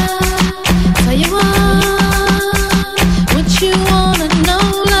you what you wanna know,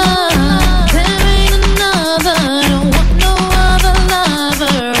 love, there ain't another, don't want no other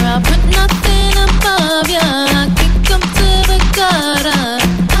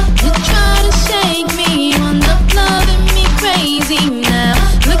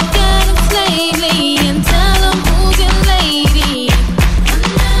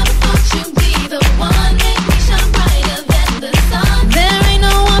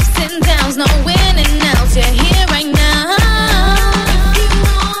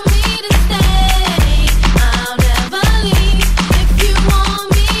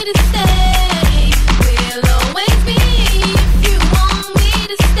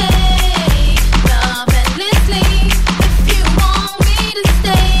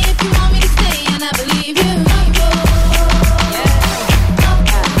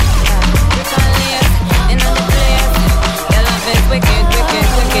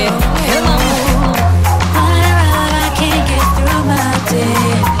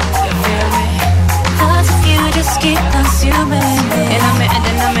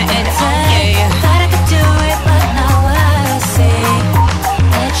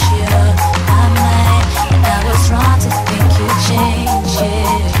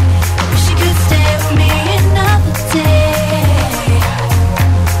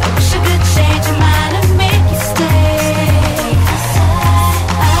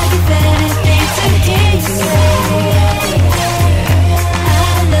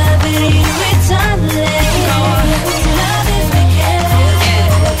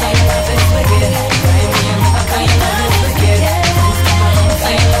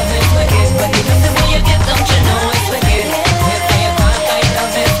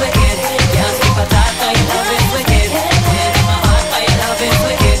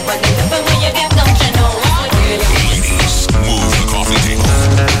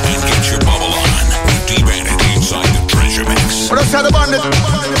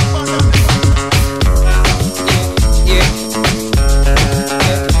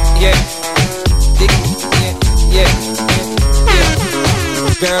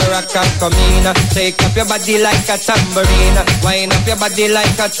can come in. Shake up your body like a tambourine. Wind up your body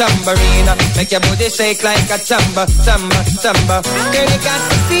like a tambourine. Make your body shake like a tamba, tamba, tamba. Girl, you got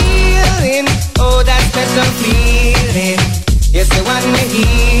the feeling. Oh, that special feeling. Yes, the one me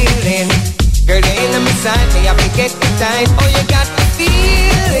healing. Girl, you in the side, me have to get the time. Oh, you got the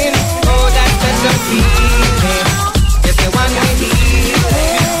feeling. Oh, that special feeling. Yes, the one me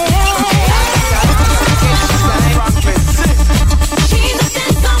healing.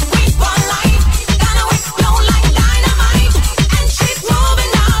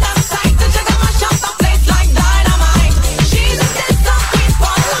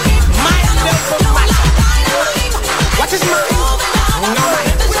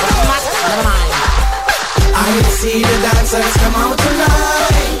 See the dancers come out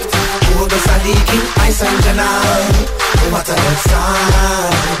tonight. Ugo Sadiki, Ice and Janai. What a good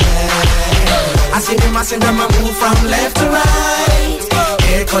time, yeah. I see them move from left to right.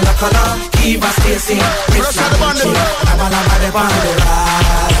 Hey, color, Eva Stacy.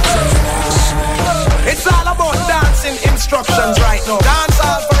 It's all about dancing instructions right now. Dance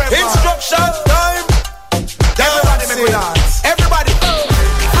all forever. Instruction time. Everybody make me dance. Everybody,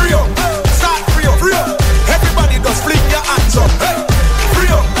 free up. Start free up. Free up. Everybody just flip your hands up. Hey, free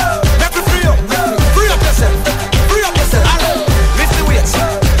up. Let me free up. Free up yourself. Free up yourself. Lift the weights.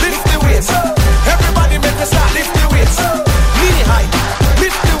 Lift the weights. Everybody make me start lift the weights. Mini high.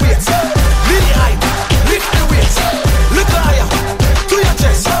 Lift the weights. Mini high. Lift the weights. Look higher. To your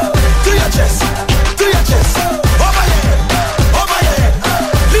chest. To your chest. To your chest. Over your head. Over your head.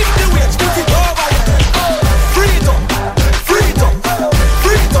 Lift the weights. Put it over your head. Free it up. Free it up.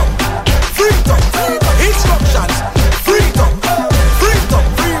 Free it up. Free it up. Instructions. Free it up. Free it up.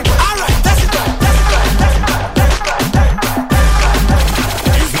 Free it up. All right. That's it.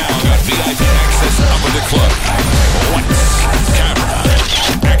 You've now got VIP access up in the club. Lights, camera,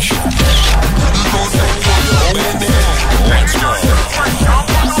 action.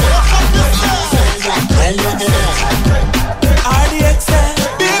 Let's go. RDXL,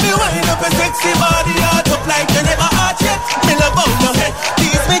 baby, wind up a sexy body, hard up like you never hard yet. Me love out your head,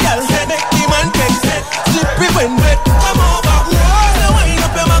 tease me, girl, head, make the man text head. Slippery when wet, come over. Wind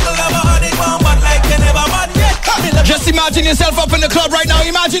up your muggle, love a hard, it won't bad like you never bad yet. Just imagine yourself up in the club right now.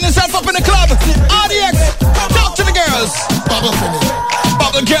 Imagine yourself up in the club. RDX, talk to the girls. Bubble for me.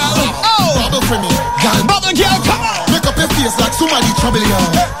 Bubble girl. Oh. Bubble for me. Girl. Bubble girl, come on. Make up your face like somebody trouble you.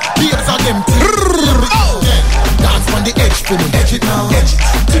 Beers are empty. Oh. Yeah. Dance on the edge for me. Edge it now. Edge it.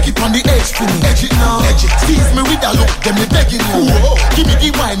 Take it on the edge for me. Edge it now. Edge it. Tease me with a look. Them me begging you. Whoa. Give me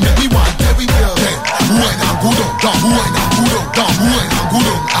the wine. Make me want carry you. Yeah. Wine and good on. Down. Wine and good on. Down. Wine and good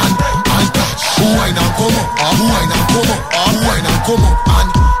on. And touch. Wine and come up. Wine and come up. Wine and come up.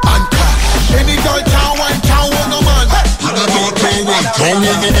 And touch. Any girl can wine, can hold no man. And I don't know one. Don't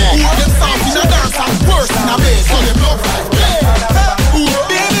know no man. Them soft in a dance and worse in a bass. So them love like play.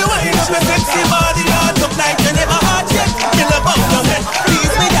 Baby, wind up a sexy body, hard up like you never hard yet. Me love out your head,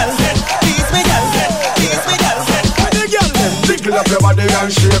 please me, girl, head. Please me, girl, head. Please me, girl, head. When the girl them jiggle up your body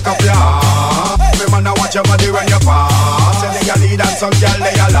and shake up your heart. Me man, I watch your body when you pass. And they lead and some girl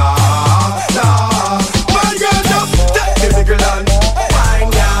they a laugh. My girl just take the wiggle and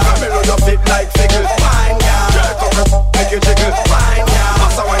wine, yeah. Me run up it like fickle, wine, yeah. Jerk up your make you jiggle, wine, yeah.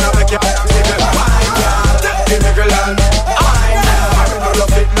 Massa wine and make you jiggle, wine, yeah. Take the wiggle and wine, yeah. Me run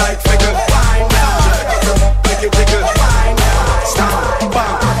up it like fickle, wine, yeah. Jerk up your make you jiggle, wine, yeah. Stop,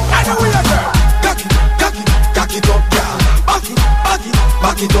 bang. I know we are girl. Cock it up, girl.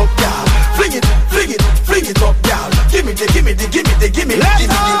 Back it up, girl. Fling it up, girl. Give me the.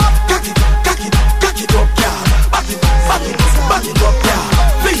 Cock it up, girl. Back it up, girl.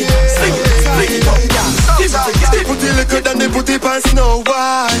 Fling it up, girl. They put it liquor than they put it on Snow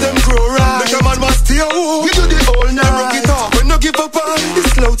White. Them grow right. Make a man must stay home. We do the whole night. Rock it up. When no give up on the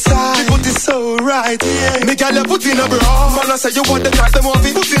slow side. They put it so right, yeah. Make a put in a bra. Man, I say you want the type them off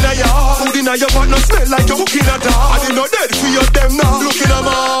it. Put in a yard. Food in a your pot no smell like you cooking a dog. I did not dead for your them now. Look in a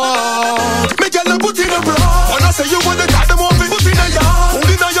mouth. Make a put in a bra. Man, I say you want the type them off it. Put in a yard. Food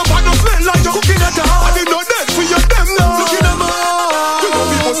in a your pot no smell like you cooking a dog. I did not dead for your them now. Look in a mouth. You know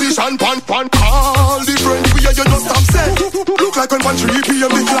the position, pan. All the friends we are, you don't stop set. Look like when 1 3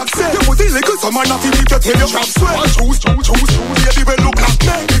 p.m. the clock set. You put the liquor, some man have to make you tell your trap sweat. Choose. Baby, well look like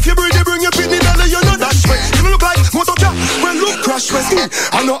me. If you bring your pin in the you know that sweat. You look like motor car. Well look crash west.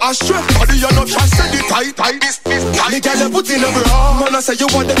 I know I stress. Body you not trash. Say the tight. This tight. The girl you put in a bra. Man I say you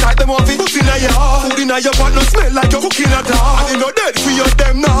want the tight them off it. Put in a yard. Food in a your pot no smell like you cooking a dog. And you know dead for your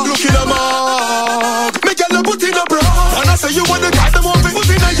them now. Look in a mouth. Make girl you put in a bra. Man I say you want the tight them off it. Put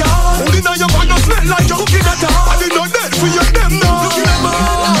in a yard. Food in a your pot no smell like you cooking a dog. And you know dead for your them now. Look in a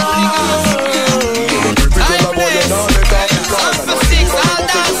mouth.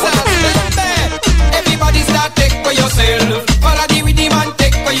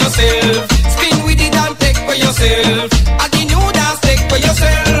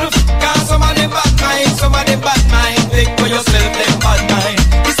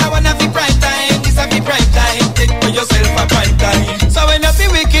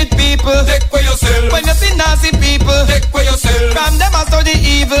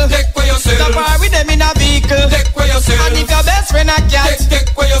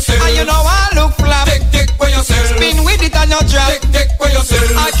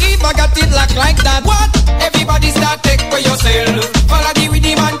 I got it locked like that. What? Everybody start take for yourself. Follow the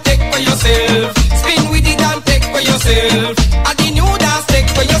rhythm and take for yourself. Spin with it and take for yourself. At the new dance, take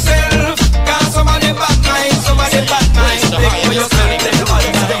for yourself. Cause some of them bad minds, some of them bad minds. Take for yourself.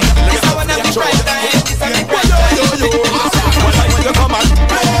 This is one of the bright times. This is the bright times. When you come and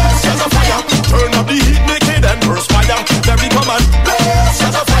blaze as a fire, turn up the heat, make it and perspire. Then we come and blaze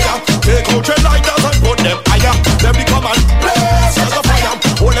as a fire. Take out your lighters and put them higher. Then we come and blaze as a fire.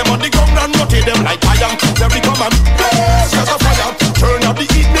 Hold them on the ground and rotate them like fire. Then we come and blaze as a fire. Turn up the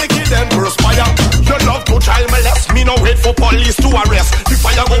heat, make it and perspire. You love to child molest me, no wait for police to arrest. The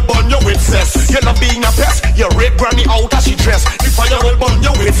fire will burn you with cess. You love being a pest. You rape granny out as she dress. The fire will burn you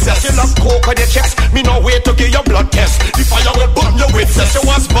with cess. You love coke on your chest. Me no wait to give your blood test. The fire will burn you with cess. You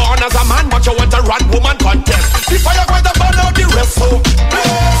was born as a man, but you want to run woman contest. The fire going to burn out the rest. So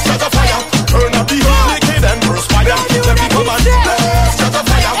blaze as a fire. Turn up the heat, make it and perspire. Then we come and blaze as a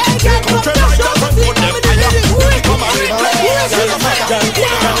fire. Take out your lighters and put them higher. Then we come and blaze as a fire. Then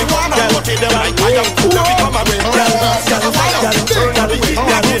we come and rotate them like fire. Then we come and blaze as a fire. Turn up the heat,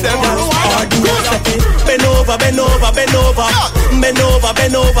 make it and perspire. Bend over, bend over, bend over. Bend over,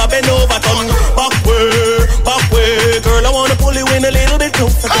 bend over, bend over. Turn back way. Girl, I wanna pull you in a little bit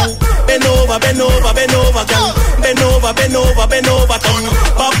closer, girl. Bend over, bend over, bend over, girl. Bend over, bend over, bend over. Turn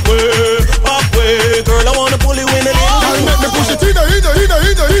back way. Girl, I wanna pull you in a little bit. Let me push it in.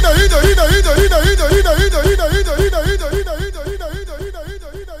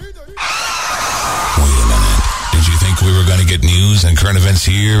 Did you think we were going to get news and current events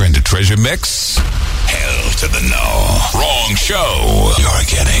here into Treasure Mix? Hell to the no. Wrong show. You're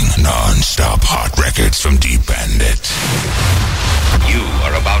getting non-stop hot records from Deep Bandit. You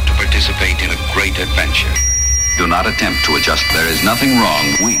are about to participate in a great adventure. Do not attempt to adjust. There is nothing wrong.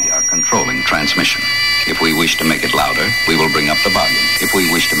 We are controlling transmission. If we wish to make it louder, we will bring up the volume. If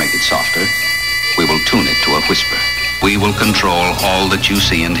we wish to make it softer, we will tune it to a whisper. We will control all that you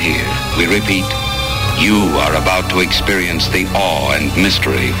see and hear. We repeat, you are about to experience the awe and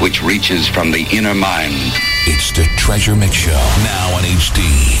mystery which reaches from the inner mind. It's the Treasure Mix Show, now on HD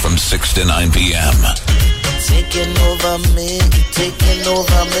from 6 to 9 p.m. Taking over me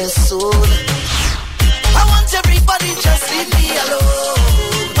soul. I want everybody just leave me alone.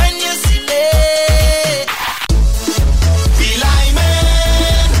 When you see me, be like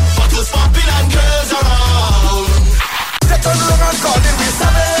man, bottles popping and girls around. They turn around and call it we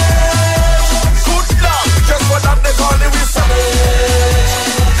savage. Good luck, just what that they call it we savage.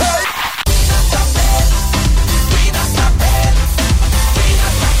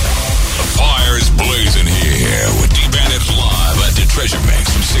 The fire's blazing here with D-Bandit live at the Treasure Mix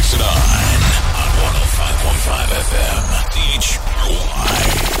from 6 to 9 on 105.5 FM. TREASURE.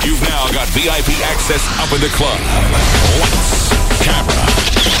 You've now got VIP access up in the club. Lights, camera,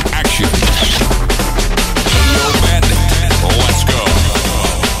 action. Yo, Bandit, let's go.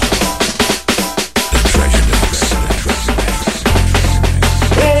 The Treasure Mix.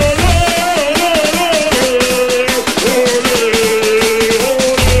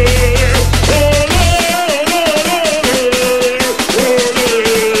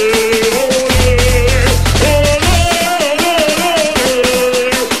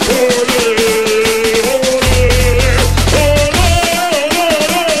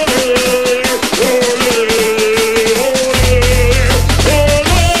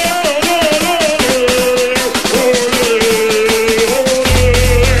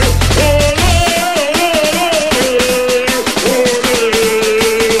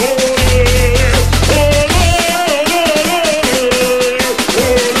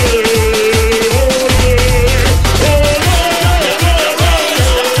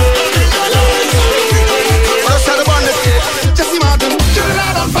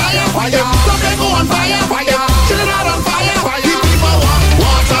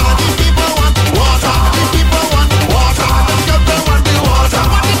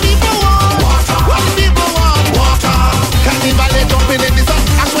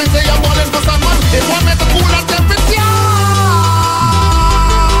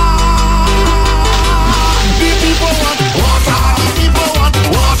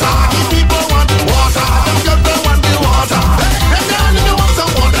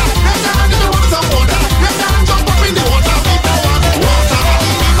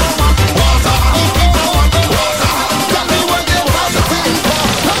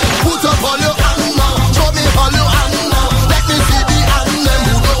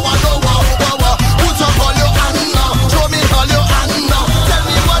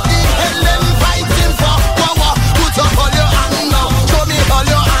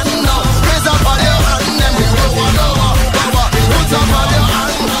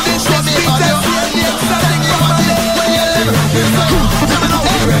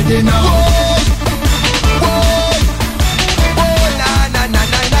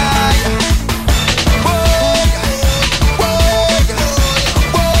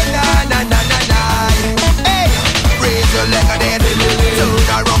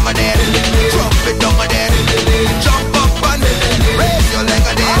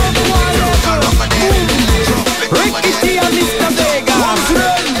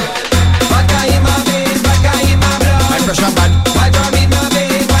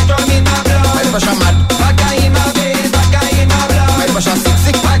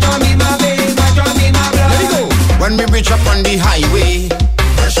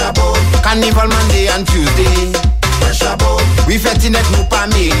 Carnival Monday and Tuesday. Pressure boat. We fetting at Nupa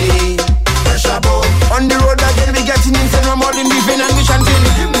Mele. Pressure boat. On the road again we getting in some modern living and we chanting.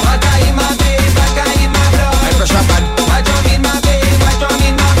 Baka in my veins, baka in my blood. My pressure bad. My drum in my veins, my drum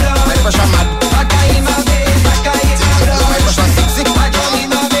in my blood. My pressure mad. Baka in my veins, baka in my blood. My pressure sick. My drum in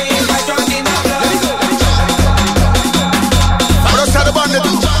my veins, my drum in my blood. Let's start the band.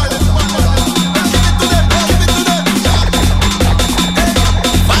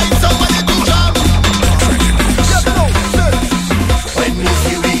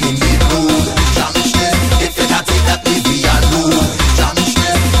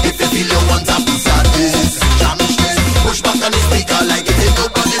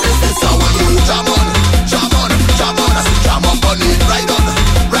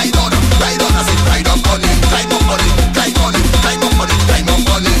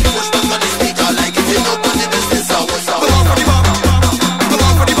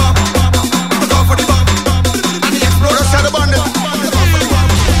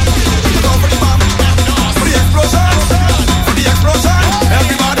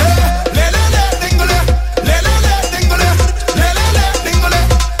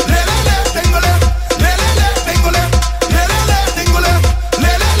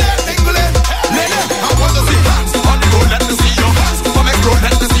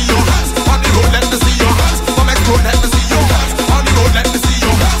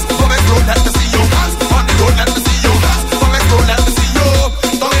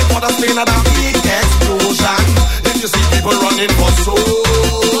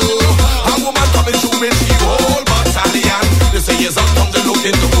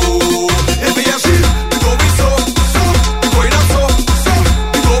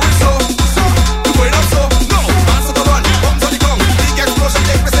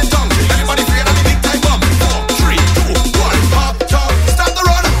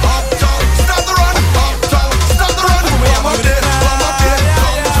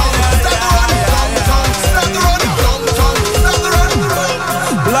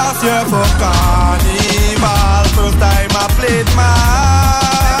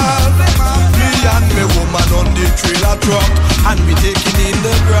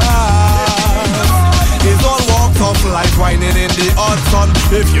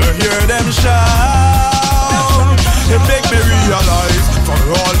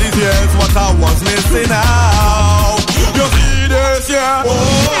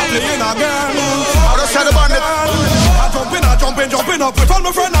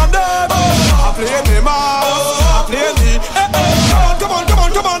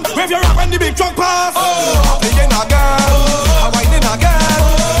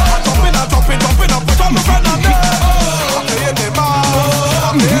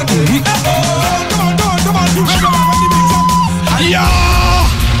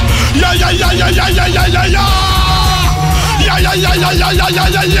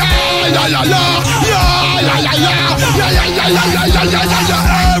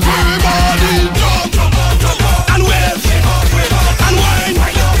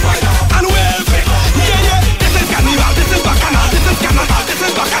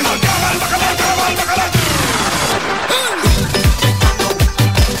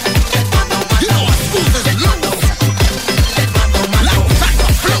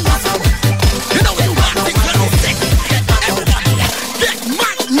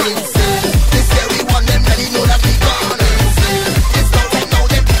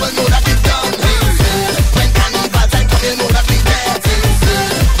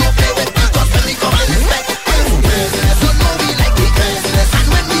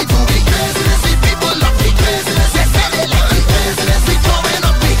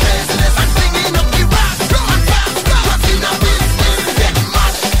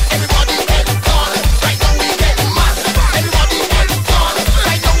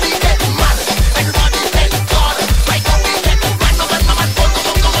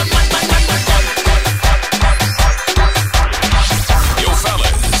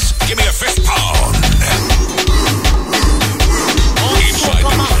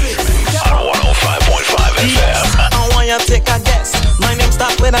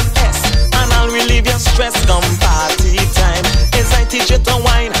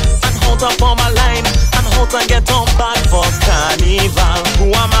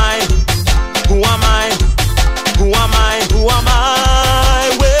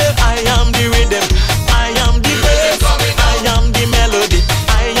 Well, I am the rhythm, I am the bass, I am the melody,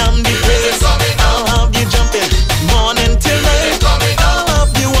 I am the praise. I'll have you jumping morning till night. I'll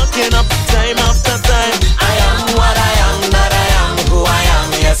have you waking up time after time. I am what I am, that I am who I am,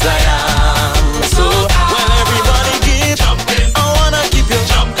 yes I am. So, well everybody keep jumping. I wanna keep you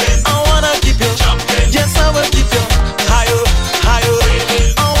jumping. I wanna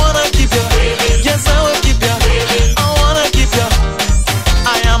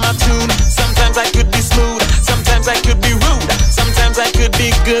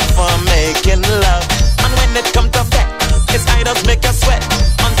good for making love. And when it comes to sex, it's either make you sweat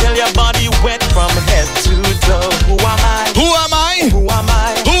until your body wet from head to toe. Who am I? Who am I? Who am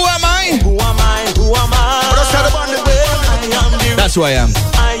I? Who am I? Who am I? Who am I? That's who I am.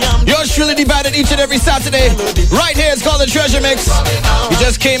 Yours truly debated each and every Saturday. Right here, it's called the Treasure Mix. You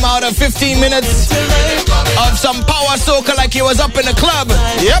just came out of 15 minutes of some power soca like you was up in the club.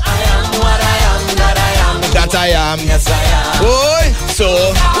 Yep. That I am. Yes, I am. Boy, so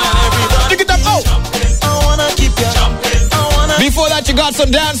look at that. Oh. I wanna keep you jumping. Before that, you got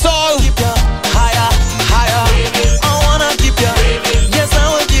some dancehall. Keep you higher, higher. I wanna keep you. Yes, I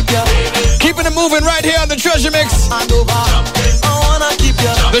will keep you. Keeping it moving right here on the Treasure Mix. And over. I wanna keep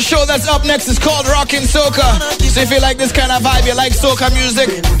you. The show that's up next is called Rockin' Soca. So if you like this kind of vibe, you like soca music,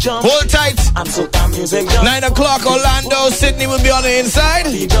 hold tight. 9 o'clock, Orlando, Sydney will be on the inside.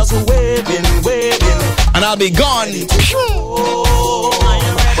 Just waving, waving. And I'll be gone.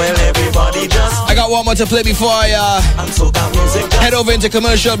 Well, everybody just. I got one more to play before I head over into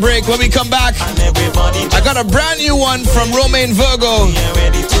commercial break. When we come back, I got a brand new one from Romain Virgo.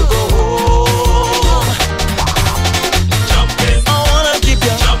 Ready to go home. Jumping. I wanna keep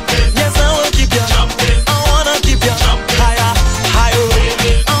you jumping. Yes, I will keep you jumping. I wanna keep you higher, higher.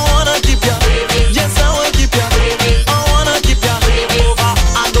 I wanna keep you. Yes, I will keep you. I wanna keep you over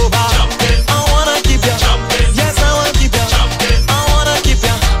and over. I wanna keep you. Yes, I will keep you. I wanna keep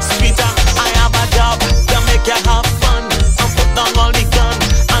you sweeter. I have a job to make you have fun. And put down all the gun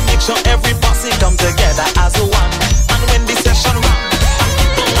and make sure every posse come together as one. And when the session round.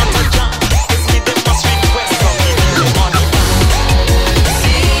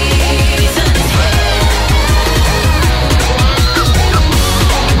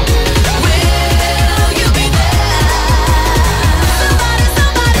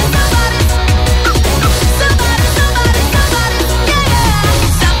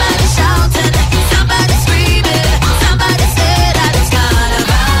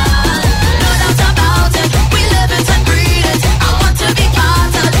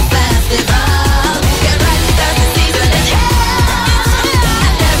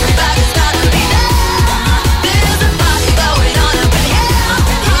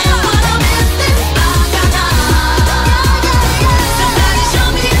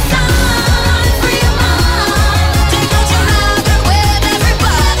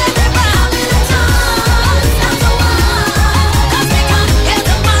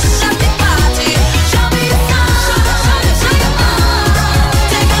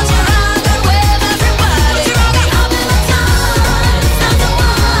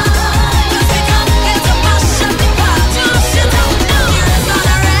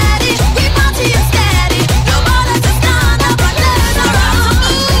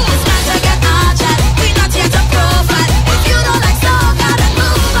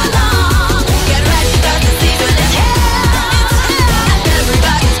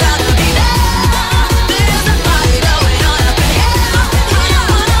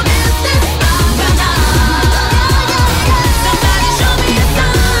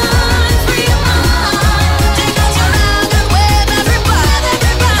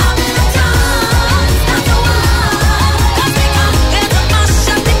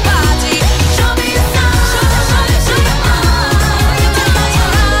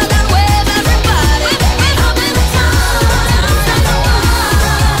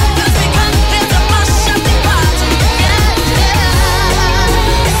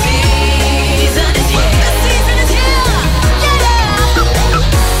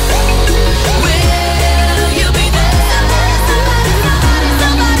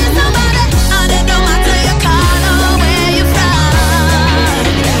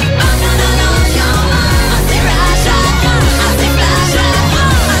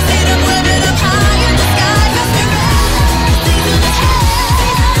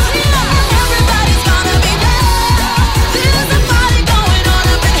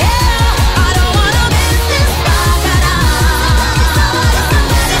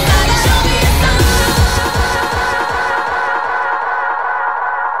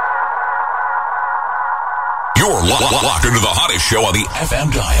 Locked into the hottest show on the FM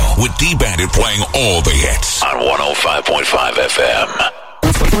dial with D-Bandit playing all the hits on 105.5 FM.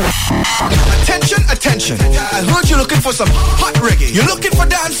 Attention, attention. I heard you're looking for some hot reggae. You're looking for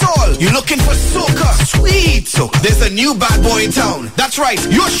dancehall. You're looking for soca, sweet soca. There's a new bad boy in town. That's right.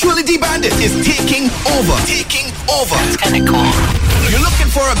 Yours truly, D-Bandit, is taking over. Taking over. That's kind of cool. You're looking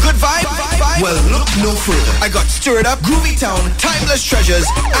for a good vibe? Well, look no further. I got Stirred Up, Groovy Town, Timeless Treasures,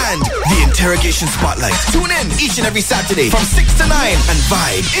 and the Interrogation Spotlight. Tune in each and every Saturday from 6 to 9 and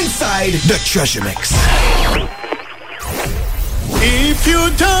vibe inside the Treasure Mix. If you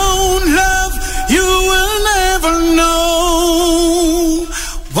don't love, you will never know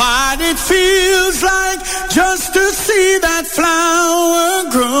what it feels like just to see that flower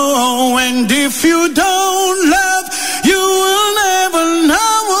grow. And if you don't love, you will never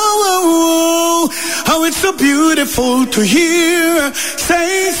know how it's so beautiful to hear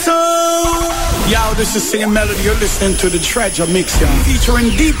say so. Yo, this is Singing Melody. You're listening to the Treasure Mix, y'all. Featuring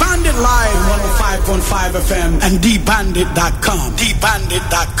D-Bandit live, 105.5 FM and dbandit.com.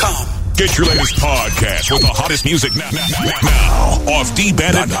 dbandit.com. Get your latest podcast with the hottest music now off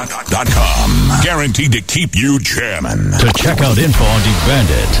dbandit.com. Guaranteed to keep you jamming. To check out info on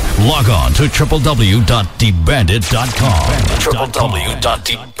D-Bandit, log on to www.dbandit.com.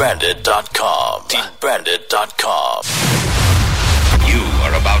 www.dbandit.com. dbandit.com. You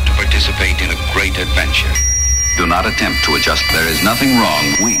are about to participate in a great adventure. Do not attempt to adjust. There is nothing wrong.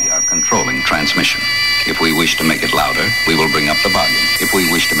 We are controlling transmission. If we wish to make it louder, we will bring up the volume. If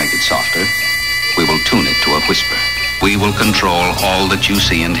we wish to make it softer, we will tune it to a whisper. We will control all that you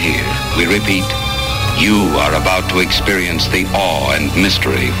see and hear. We repeat, you are about to experience the awe and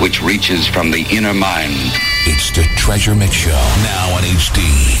mystery which reaches from the inner mind. It's the Treasure Mix Show, now on HD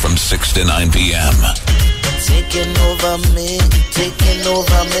from 6 to 9 p.m. Taking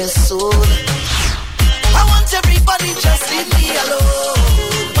over me soul. I want everybody just leave me alone.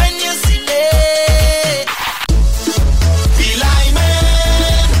 When you see me, be like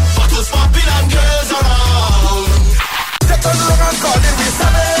man, bottles popping and girls around. Take a look and call it we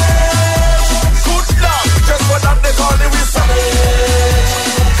savage. Good luck, just what that they call it we savage.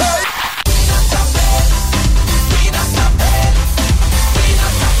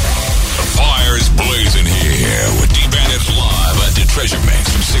 The fire's blazing here with D-Bandit live at the Treasure Mix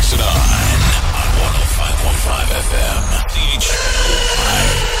from 6 to 9 on 105.5 FM.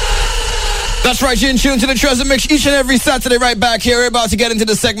 That's right, you're in tune to the Treasure Mix each and every Saturday right back here. We're about to get into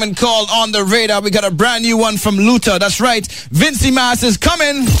the segment called On the Radar. We got a brand new one from Luther. That's right, Vincey Mass is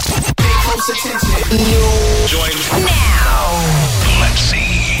coming. Close attention. Join now. Let's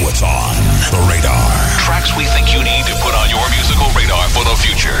see what's on the radar. Tracks we think you need to put on your musical radar for the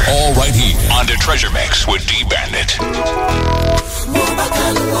future. All right here on the Treasure Mix with D-Bandit.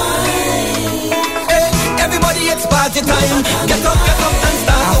 Hey, everybody, it's party time. Get up and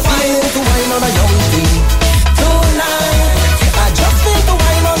start to wine. To wine on a young thing. Tonight, I just feel to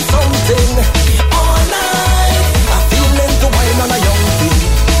wine on something. All night, I feeling to wine on a young thing.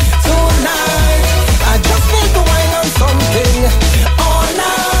 Tonight, I just feel to wine on something. All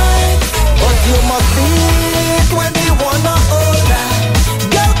night, but you must be 21 or older.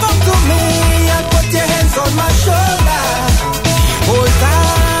 Girl, come to me and put your hands on my shoulder. Hold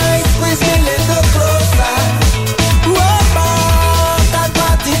tight, squeeze me a little closer. Roll back and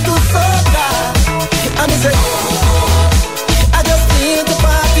party to soca. And he said, I just need to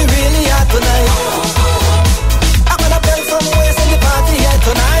party really hard tonight. I'm gonna bend some waist in the party here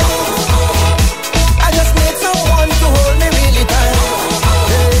tonight. I just need someone to hold me really tight.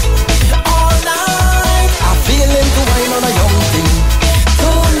 All night, I'm feeling to wine on a young thing.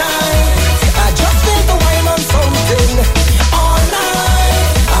 Tonight, I just feel to wine on something. All night,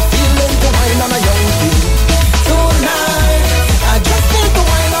 I'm feeling to wine on a young thing. Tonight, I just feel to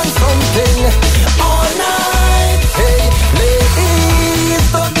wine on something. All night, hey, ladies,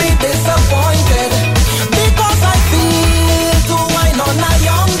 don't be disappointed, because I feel to wine on a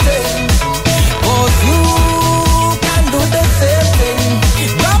young thing. Cause you can do the same thing.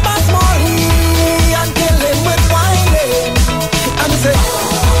 Grab a smallie and kill him with whining. And say,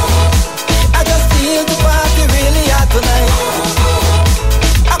 I just feel the party really hard tonight.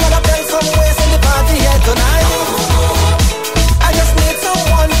 I'm gonna bend some waist in the party here tonight. I just need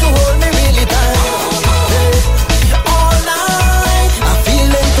someone to hold me really tight. All night, I'm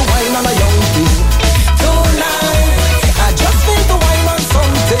feeling to wine on a young thing. Tonight, I just feel to wine on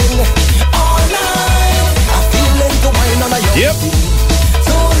something. All night, I'm feeling to wine on a young Yep. thing.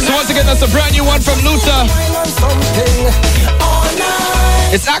 So once again, that's a brand new one from Luther. Wine on something. All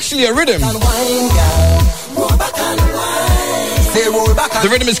night, It's actually a rhythm. wine, girl. Roll back and wine. Say roll back and The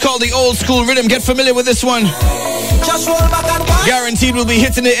rhythm is called the old school rhythm. Get familiar with this one. just roll back and wine. Guaranteed will be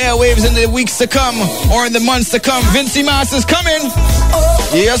hitting the airwaves in the weeks to come or in the months to come. Vincey Mass is coming.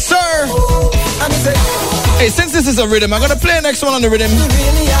 Yes, sir. And he said, Hey, since this is a rhythm, I'm going to play the next one on the rhythm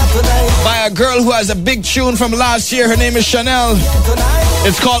really hard tonight. by a girl who has a big tune from last year. Her name is Chanel.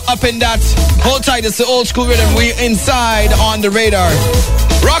 It's called Up in That. Hold tight, it's the old school rhythm. We inside on the radar.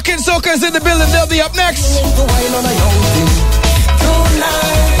 Rockin' Soca is in the building. They'll be up next. To wine on a young thing.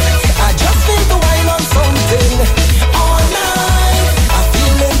 Tonight, I just feel to wine on something. All night, I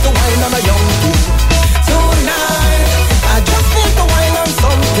feeling to wine on a young thing. Tonight, I just feel to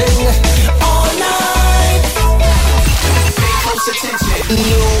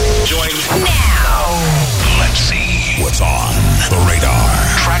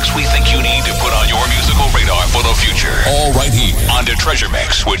Treasure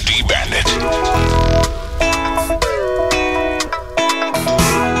Mix with D-Bandit.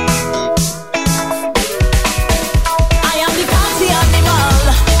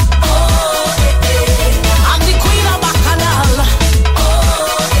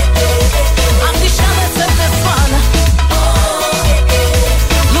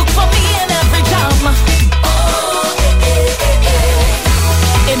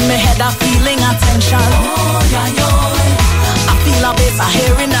 I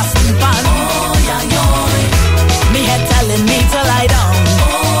hearing a sleep on. Oh, yeah, yeah. Me head telling me to lie down.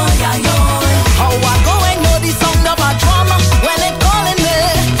 Oh, yeah, yeah. How I go and know the sound of a drum when it calling me.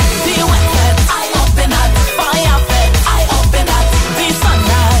 The wet fed, I up in that. Fire fed, I up in that. The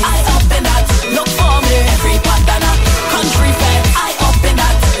sunrise, I up in that. Look for me, every bandana. Country fed, I up in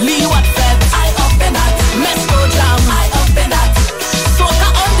that. Lee what fed, I up in that. Mesco jam, I up in that. Soca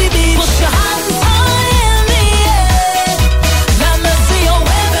on the beach, put your hands high in the air. Let me see you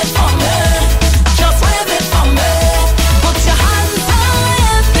wave it for me. Just wave it for me. Put your hands high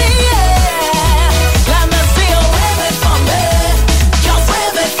in the air. Let me see you wave it for me. Just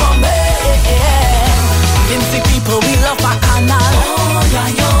wave it for me. Fancy people, we love our canal. Oh, yeah,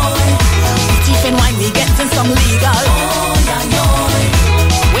 yeah. Teeth and wine, we getting some legal. Oh, yeah, yeah.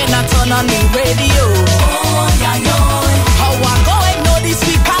 When I turn on the radio. Oh, yeah, yeah. How I go and know this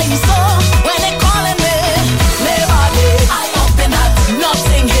week I saw when they calling me. Labor Day, I up in that.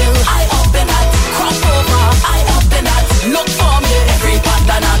 Notting Hill, I up in that. Crop over, I up in that. Look for me, every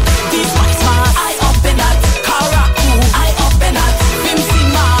bandana. These Spice Mars, I up in that. Karaku, I up in that. Vincy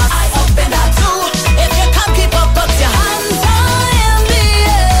Mars, I up in that too. If you can't keep up, put your hands high in the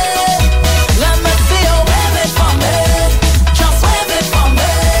air. Let me see you wave it for me. Just wave it for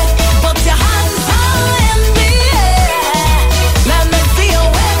me. Put your hands high in the air. Let me see you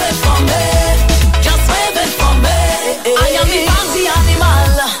wave it for me. Just wave it for me. I am the fancy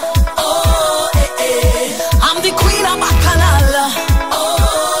animal. Oh, I'm the queen of Bacchanal.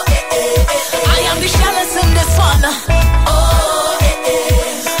 Oh, I am the jealous in this one. Oh,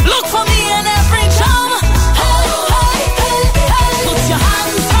 look for me in every jam. Hey, hey, hey, hey. Put your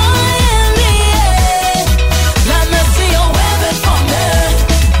hands high in the air. Let me see you wave it for me.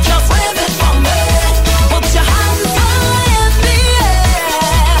 Just wave it for me. Put your hands high in the air.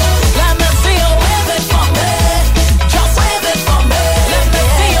 Let me see you wave it for me. Just wave it for me. Let me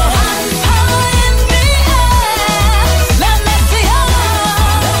see your hands high in the air. Let me see you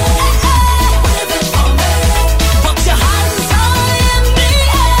wave it for me. Put your hands high in the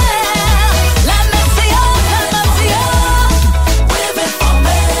air. Let me see you wave it for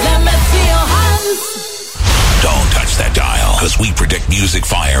me. Let me see your hands. Don't touch that dial, because we predict music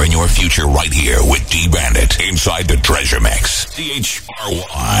fire in your future right here with D-Bandit inside the Treasure Mix.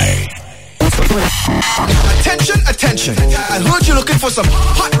 THRY. Attention, attention. I heard you're looking for some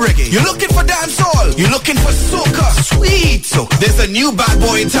hot reggae. You're looking for dancehall. You're looking for soca, sweet soca. There's a new bad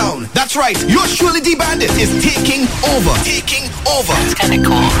boy in town. That's right. Yours truly, D-Bandit, is taking over. Taking over. That's kind of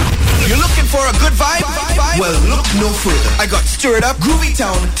cool. You're looking for a good vibe? Well, look no further. I got Stirred Up, Groovy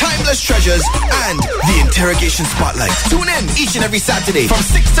Town, Timeless Treasures, and the Interrogation Spotlight. Tune in each and every Saturday from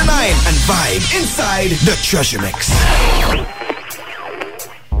 6 to 9 and vibe inside the Treasure Mix.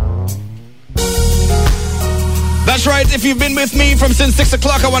 That's right. If you've been with me from since 6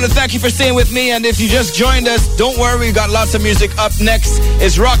 o'clock, I want to thank you for staying with me. And if you just joined us, don't worry. We've got lots of music up next.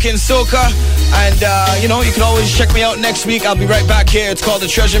 It's Rockin' Soca. And, you can always check me out next week. I'll be right back here. It's called The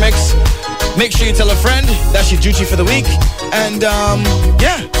Treasure Mix. Make sure you tell a friend. That's your duty for the week. And,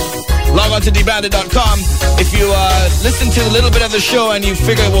 log on to dbandit.com. If you listen to a little bit of the show and you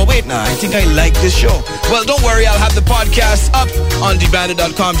figure, well, wait, I think I like this show. Well, don't worry. I'll have the podcast up on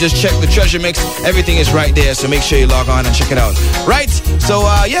dbandit.com. Just check the Treasure Mix. Everything is right there, so make sure you log on and check it out. Right? So,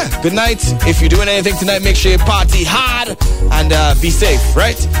 good night. If you're doing anything tonight, make sure you party hard and be safe,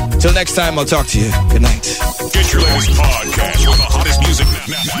 right? Till next time, I'll talk to you. Good night. Get your latest podcast with the hottest music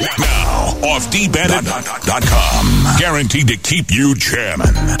now off dbandit.com. Guaranteed to keep you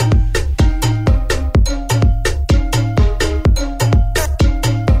jamming.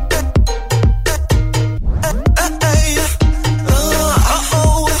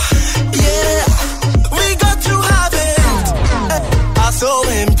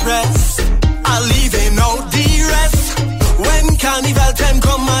 Carnival time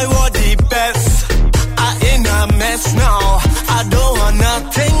come, I want the best. I in a mess now, I don't want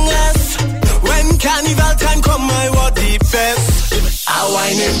nothing less. When carnival time come, I want the best. I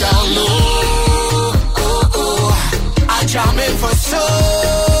winding down low, I jamming for so,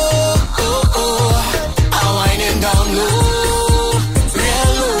 I winding down low,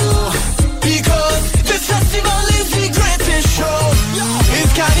 real low. Because this festival is the greatest show.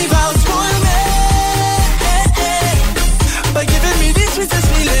 It's carnival spoil me by giving me the sweetest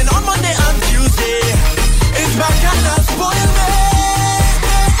feeling on Monday and Tuesday. It's bacana spoil me.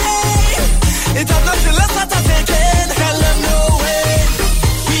 It has nothing less that I'm taking. Tell them no way.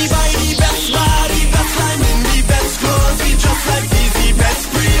 We buy the best bar, the best lime, and the best clothes. We just like these, the best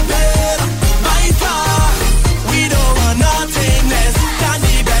prepared. By far, we don't want nothing less than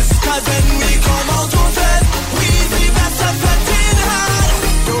the best. Cause when we come out to fed, we the best of 15 hard.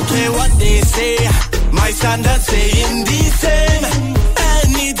 Don't care what they say, my standards saying the same.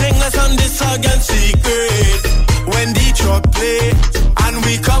 Anything less on this against secret. When the truck play and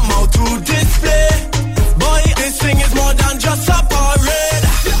we come out to display, boy, this thing is more than just a parade.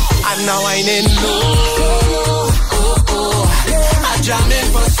 And now I'm in low, I'm jamming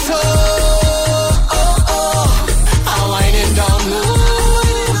for so, I'm winding down low,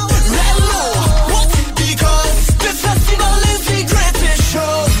 red low. What? Because this festival is the greatest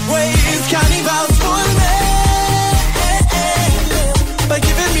show. Wait, it's carnival for me by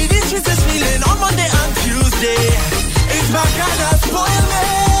giving me this sweetest feeling on Monday and Tuesday. It's bacana spoil me.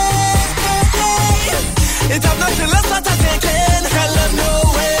 It have nothing less that I'm taking. Hell no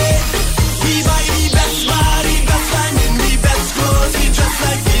way. We buy the best bar, the best lime, and the best clothes. We just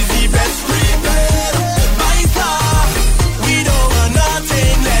like this, the best prepared. By far, we don't want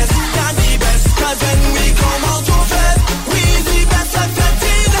nothing less than the best. Cause when we come out to fed, we the best at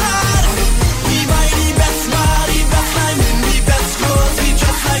 15 hard. We buy the best bar, the best lime, and the best clothes. We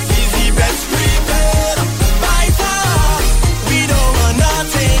just like this, the best prepared. By far, we don't want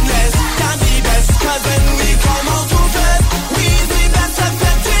nothing less than the best. Cause when we come out to fed, we the best at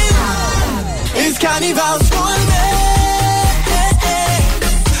 15. It's carnival spoil me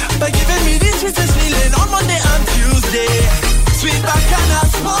by giving me this sweetest feeling on Monday and Tuesday. Sweet bacana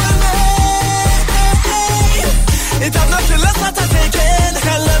spoil me. It have nothing less that I'm taking.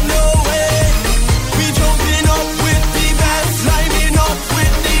 Hell